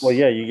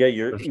 You get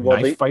your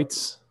knife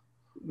fights.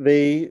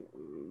 They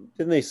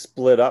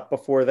split up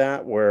before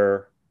that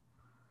where.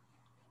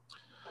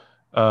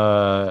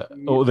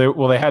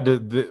 They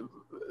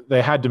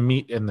had to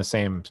meet in the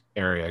same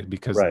area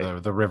because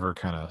the river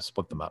kind of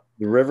split them up.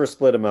 The river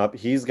split them up.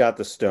 He's got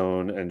the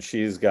stone and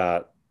she's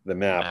got the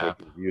map.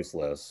 Which is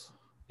useless.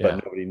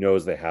 But nobody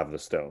knows they have the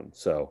stone.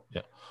 So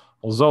yeah.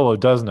 Well, Zolo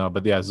does know,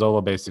 but yeah,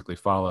 Zolo basically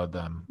followed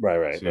them.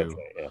 Right.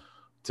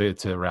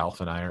 To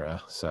Ralph and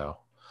Ira. So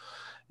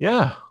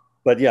yeah.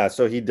 But yeah,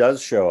 so he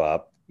does show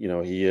up.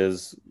 He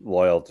is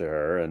loyal to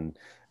her, and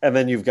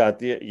then you've got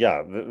probably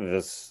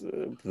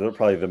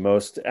the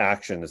most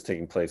action is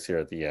taking place here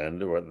at the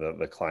end, or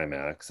the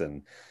climax,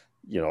 and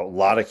a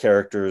lot of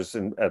characters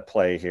at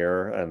play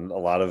here, and a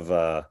lot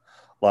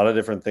of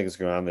different things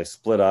going on. They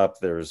split up.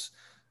 There's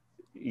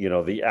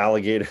the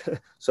alligator.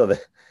 So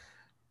the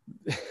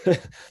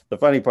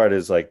funny part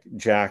is, like,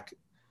 Jack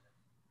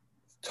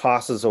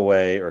tosses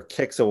away or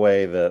kicks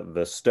away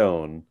the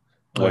stone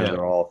when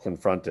they're all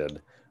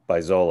confronted by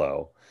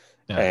Zolo.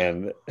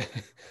 And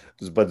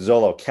but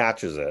Zolo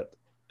catches it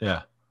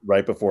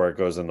right before it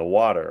goes in the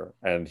water,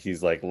 and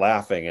he's like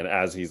laughing, and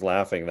as he's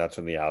laughing, that's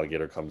when the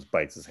alligator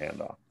bites his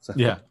hand off. So,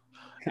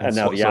 and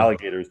now the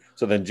alligators,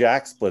 so then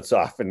Jack splits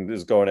off and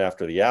is going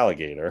after the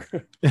alligator.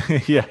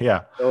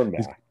 yeah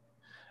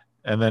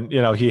And then,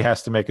 he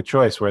has to make a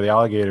choice where the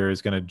alligator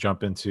is going to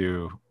jump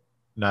into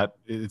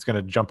it's going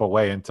to jump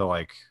away into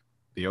like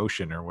the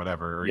ocean or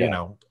whatever,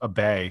 or, a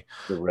bay,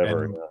 the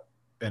river,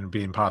 and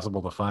be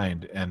impossible to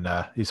find. And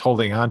he's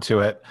holding on to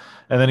it.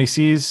 And then he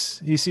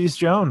sees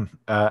Joan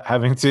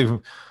having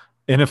to,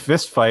 in a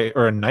fist fight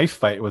or a knife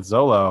fight with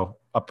Zolo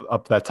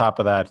up that top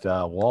of that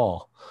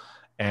wall.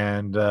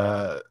 And,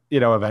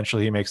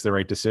 eventually he makes the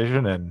right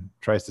decision and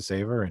tries to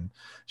save her. And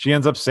she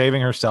ends up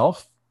saving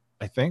herself,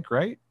 I think,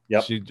 right?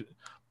 Yep. She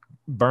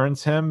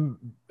burns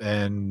him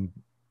and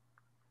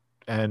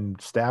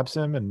stabs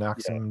him and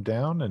knocks him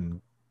down.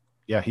 And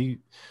he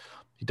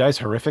dies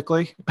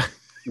horrifically.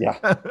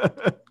 Yeah.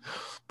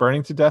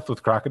 Burning to death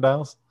with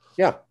crocodiles.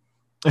 Yeah.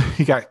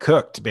 He got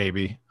cooked,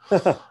 baby.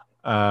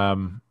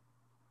 And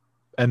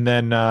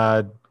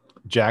then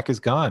Jack is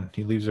gone.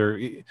 He leaves her.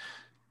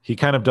 He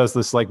kind of does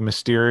this like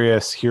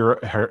mysterious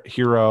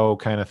hero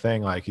kind of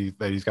thing. Like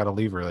he's got to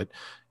leave her. Like,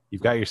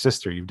 you've got your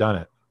sister, you've done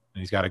it,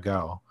 and he's got to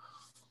go.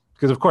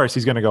 Because of course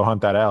he's going to go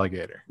hunt that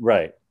alligator.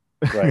 Right.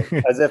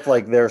 As if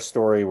like their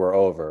story were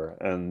over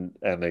and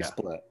they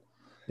split.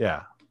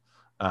 Yeah.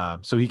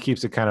 So he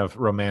keeps it kind of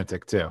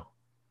romantic too.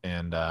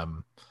 And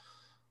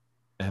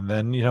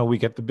then, we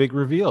get the big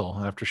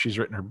reveal after she's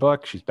written her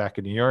book. She's back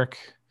in New York,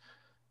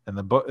 and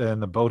the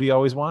boat he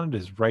always wanted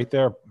is right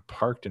there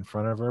parked in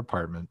front of her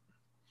apartment.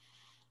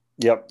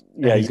 Yep.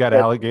 Yeah. And he's got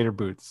alligator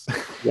boots.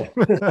 Yeah.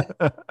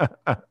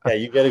 Yeah.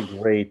 You get a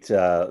great,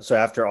 so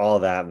after all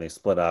of that and they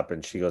split up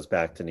and she goes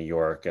back to New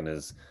York and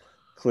is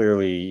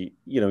clearly,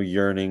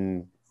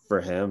 yearning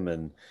for him.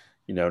 And,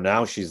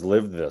 now she's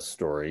lived this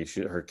story.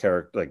 Her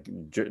character, like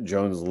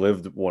Joan's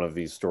lived one of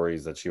these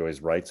stories that she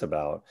always writes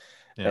about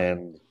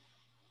and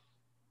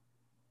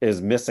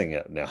is missing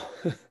it now.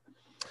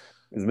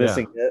 Is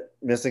missing it,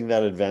 missing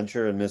that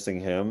adventure and missing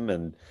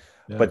him.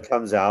 But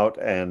comes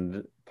out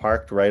and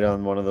parked right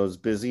on one of those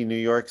busy New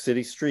York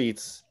City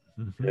streets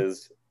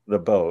is the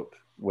boat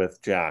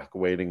with Jack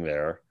waiting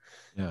there.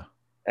 Yeah.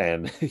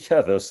 And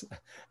those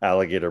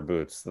alligator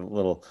boots, the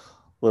little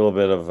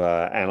bit of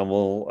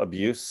animal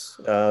abuse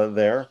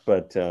there,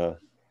 but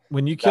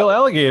when you kill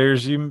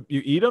alligators, you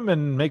eat them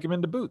and make them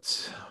into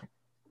boots.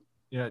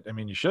 I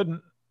mean, you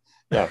shouldn't.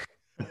 Yeah.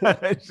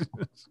 There's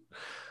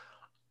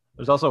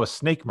also a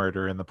snake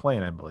murder in the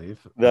plane, I believe.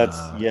 That's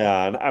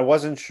and I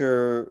wasn't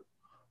sure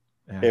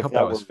if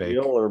that was fake,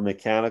 real or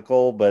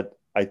mechanical, but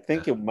I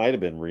think it might have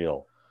been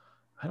real.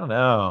 I don't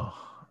know.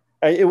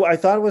 I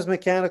thought it was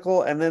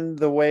mechanical, and then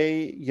the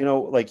way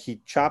like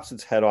he chops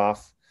its head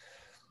off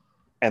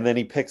and then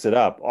he picks it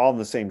up all in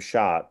the same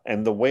shot,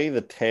 and the way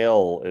the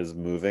tail is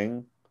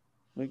moving,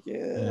 like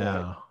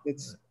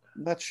it's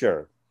I'm not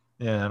sure.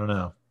 I don't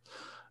know.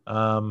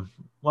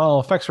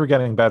 Well, effects were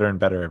getting better and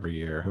better every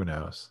year. Who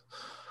knows?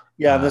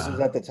 Yeah, and this was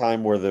at the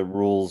time where the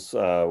rules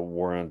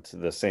weren't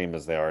the same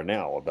as they are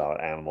now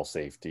about animal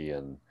safety,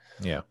 and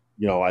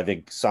I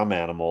think some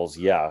animals,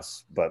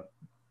 yes, but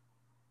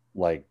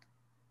like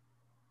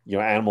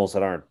animals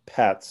that aren't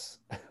pets,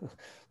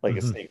 like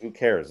a snake, who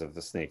cares if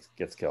the snake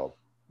gets killed?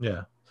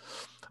 Yeah,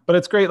 but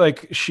it's great.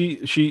 Like she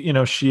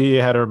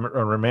had a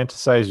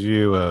romanticized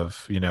view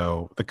of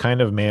the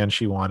kind of man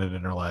she wanted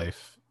in her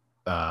life,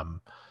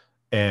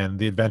 and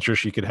the adventure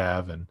she could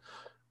have, and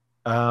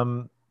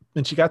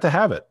she got to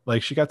have it.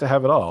 Like she got to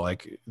have it all.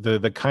 Like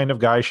the kind of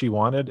guy she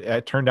wanted,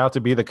 it turned out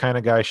to be the kind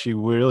of guy she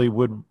really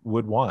would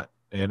want,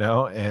 and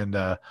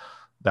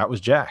that was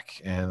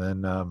Jack. And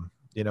then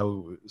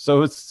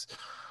so it's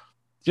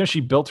she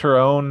built her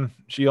own.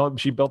 She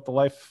built the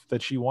life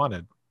that she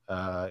wanted,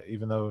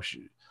 even though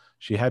she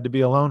had to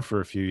be alone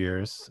for a few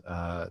years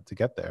to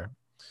get there.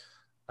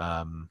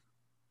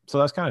 So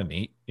that's kind of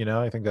neat.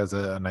 I think that's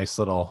a nice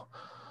little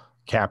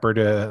capper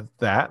to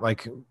that.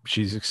 Like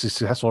she's a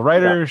successful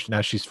writer.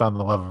 Now she's found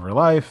the love of her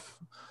life,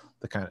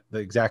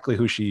 exactly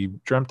who she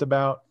dreamt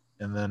about,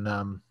 and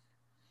then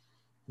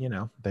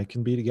they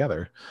can be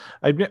together.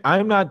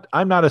 I'm not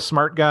a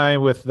smart guy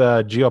with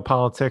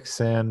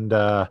geopolitics and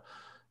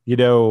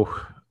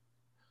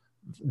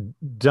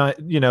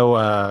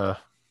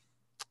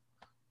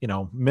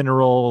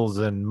minerals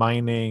and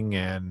mining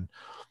and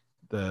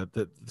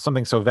the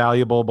something so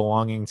valuable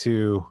belonging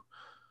to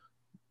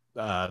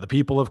the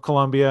people of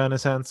Colombia in a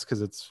sense,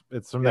 because it's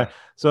from there.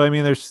 So I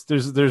mean,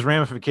 there's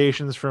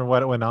ramifications from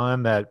what went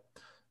on that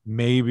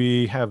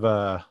maybe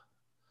have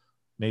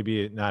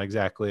maybe not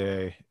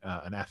exactly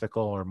an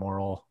ethical or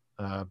moral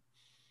kind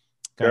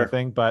of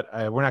thing, but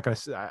we're not going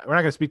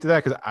to speak to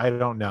that because I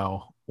don't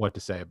know what to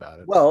say about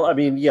it. Well, I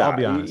mean, I'll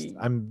be honest.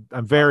 I'm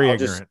very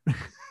ignorant.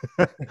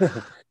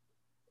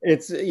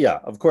 It's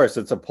of course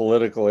it's a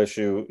political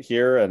issue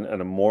here and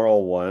a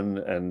moral one,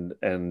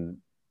 and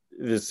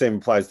the same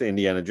applies to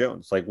Indiana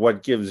Jones. Like,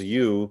 what gives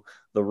you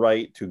the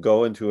right to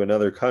go into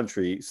another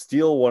country,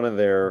 steal one of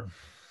their,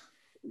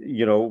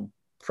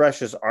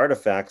 precious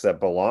artifacts that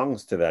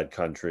belongs to that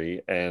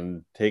country,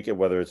 and take it,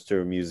 whether it's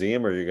to a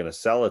museum or you're going to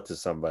sell it to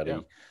somebody?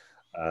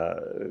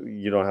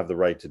 You don't have the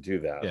right to do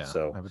that. Yeah,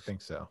 so I would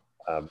think so.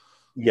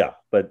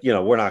 But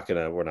we're not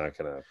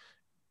gonna.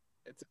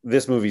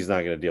 this movie's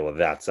not going to deal with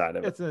that side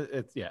of it.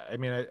 It's yeah. I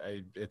mean,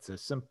 it's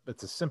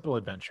a simple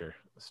adventure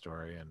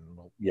story, and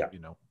Yeah.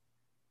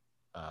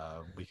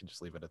 we can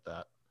just leave it at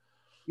that.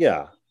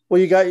 Yeah. Well,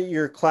 you got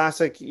your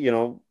classic,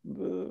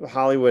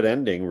 Hollywood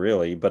ending,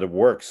 really, but it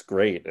works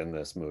great in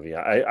this movie.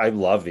 I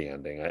love the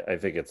ending. I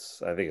think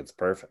it's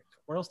perfect.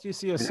 Where else do you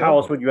see How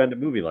else would you end a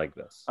movie like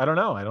this? I don't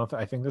know.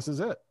 I think this is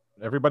it.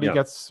 Everybody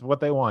gets what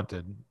they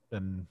wanted,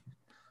 and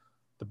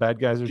the bad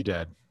guys are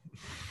dead.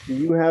 Do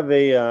you have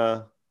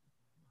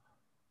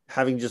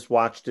having just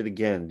watched it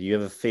again, do you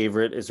have a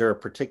favorite? Is there a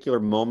particular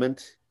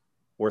moment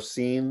or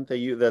scene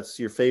that's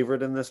your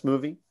favorite in this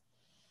movie?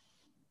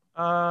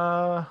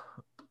 I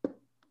was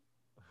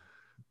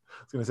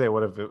gonna say,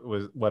 what if it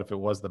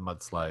was the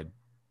mudslide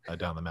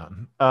down the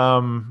mountain?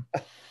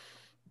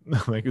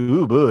 Like,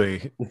 ooh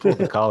boy, pull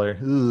the collar.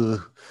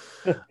 Ooh.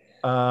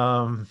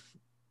 I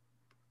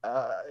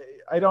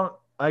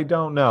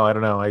don't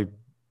know.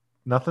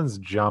 Nothing's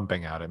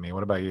jumping out at me.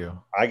 What about you?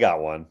 I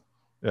got one.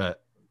 Yeah.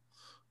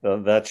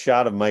 That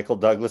shot of Michael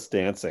Douglas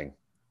dancing.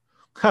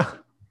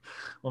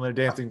 Well, they're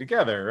dancing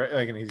together, right?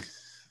 Like, and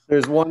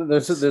there's doing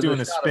a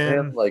shot spin. Of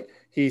him, like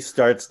he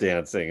starts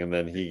dancing and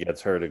then he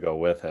gets her to go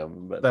with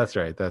him. But that's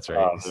right. That's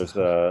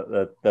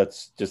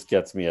just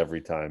gets me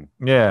every time.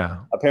 Yeah.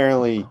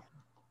 Apparently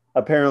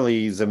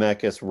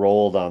Zemeckis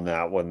rolled on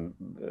that one.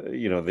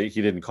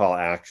 He didn't call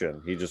action.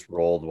 He just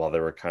rolled while they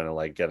were kind of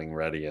like getting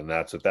ready, and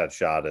that's what that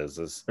shot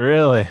is.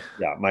 Really?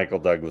 Yeah. Michael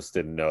Douglas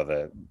didn't know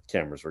that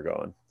cameras were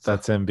going. So.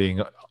 That's him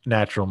being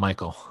natural,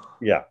 Michael.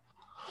 Yeah.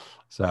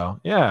 So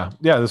yeah.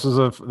 This was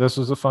a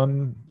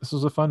fun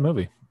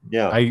movie.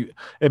 Yeah.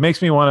 It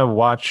makes me want to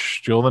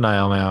watch Jewel of the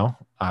Nile now,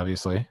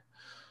 obviously,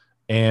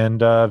 and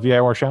V.I.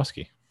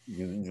 Warshawski.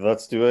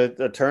 Let's do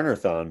a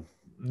Turner-thon.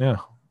 Yeah.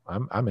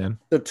 I'm in.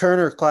 The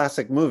Turner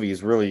classic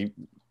movies really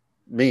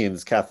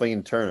means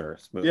Kathleen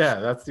Turner's movies.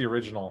 Yeah, that's the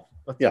original.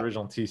 That's the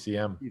original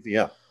TCM.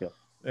 Yeah.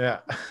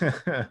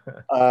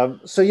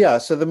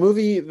 So the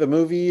movie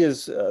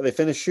is they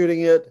finish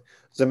shooting it.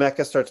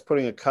 Zemeckis starts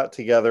putting a cut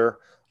together.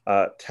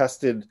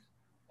 Tested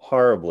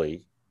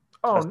horribly.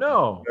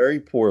 No, very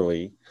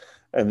poorly,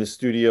 and the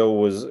studio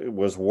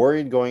was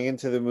worried going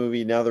into the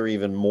movie. Now they're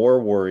even more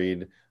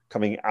worried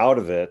coming out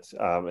of it.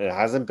 It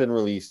hasn't been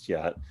released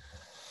yet.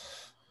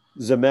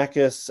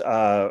 Zemeckis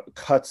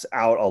cuts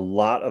out a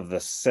lot of the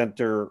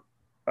central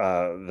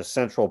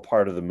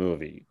part of the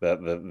movie,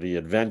 the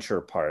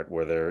adventure part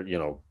where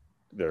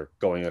they're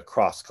going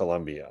across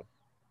Colombia.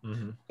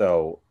 Mm-hmm.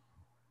 So,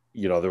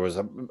 there was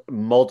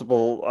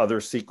multiple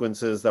other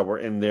sequences that were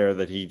in there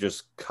that he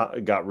just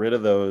got rid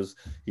of those.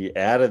 He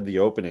added the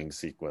opening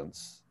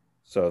sequence,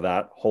 so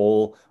that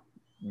whole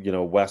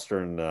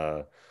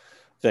Western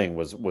thing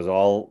was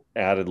all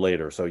added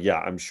later. So yeah,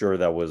 I'm sure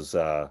that was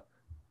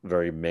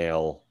very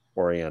male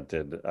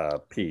oriented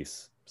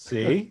piece.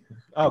 See?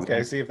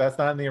 Okay, see if that's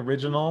not in the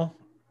original.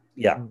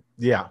 Yeah.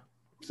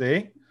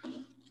 See?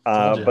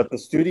 But the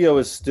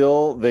studio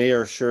they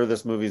are sure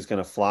this movie is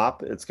going to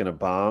flop. It's going to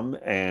bomb.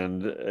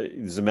 And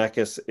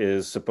Zemeckis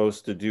is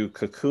supposed to do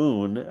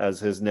Cocoon as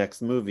his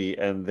next movie,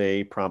 and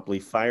they promptly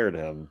fired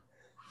him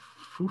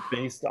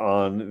based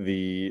on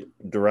the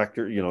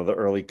director, the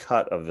early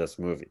cut of this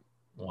movie.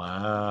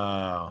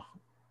 Wow.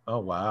 Oh,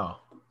 wow.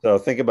 So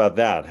think about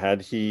that.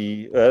 Had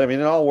he,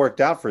 it all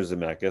worked out for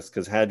Zemeckis,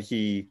 because had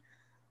he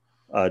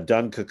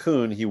done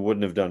Cocoon, he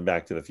wouldn't have done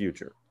Back to the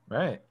Future.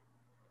 Right.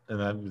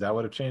 And that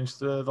would have changed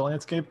the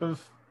landscape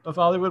of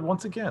Hollywood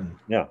once again.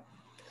 Yeah.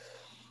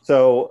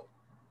 So,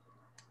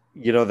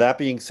 that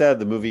being said,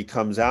 the movie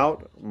comes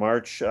out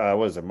March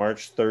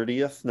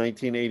 30th,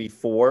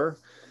 1984.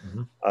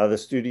 Mm-hmm. The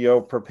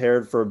studio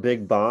prepared for a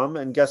big bomb,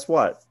 and guess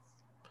what?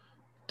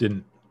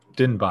 Didn't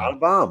bomb. Not a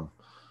bomb.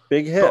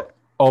 Big hit.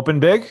 Open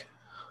big?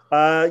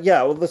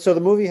 Yeah. Well, so the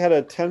movie had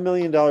a $10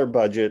 million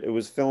budget. It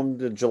was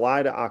filmed in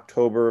July to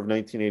October of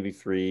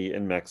 1983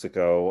 in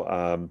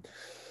Mexico.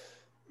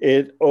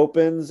 It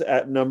opens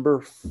at number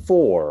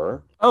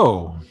 4.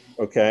 Oh.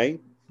 Okay.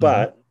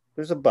 But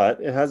there's a but.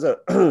 It has a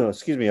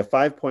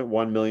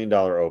 $5.1 million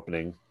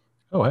opening.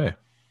 Oh, hey.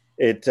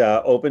 It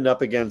opened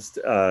up against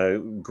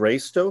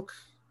Greystoke,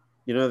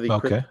 the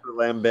Christopher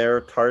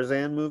Lambert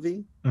Tarzan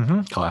movie.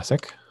 Mm-hmm.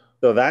 Classic.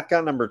 So that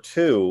got number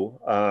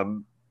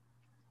 2.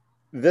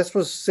 This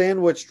was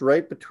sandwiched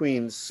right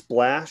between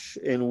Splash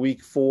in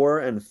week 4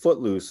 and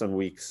Footloose in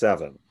week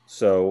 7.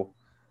 So,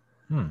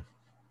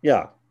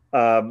 yeah.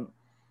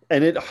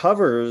 And it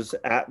hovers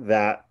at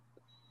that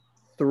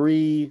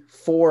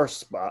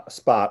 3-4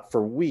 spot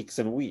for weeks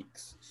and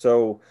weeks.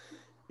 So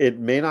it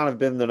may not have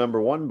been the number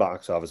 1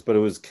 box office, but it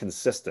was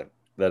consistent,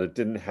 that it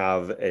didn't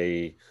have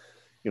a,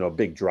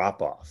 big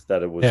drop off,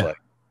 that it was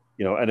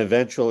and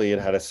eventually it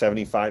had a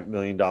 $75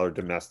 million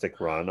domestic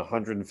run,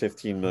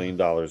 $115 million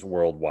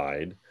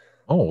worldwide.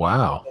 Oh,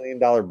 wow. $1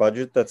 million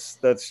budget.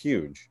 That's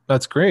huge.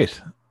 That's great.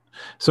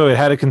 So it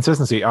had a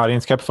consistency.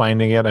 Audience kept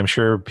finding it. I'm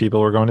sure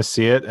people were going to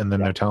see it, and then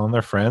they're telling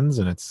their friends,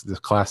 and it's the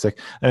classic.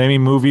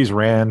 And movies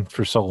ran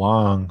for so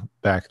long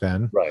back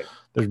then. Right.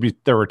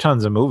 There were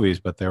tons of movies,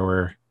 but there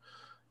were,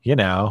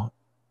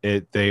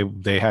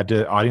 they had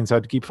to audience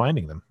had to keep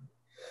finding them.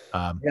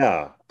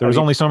 Yeah, there was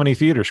only so many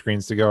theater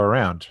screens to go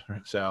around.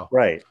 So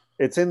right,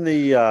 it's in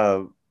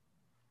the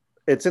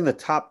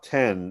top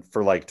 10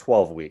 for like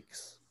 12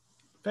 weeks.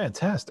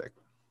 Fantastic.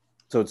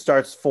 So it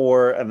starts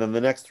 4, and then the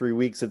next 3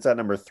 weeks it's at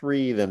number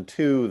 3, then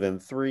 2, then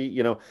 3.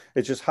 You know,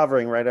 it's just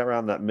hovering right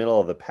around that middle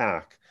of the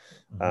pack,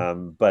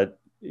 but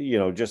you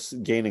know,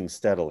 just gaining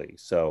steadily.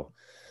 So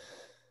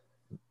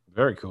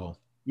very cool.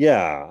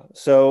 Yeah.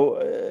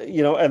 So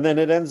you know, and then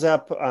it ends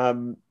up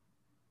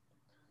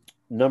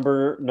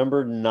number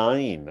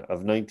 9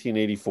 of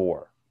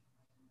 1984.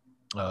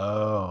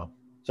 Oh.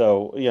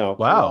 So you know,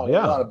 wow,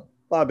 a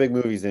lot of big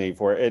movies in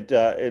 84. It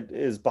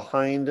is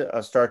behind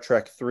Star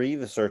Trek 3,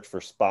 The Search for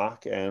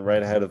Spock, and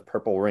right ahead of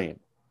Purple Rain.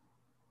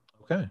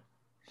 Okay.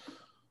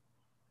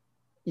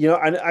 You know,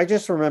 I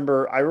just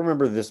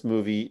remember this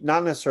movie,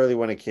 not necessarily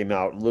when it came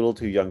out, a little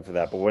too young for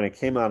that, but when it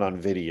came out on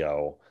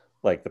video,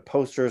 like the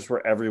posters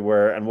were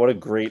everywhere, and what a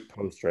great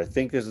poster. I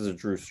think this is a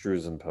Drew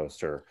Struzan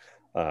poster.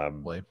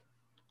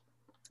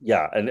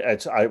 Yeah, and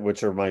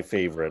which are my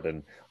favorite,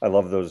 and I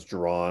love those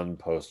drawn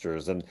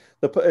posters. And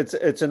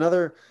it's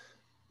another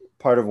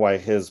part of why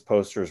his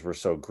posters were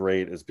so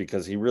great is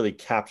because he really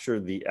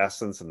captured the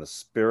essence and the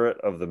spirit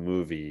of the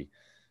movie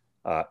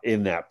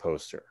in that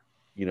poster.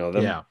 You know,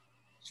 them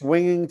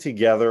swinging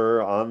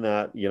together on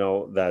that, you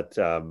know, that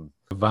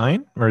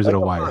vine, or is it a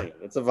wire? Vine.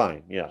 It's a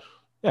vine, yeah.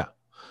 Yeah.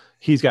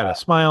 He's got a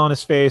smile on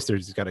his face.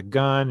 He's got a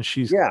gun.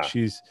 He's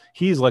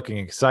looking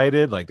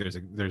excited. Like there's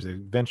a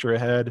adventure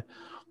ahead.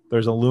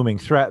 There's a looming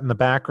threat in the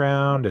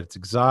background. It's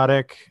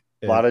exotic.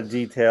 A lot of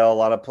detail, a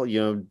lot of,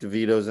 you know,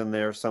 DeVito's in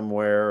there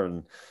somewhere,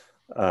 and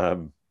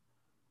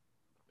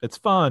it's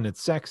fun.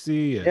 It's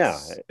sexy.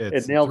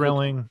 It's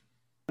thrilling.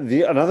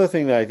 Another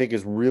thing that I think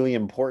is really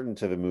important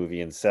to the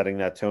movie and setting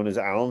that tone is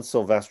Alan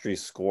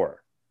Silvestri's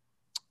score.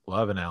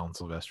 Love an Alan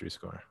Silvestri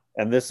score.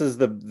 And this is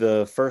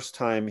the first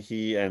time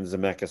he and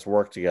Zemeckis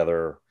worked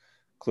together.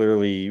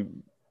 Clearly,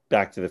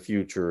 Back to the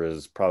Future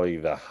is probably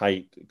the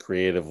height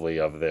creatively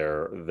of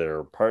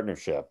their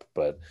partnership,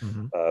 but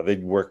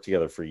they'd worked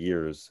together for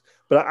years.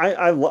 But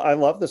I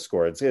love the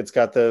score. It's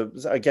got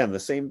the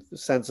same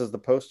sense as the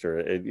poster.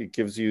 It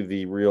gives you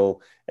the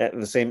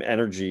same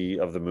energy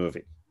of the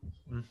movie.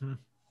 Mm-hmm.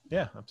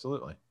 Yeah,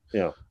 absolutely.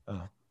 Yeah.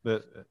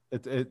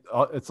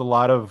 It's a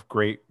lot of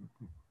great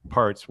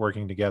parts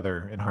working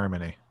together in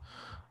harmony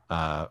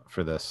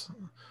for this.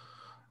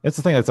 It's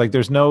the thing. It's like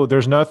there's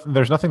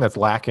nothing that's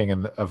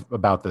lacking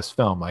about this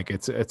film. Like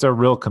it's a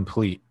real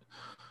complete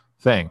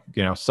thing.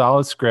 You know,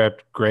 solid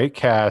script, great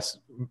cast,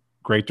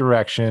 great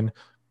direction,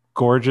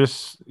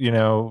 gorgeous, you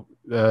know,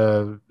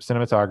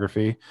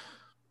 cinematography,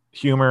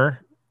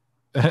 humor,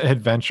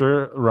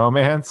 adventure,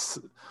 romance.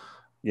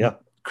 Yeah.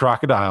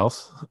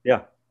 Crocodiles.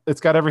 Yeah. It's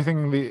got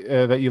everything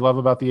that you love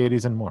about the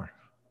 80s and more.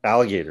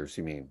 Alligators,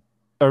 you mean?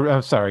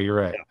 I'm sorry, you're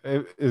right.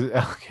 Yeah. Is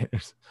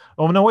alligators.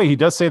 Oh, no, wait. He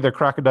does say they're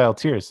crocodile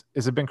tears.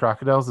 Has it been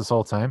crocodiles this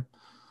whole time?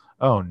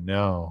 Oh,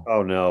 no.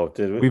 Oh, no.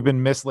 Did we? We've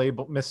been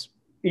mislabeling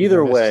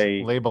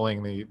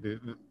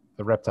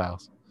the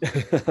reptiles.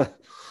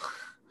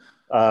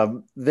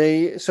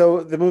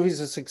 So the movie's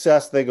a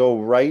success. They go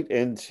right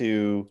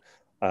into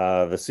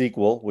the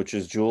sequel, which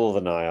is Jewel of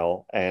the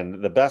Nile,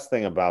 and the best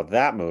thing about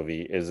that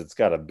movie is it's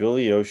got a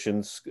Billy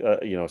Ocean,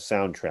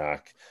 soundtrack.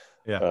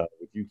 Yeah,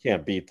 you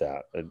can't beat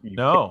that. You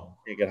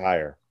can't get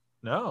higher.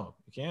 No,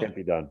 you can't. Can't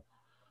be done.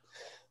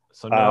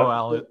 So no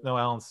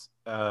Alan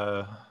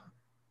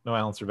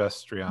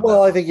Silvestri on.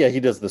 Well, I think he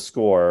does the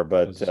score,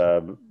 but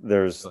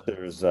there's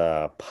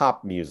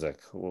pop music,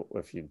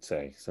 if you'd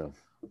say so.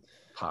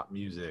 Pop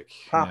music.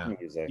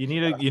 Music. You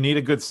need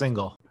a good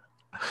single.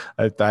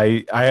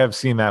 I have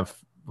seen that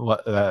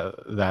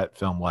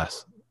film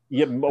less.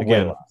 Yeah,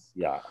 way less.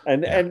 Yeah,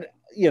 and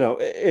you know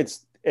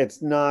it's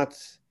not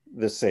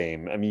the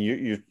same. I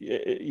mean,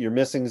 you're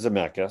missing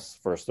Zemeckis.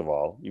 First of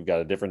all, you've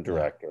got a different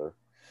director.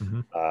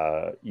 Mm-hmm.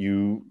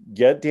 You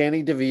get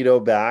Danny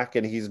DeVito back,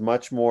 and he's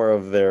much more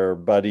of their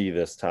buddy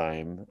this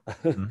time.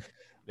 Mm-hmm.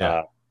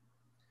 Yeah,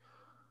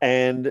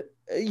 and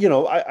you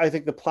know, I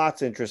think the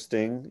plot's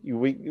interesting.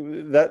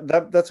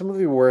 That's a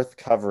movie worth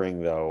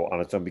covering though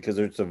on its own because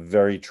it's a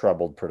very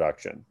troubled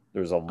production.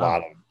 There's a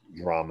lot of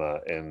drama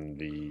in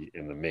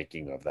the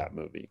making of that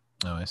movie.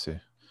 Oh, I see.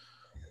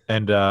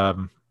 And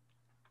Diane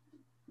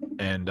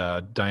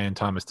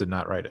Thomas did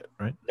not write it,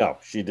 right? No,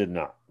 she did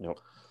not. Nope.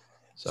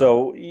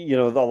 So you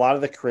know, a lot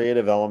of the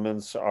creative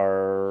elements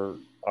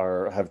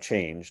have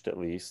changed at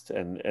least,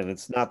 and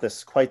it's not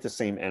quite the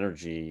same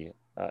energy.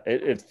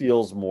 It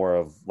feels more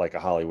of like a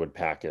Hollywood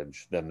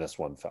package than this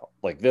one felt.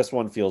 Like this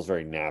one feels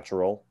very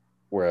natural,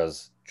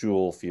 whereas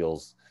Jewel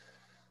feels,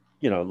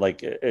 you know,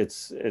 like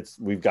it's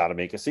we've got to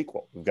make a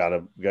sequel. We've got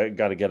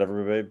to get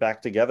everybody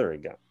back together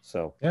again.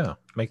 So yeah,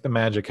 make the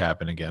magic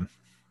happen again.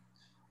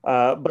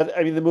 But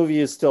I mean, the movie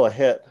is still a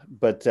hit.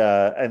 But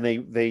and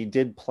they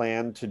did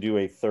plan to do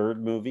a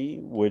third movie,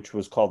 which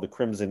was called The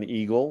Crimson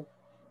Eagle.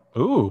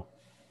 Ooh.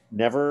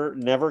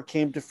 never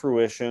came to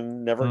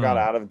fruition, never got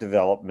out of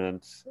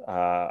development.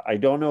 I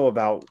don't know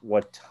about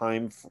what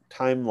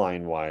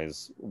timeline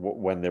wise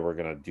when they were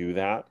going to do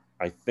that.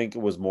 I think it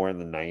was more in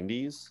the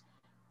 90s.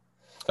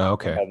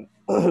 Okay.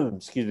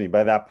 Excuse me.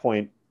 By that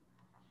point,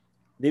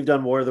 they've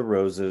done War of the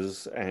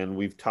Roses, and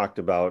we've talked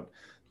about,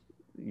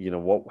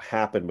 what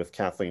happened with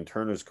Kathleen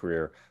Turner's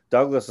career.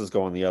 Douglas is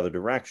going the other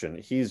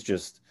direction. He's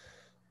just,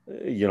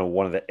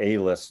 one of the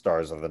A-list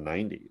stars of the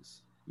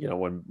 90s.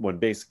 When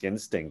Basic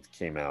Instinct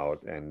came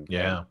out, and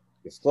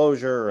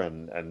Disclosure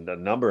and a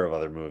number of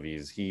other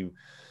movies, he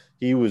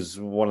was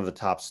one of the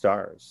top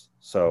stars.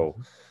 So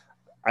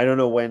I don't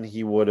know when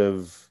he would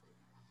have.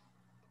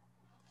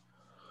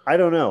 I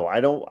don't know.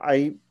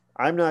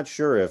 I'm not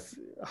sure if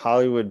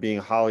Hollywood being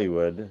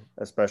Hollywood,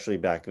 especially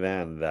back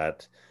then,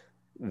 that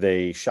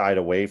they shied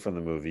away from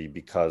the movie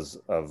because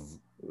of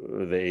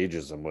the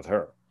ageism with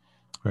her.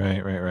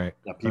 Right.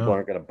 Now, people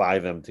aren't going to buy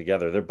them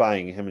together. They're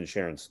buying him and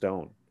Sharon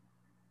Stone.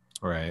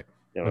 Right.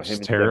 Which is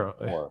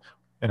terrible.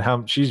 And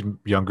how she's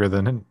younger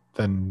than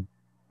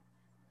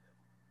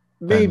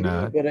maybe,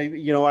 but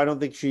I don't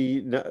think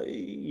she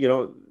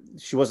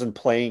wasn't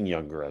playing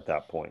younger at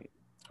that point.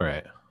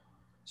 Right.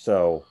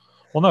 So,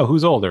 well, no,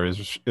 who's older?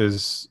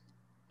 Is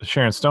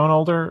Sharon Stone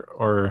older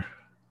or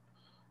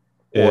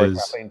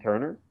Kathleen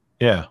Turner?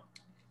 Yeah.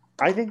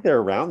 I think they're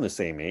around the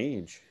same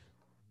age.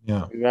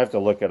 Yeah. We have to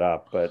look it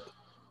up, but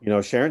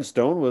Sharon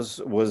Stone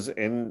was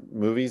in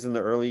movies in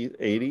the early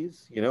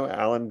 80s,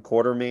 Alan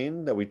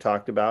Quatermain that we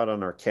talked about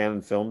on our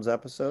Canon Films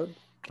episode.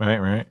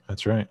 Right.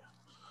 That's right.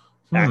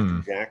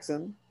 Action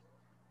Jackson.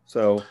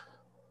 So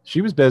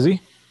she was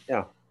busy.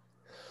 Yeah.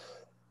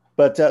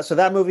 But so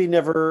that movie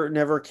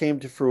never came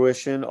to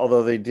fruition,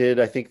 although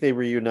I think they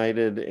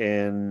reunited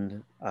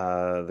in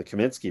the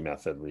Kaminsky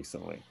Method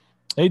recently.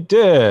 They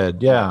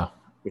did, yeah.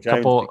 Which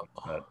I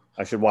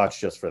should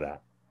watch just for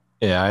that.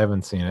 Yeah, I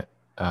haven't seen it.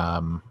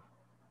 I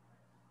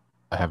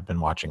have been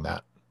watching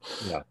that.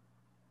 Yeah.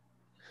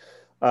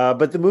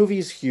 But the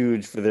movie's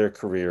huge for their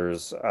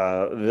careers.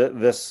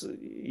 This,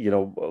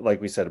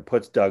 like we said, it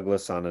puts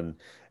Douglas on an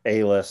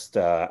A-list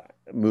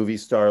movie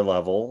star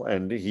level.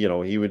 And,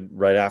 he would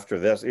right after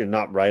this,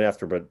 not right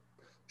after, but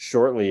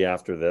shortly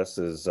after this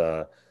is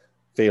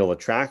Fatal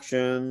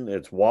Attraction.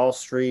 It's Wall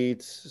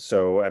Street.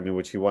 So,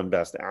 which he won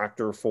Best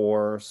Actor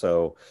for.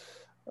 So,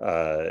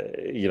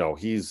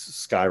 he's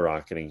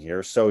skyrocketing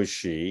here. So is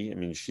she.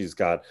 She's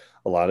got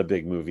a lot of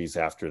big movies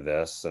after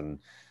this, and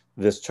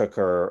this took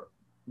her,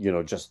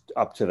 just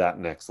up to that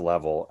next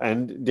level.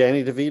 And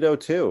Danny DeVito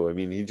too.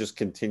 He just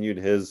continued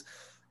his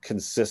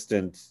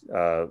consistent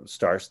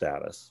star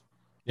status.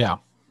 Yeah.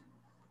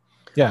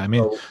 Yeah.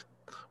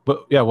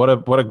 But yeah, what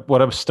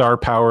a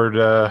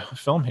star-powered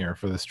film here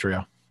for this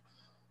trio.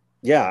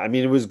 Yeah,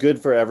 it was good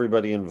for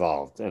everybody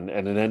involved, and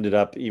it ended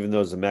up, even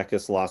though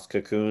Zemeckis lost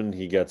Cocoon,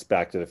 he gets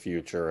Back to the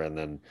Future, and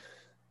then,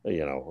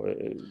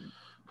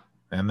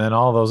 and then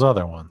all those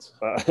other ones,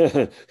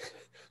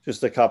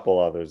 just a couple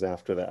others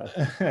after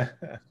that.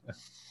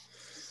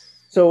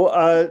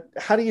 So,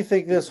 how do you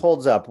think this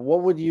holds up?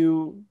 What would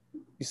you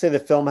say the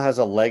film has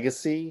a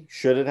legacy?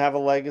 Should it have a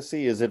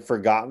legacy? Is it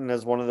forgotten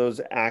as one of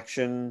those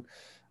action,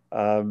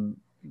 action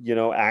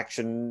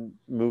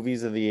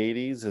movies of the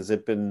 80s? Has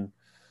it been?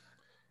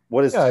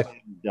 What has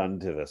done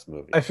to this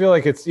movie? I feel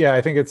like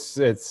I think it's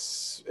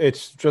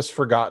just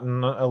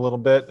forgotten a little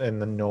bit in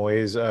the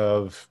noise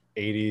of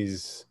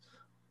 80s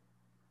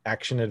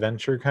action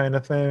adventure kind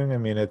of thing.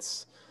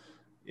 It's,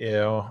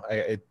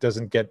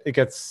 it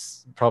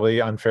gets probably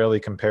unfairly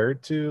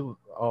compared to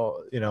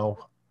all,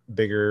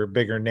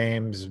 bigger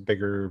names,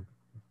 bigger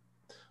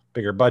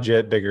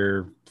budget,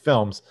 bigger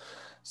films.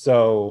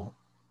 So,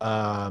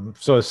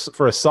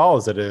 for as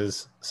solid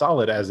as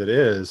it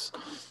is,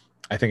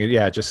 I think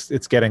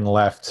it's getting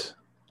left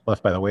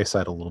by the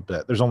wayside a little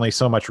bit. There's only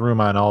so much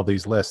room on all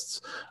these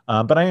lists,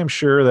 but I am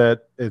sure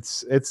that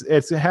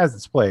it has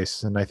its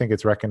place, and I think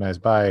it's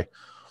recognized by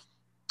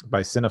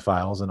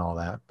cinephiles and all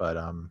that. But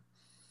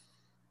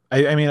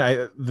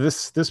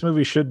this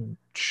movie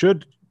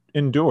should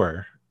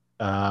endure.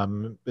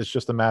 It's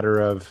just a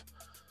matter of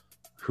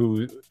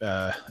who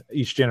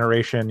each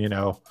generation,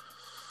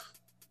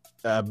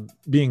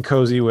 being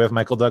cozy with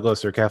Michael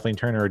Douglas or Kathleen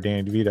Turner or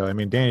Danny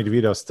DeVito. Danny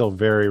DeVito is still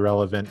very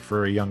relevant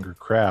for a younger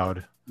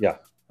crowd. Yeah,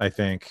 I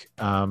think,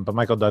 but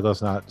Michael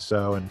Douglas not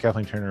so, and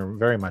Kathleen Turner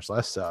very much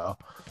less so.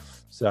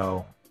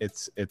 So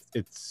it's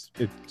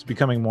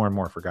becoming more and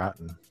more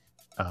forgotten.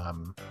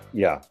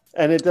 Yeah,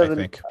 and it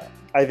doesn't.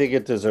 I think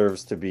it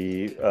deserves to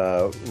be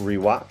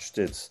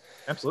rewatched.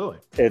 Absolutely.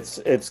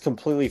 It's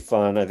completely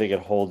fun. I think it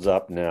holds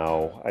up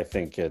now. I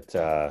think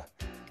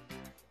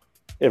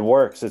it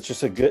works. It's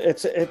just a good.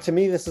 To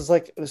me, this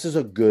is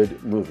a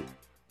good movie.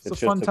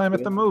 It's a fun time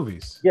at the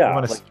movies.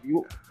 Yeah,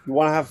 you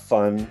want to have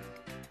fun.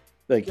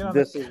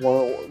 This is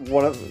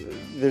one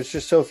of. There's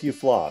just so few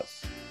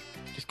flaws.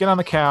 Just get on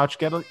the couch.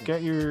 Get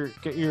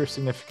your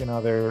significant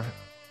other.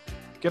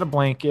 Get a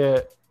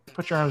blanket.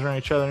 Put your arms around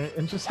each other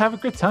and just have a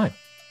good time.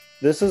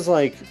 This is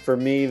for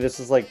me. This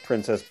is like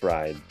Princess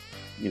Bride.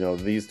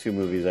 these two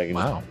movies I can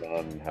Wow. just put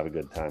on and have a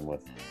good time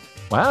with.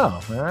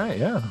 Wow. All right.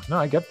 Yeah. No,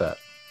 I get that.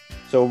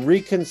 So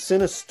Recon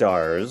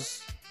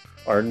Cinestars,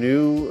 our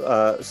new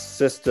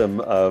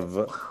system of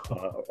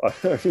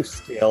our new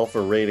scale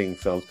for rating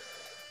films.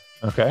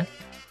 Okay.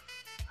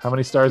 How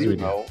many stars do we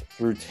do? 0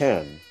 through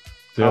 10.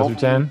 0 through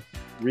 10?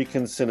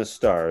 Recon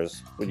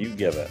Cinestars would you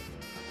give it?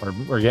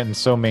 We're getting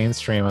so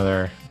mainstream with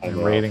our I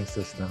know. rating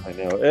system. I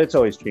know. It's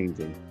always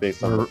changing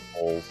based on the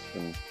polls.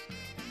 And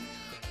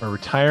We're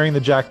retiring the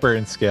Jack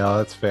Burton scale.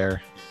 That's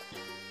fair.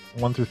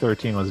 1 through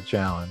 13 was a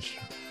challenge.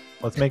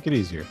 Let's make it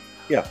easier.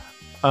 Yeah.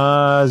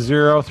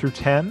 0 through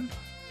 10.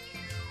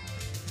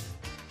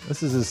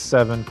 This is a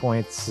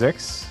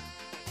 7.6.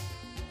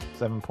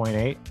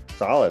 7.8.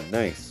 Solid.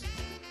 Nice.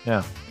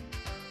 Yeah.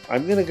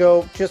 I'm going to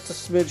go just a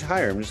smidge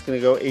higher. I'm just going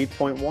to go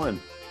 8.1.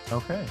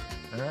 Okay.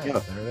 All right. Yeah.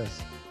 There it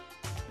is.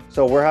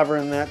 So we're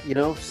hovering that,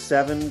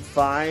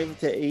 7.5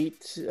 to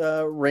 8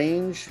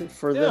 range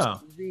for this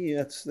movie.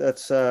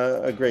 That's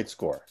a great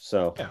score.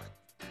 So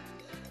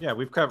yeah,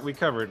 we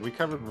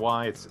covered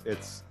why it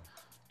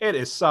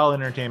is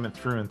solid entertainment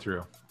through and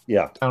through.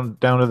 Yeah.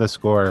 Down to the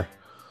score,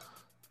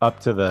 up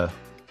to the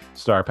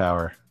star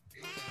power.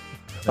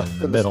 Up In to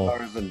the middle.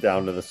 stars and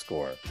down to the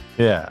score.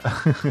 Yeah.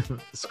 The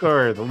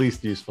score, the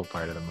least useful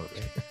part of the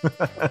movie.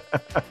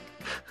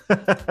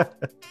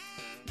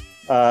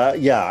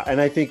 Yeah, and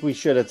I think we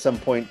should at some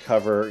point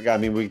cover. I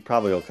mean, we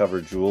probably will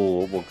cover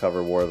Jewel. We'll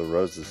cover War of the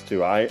Roses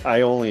too.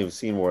 I only have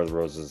seen War of the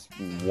Roses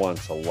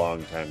once a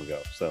long time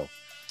ago. So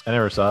I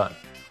never saw it.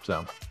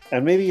 So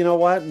and maybe you know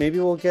what? Maybe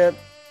we'll get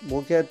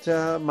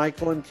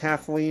Michael and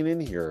Kathleen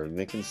in here, and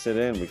they can sit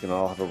in. We can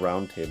all have a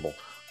round table.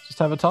 Just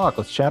have a talk.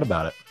 Let's chat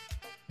about it.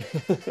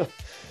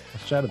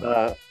 Let's chat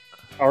about it.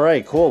 All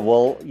right, cool.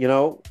 Well,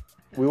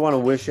 we want to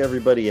wish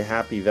everybody a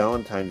happy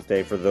Valentine's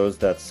Day for those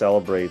that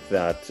celebrate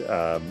that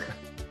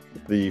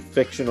the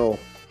fictional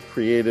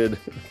created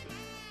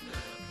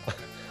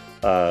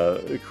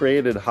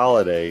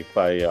holiday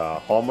by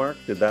Hallmark.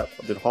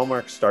 Did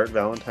Hallmark start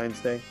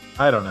Valentine's Day?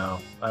 I don't know.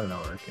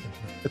 Rick.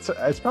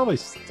 It's probably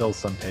still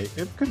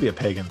it could be a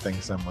pagan thing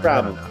somewhere.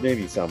 Probably, I don't know.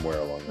 maybe somewhere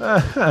along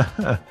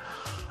that.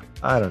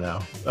 I don't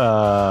know.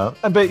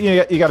 But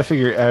you got to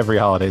figure every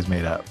holiday's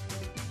made up.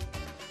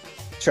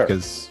 Sure.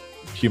 Because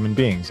human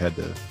beings had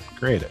to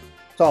create it.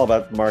 It's all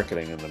about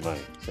marketing and the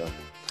money. So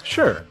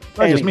sure.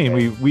 I just mean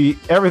we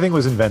everything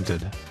was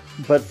invented.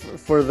 But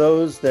for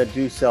those that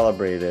do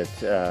celebrate it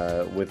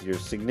with your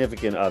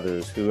significant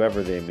others,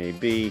 whoever they may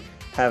be,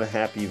 have a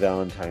happy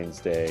Valentine's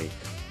Day.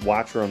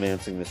 Watch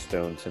Romancing the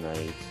Stone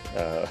tonight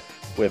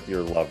with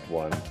your loved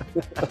one.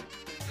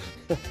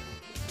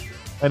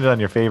 End it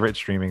on your favorite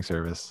streaming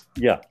service.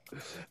 Yeah.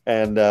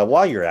 And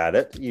while you're at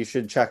it, you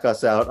should check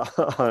us out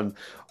on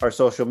our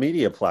social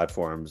media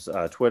platforms,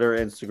 Twitter,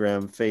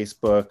 Instagram,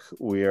 Facebook.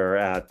 We are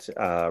at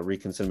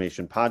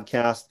Reconciliation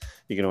Podcast.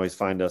 You can always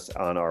find us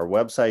on our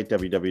website,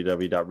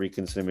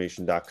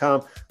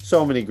 www.reconciliation.com.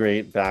 So many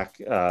great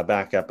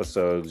back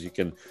episodes. You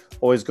can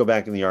always go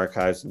back in the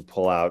archives and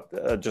pull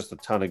out just a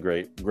ton of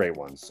great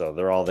ones. So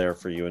they're all there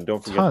for you. And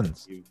don't forget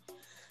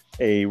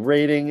a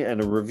rating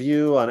and a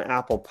review on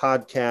Apple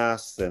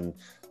Podcasts and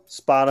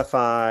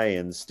Spotify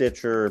and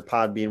Stitcher,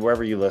 Podbean,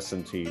 wherever you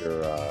listen to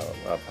your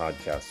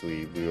podcasts.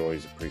 We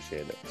always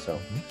appreciate it. So,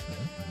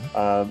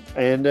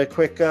 and a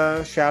quick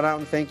shout out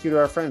and thank you to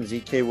our friend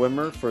ZK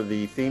Wimmer for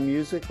the theme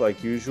music,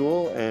 like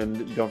usual.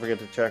 And don't forget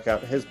to check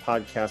out his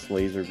podcast,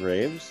 Laser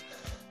Graves,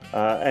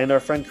 and our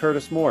friend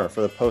Curtis Moore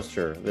for the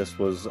poster. This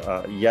was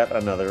yet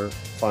another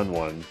fun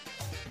one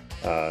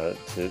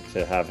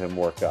to have him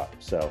work up.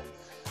 So.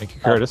 Thank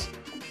you, Curtis.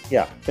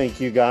 Yeah, thank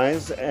you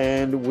guys.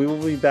 And we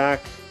will be back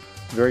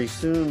very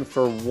soon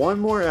for one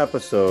more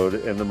episode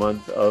in the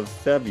month of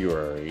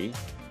February.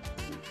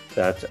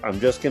 That I'm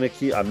not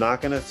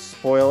going to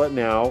spoil it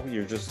now.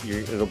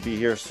 It'll be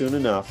here soon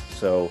enough.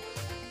 So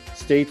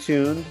stay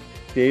tuned.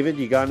 David,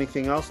 you got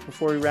anything else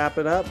before we wrap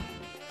it up?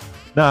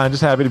 No, I'm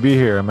just happy to be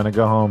here. I'm going to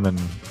go home and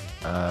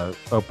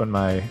open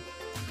my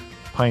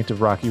pint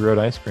of Rocky Road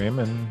ice cream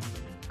and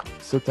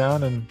sit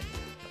down and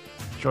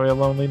enjoy a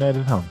lonely night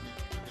at home.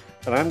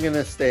 And I'm going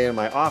to stay in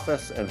my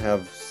office and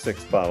have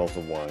 6 bottles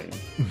of wine.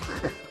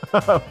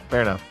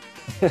 Fair enough.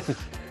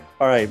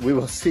 All right. We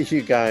will see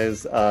you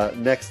guys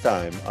next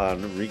time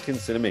on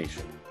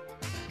Reconciliation.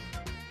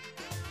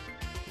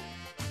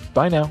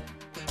 Bye now.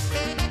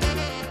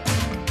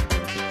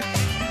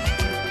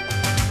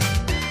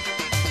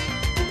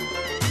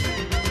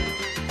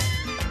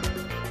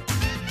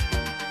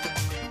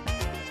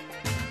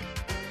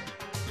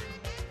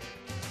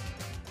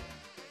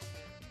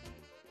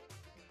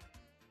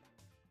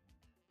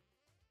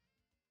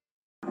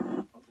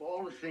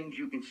 All the things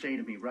you can say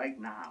to me right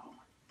now,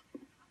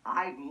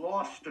 I've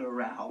lost her,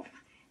 Ralph.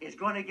 Is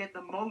going to get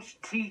the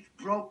most teeth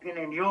broken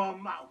in your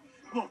mouth.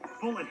 Look,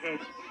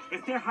 Bullethead,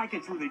 if they're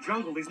hiking through the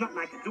jungle, there's nothing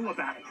I can do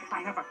about it.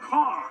 I have a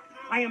car.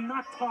 I am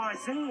not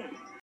Tarzan.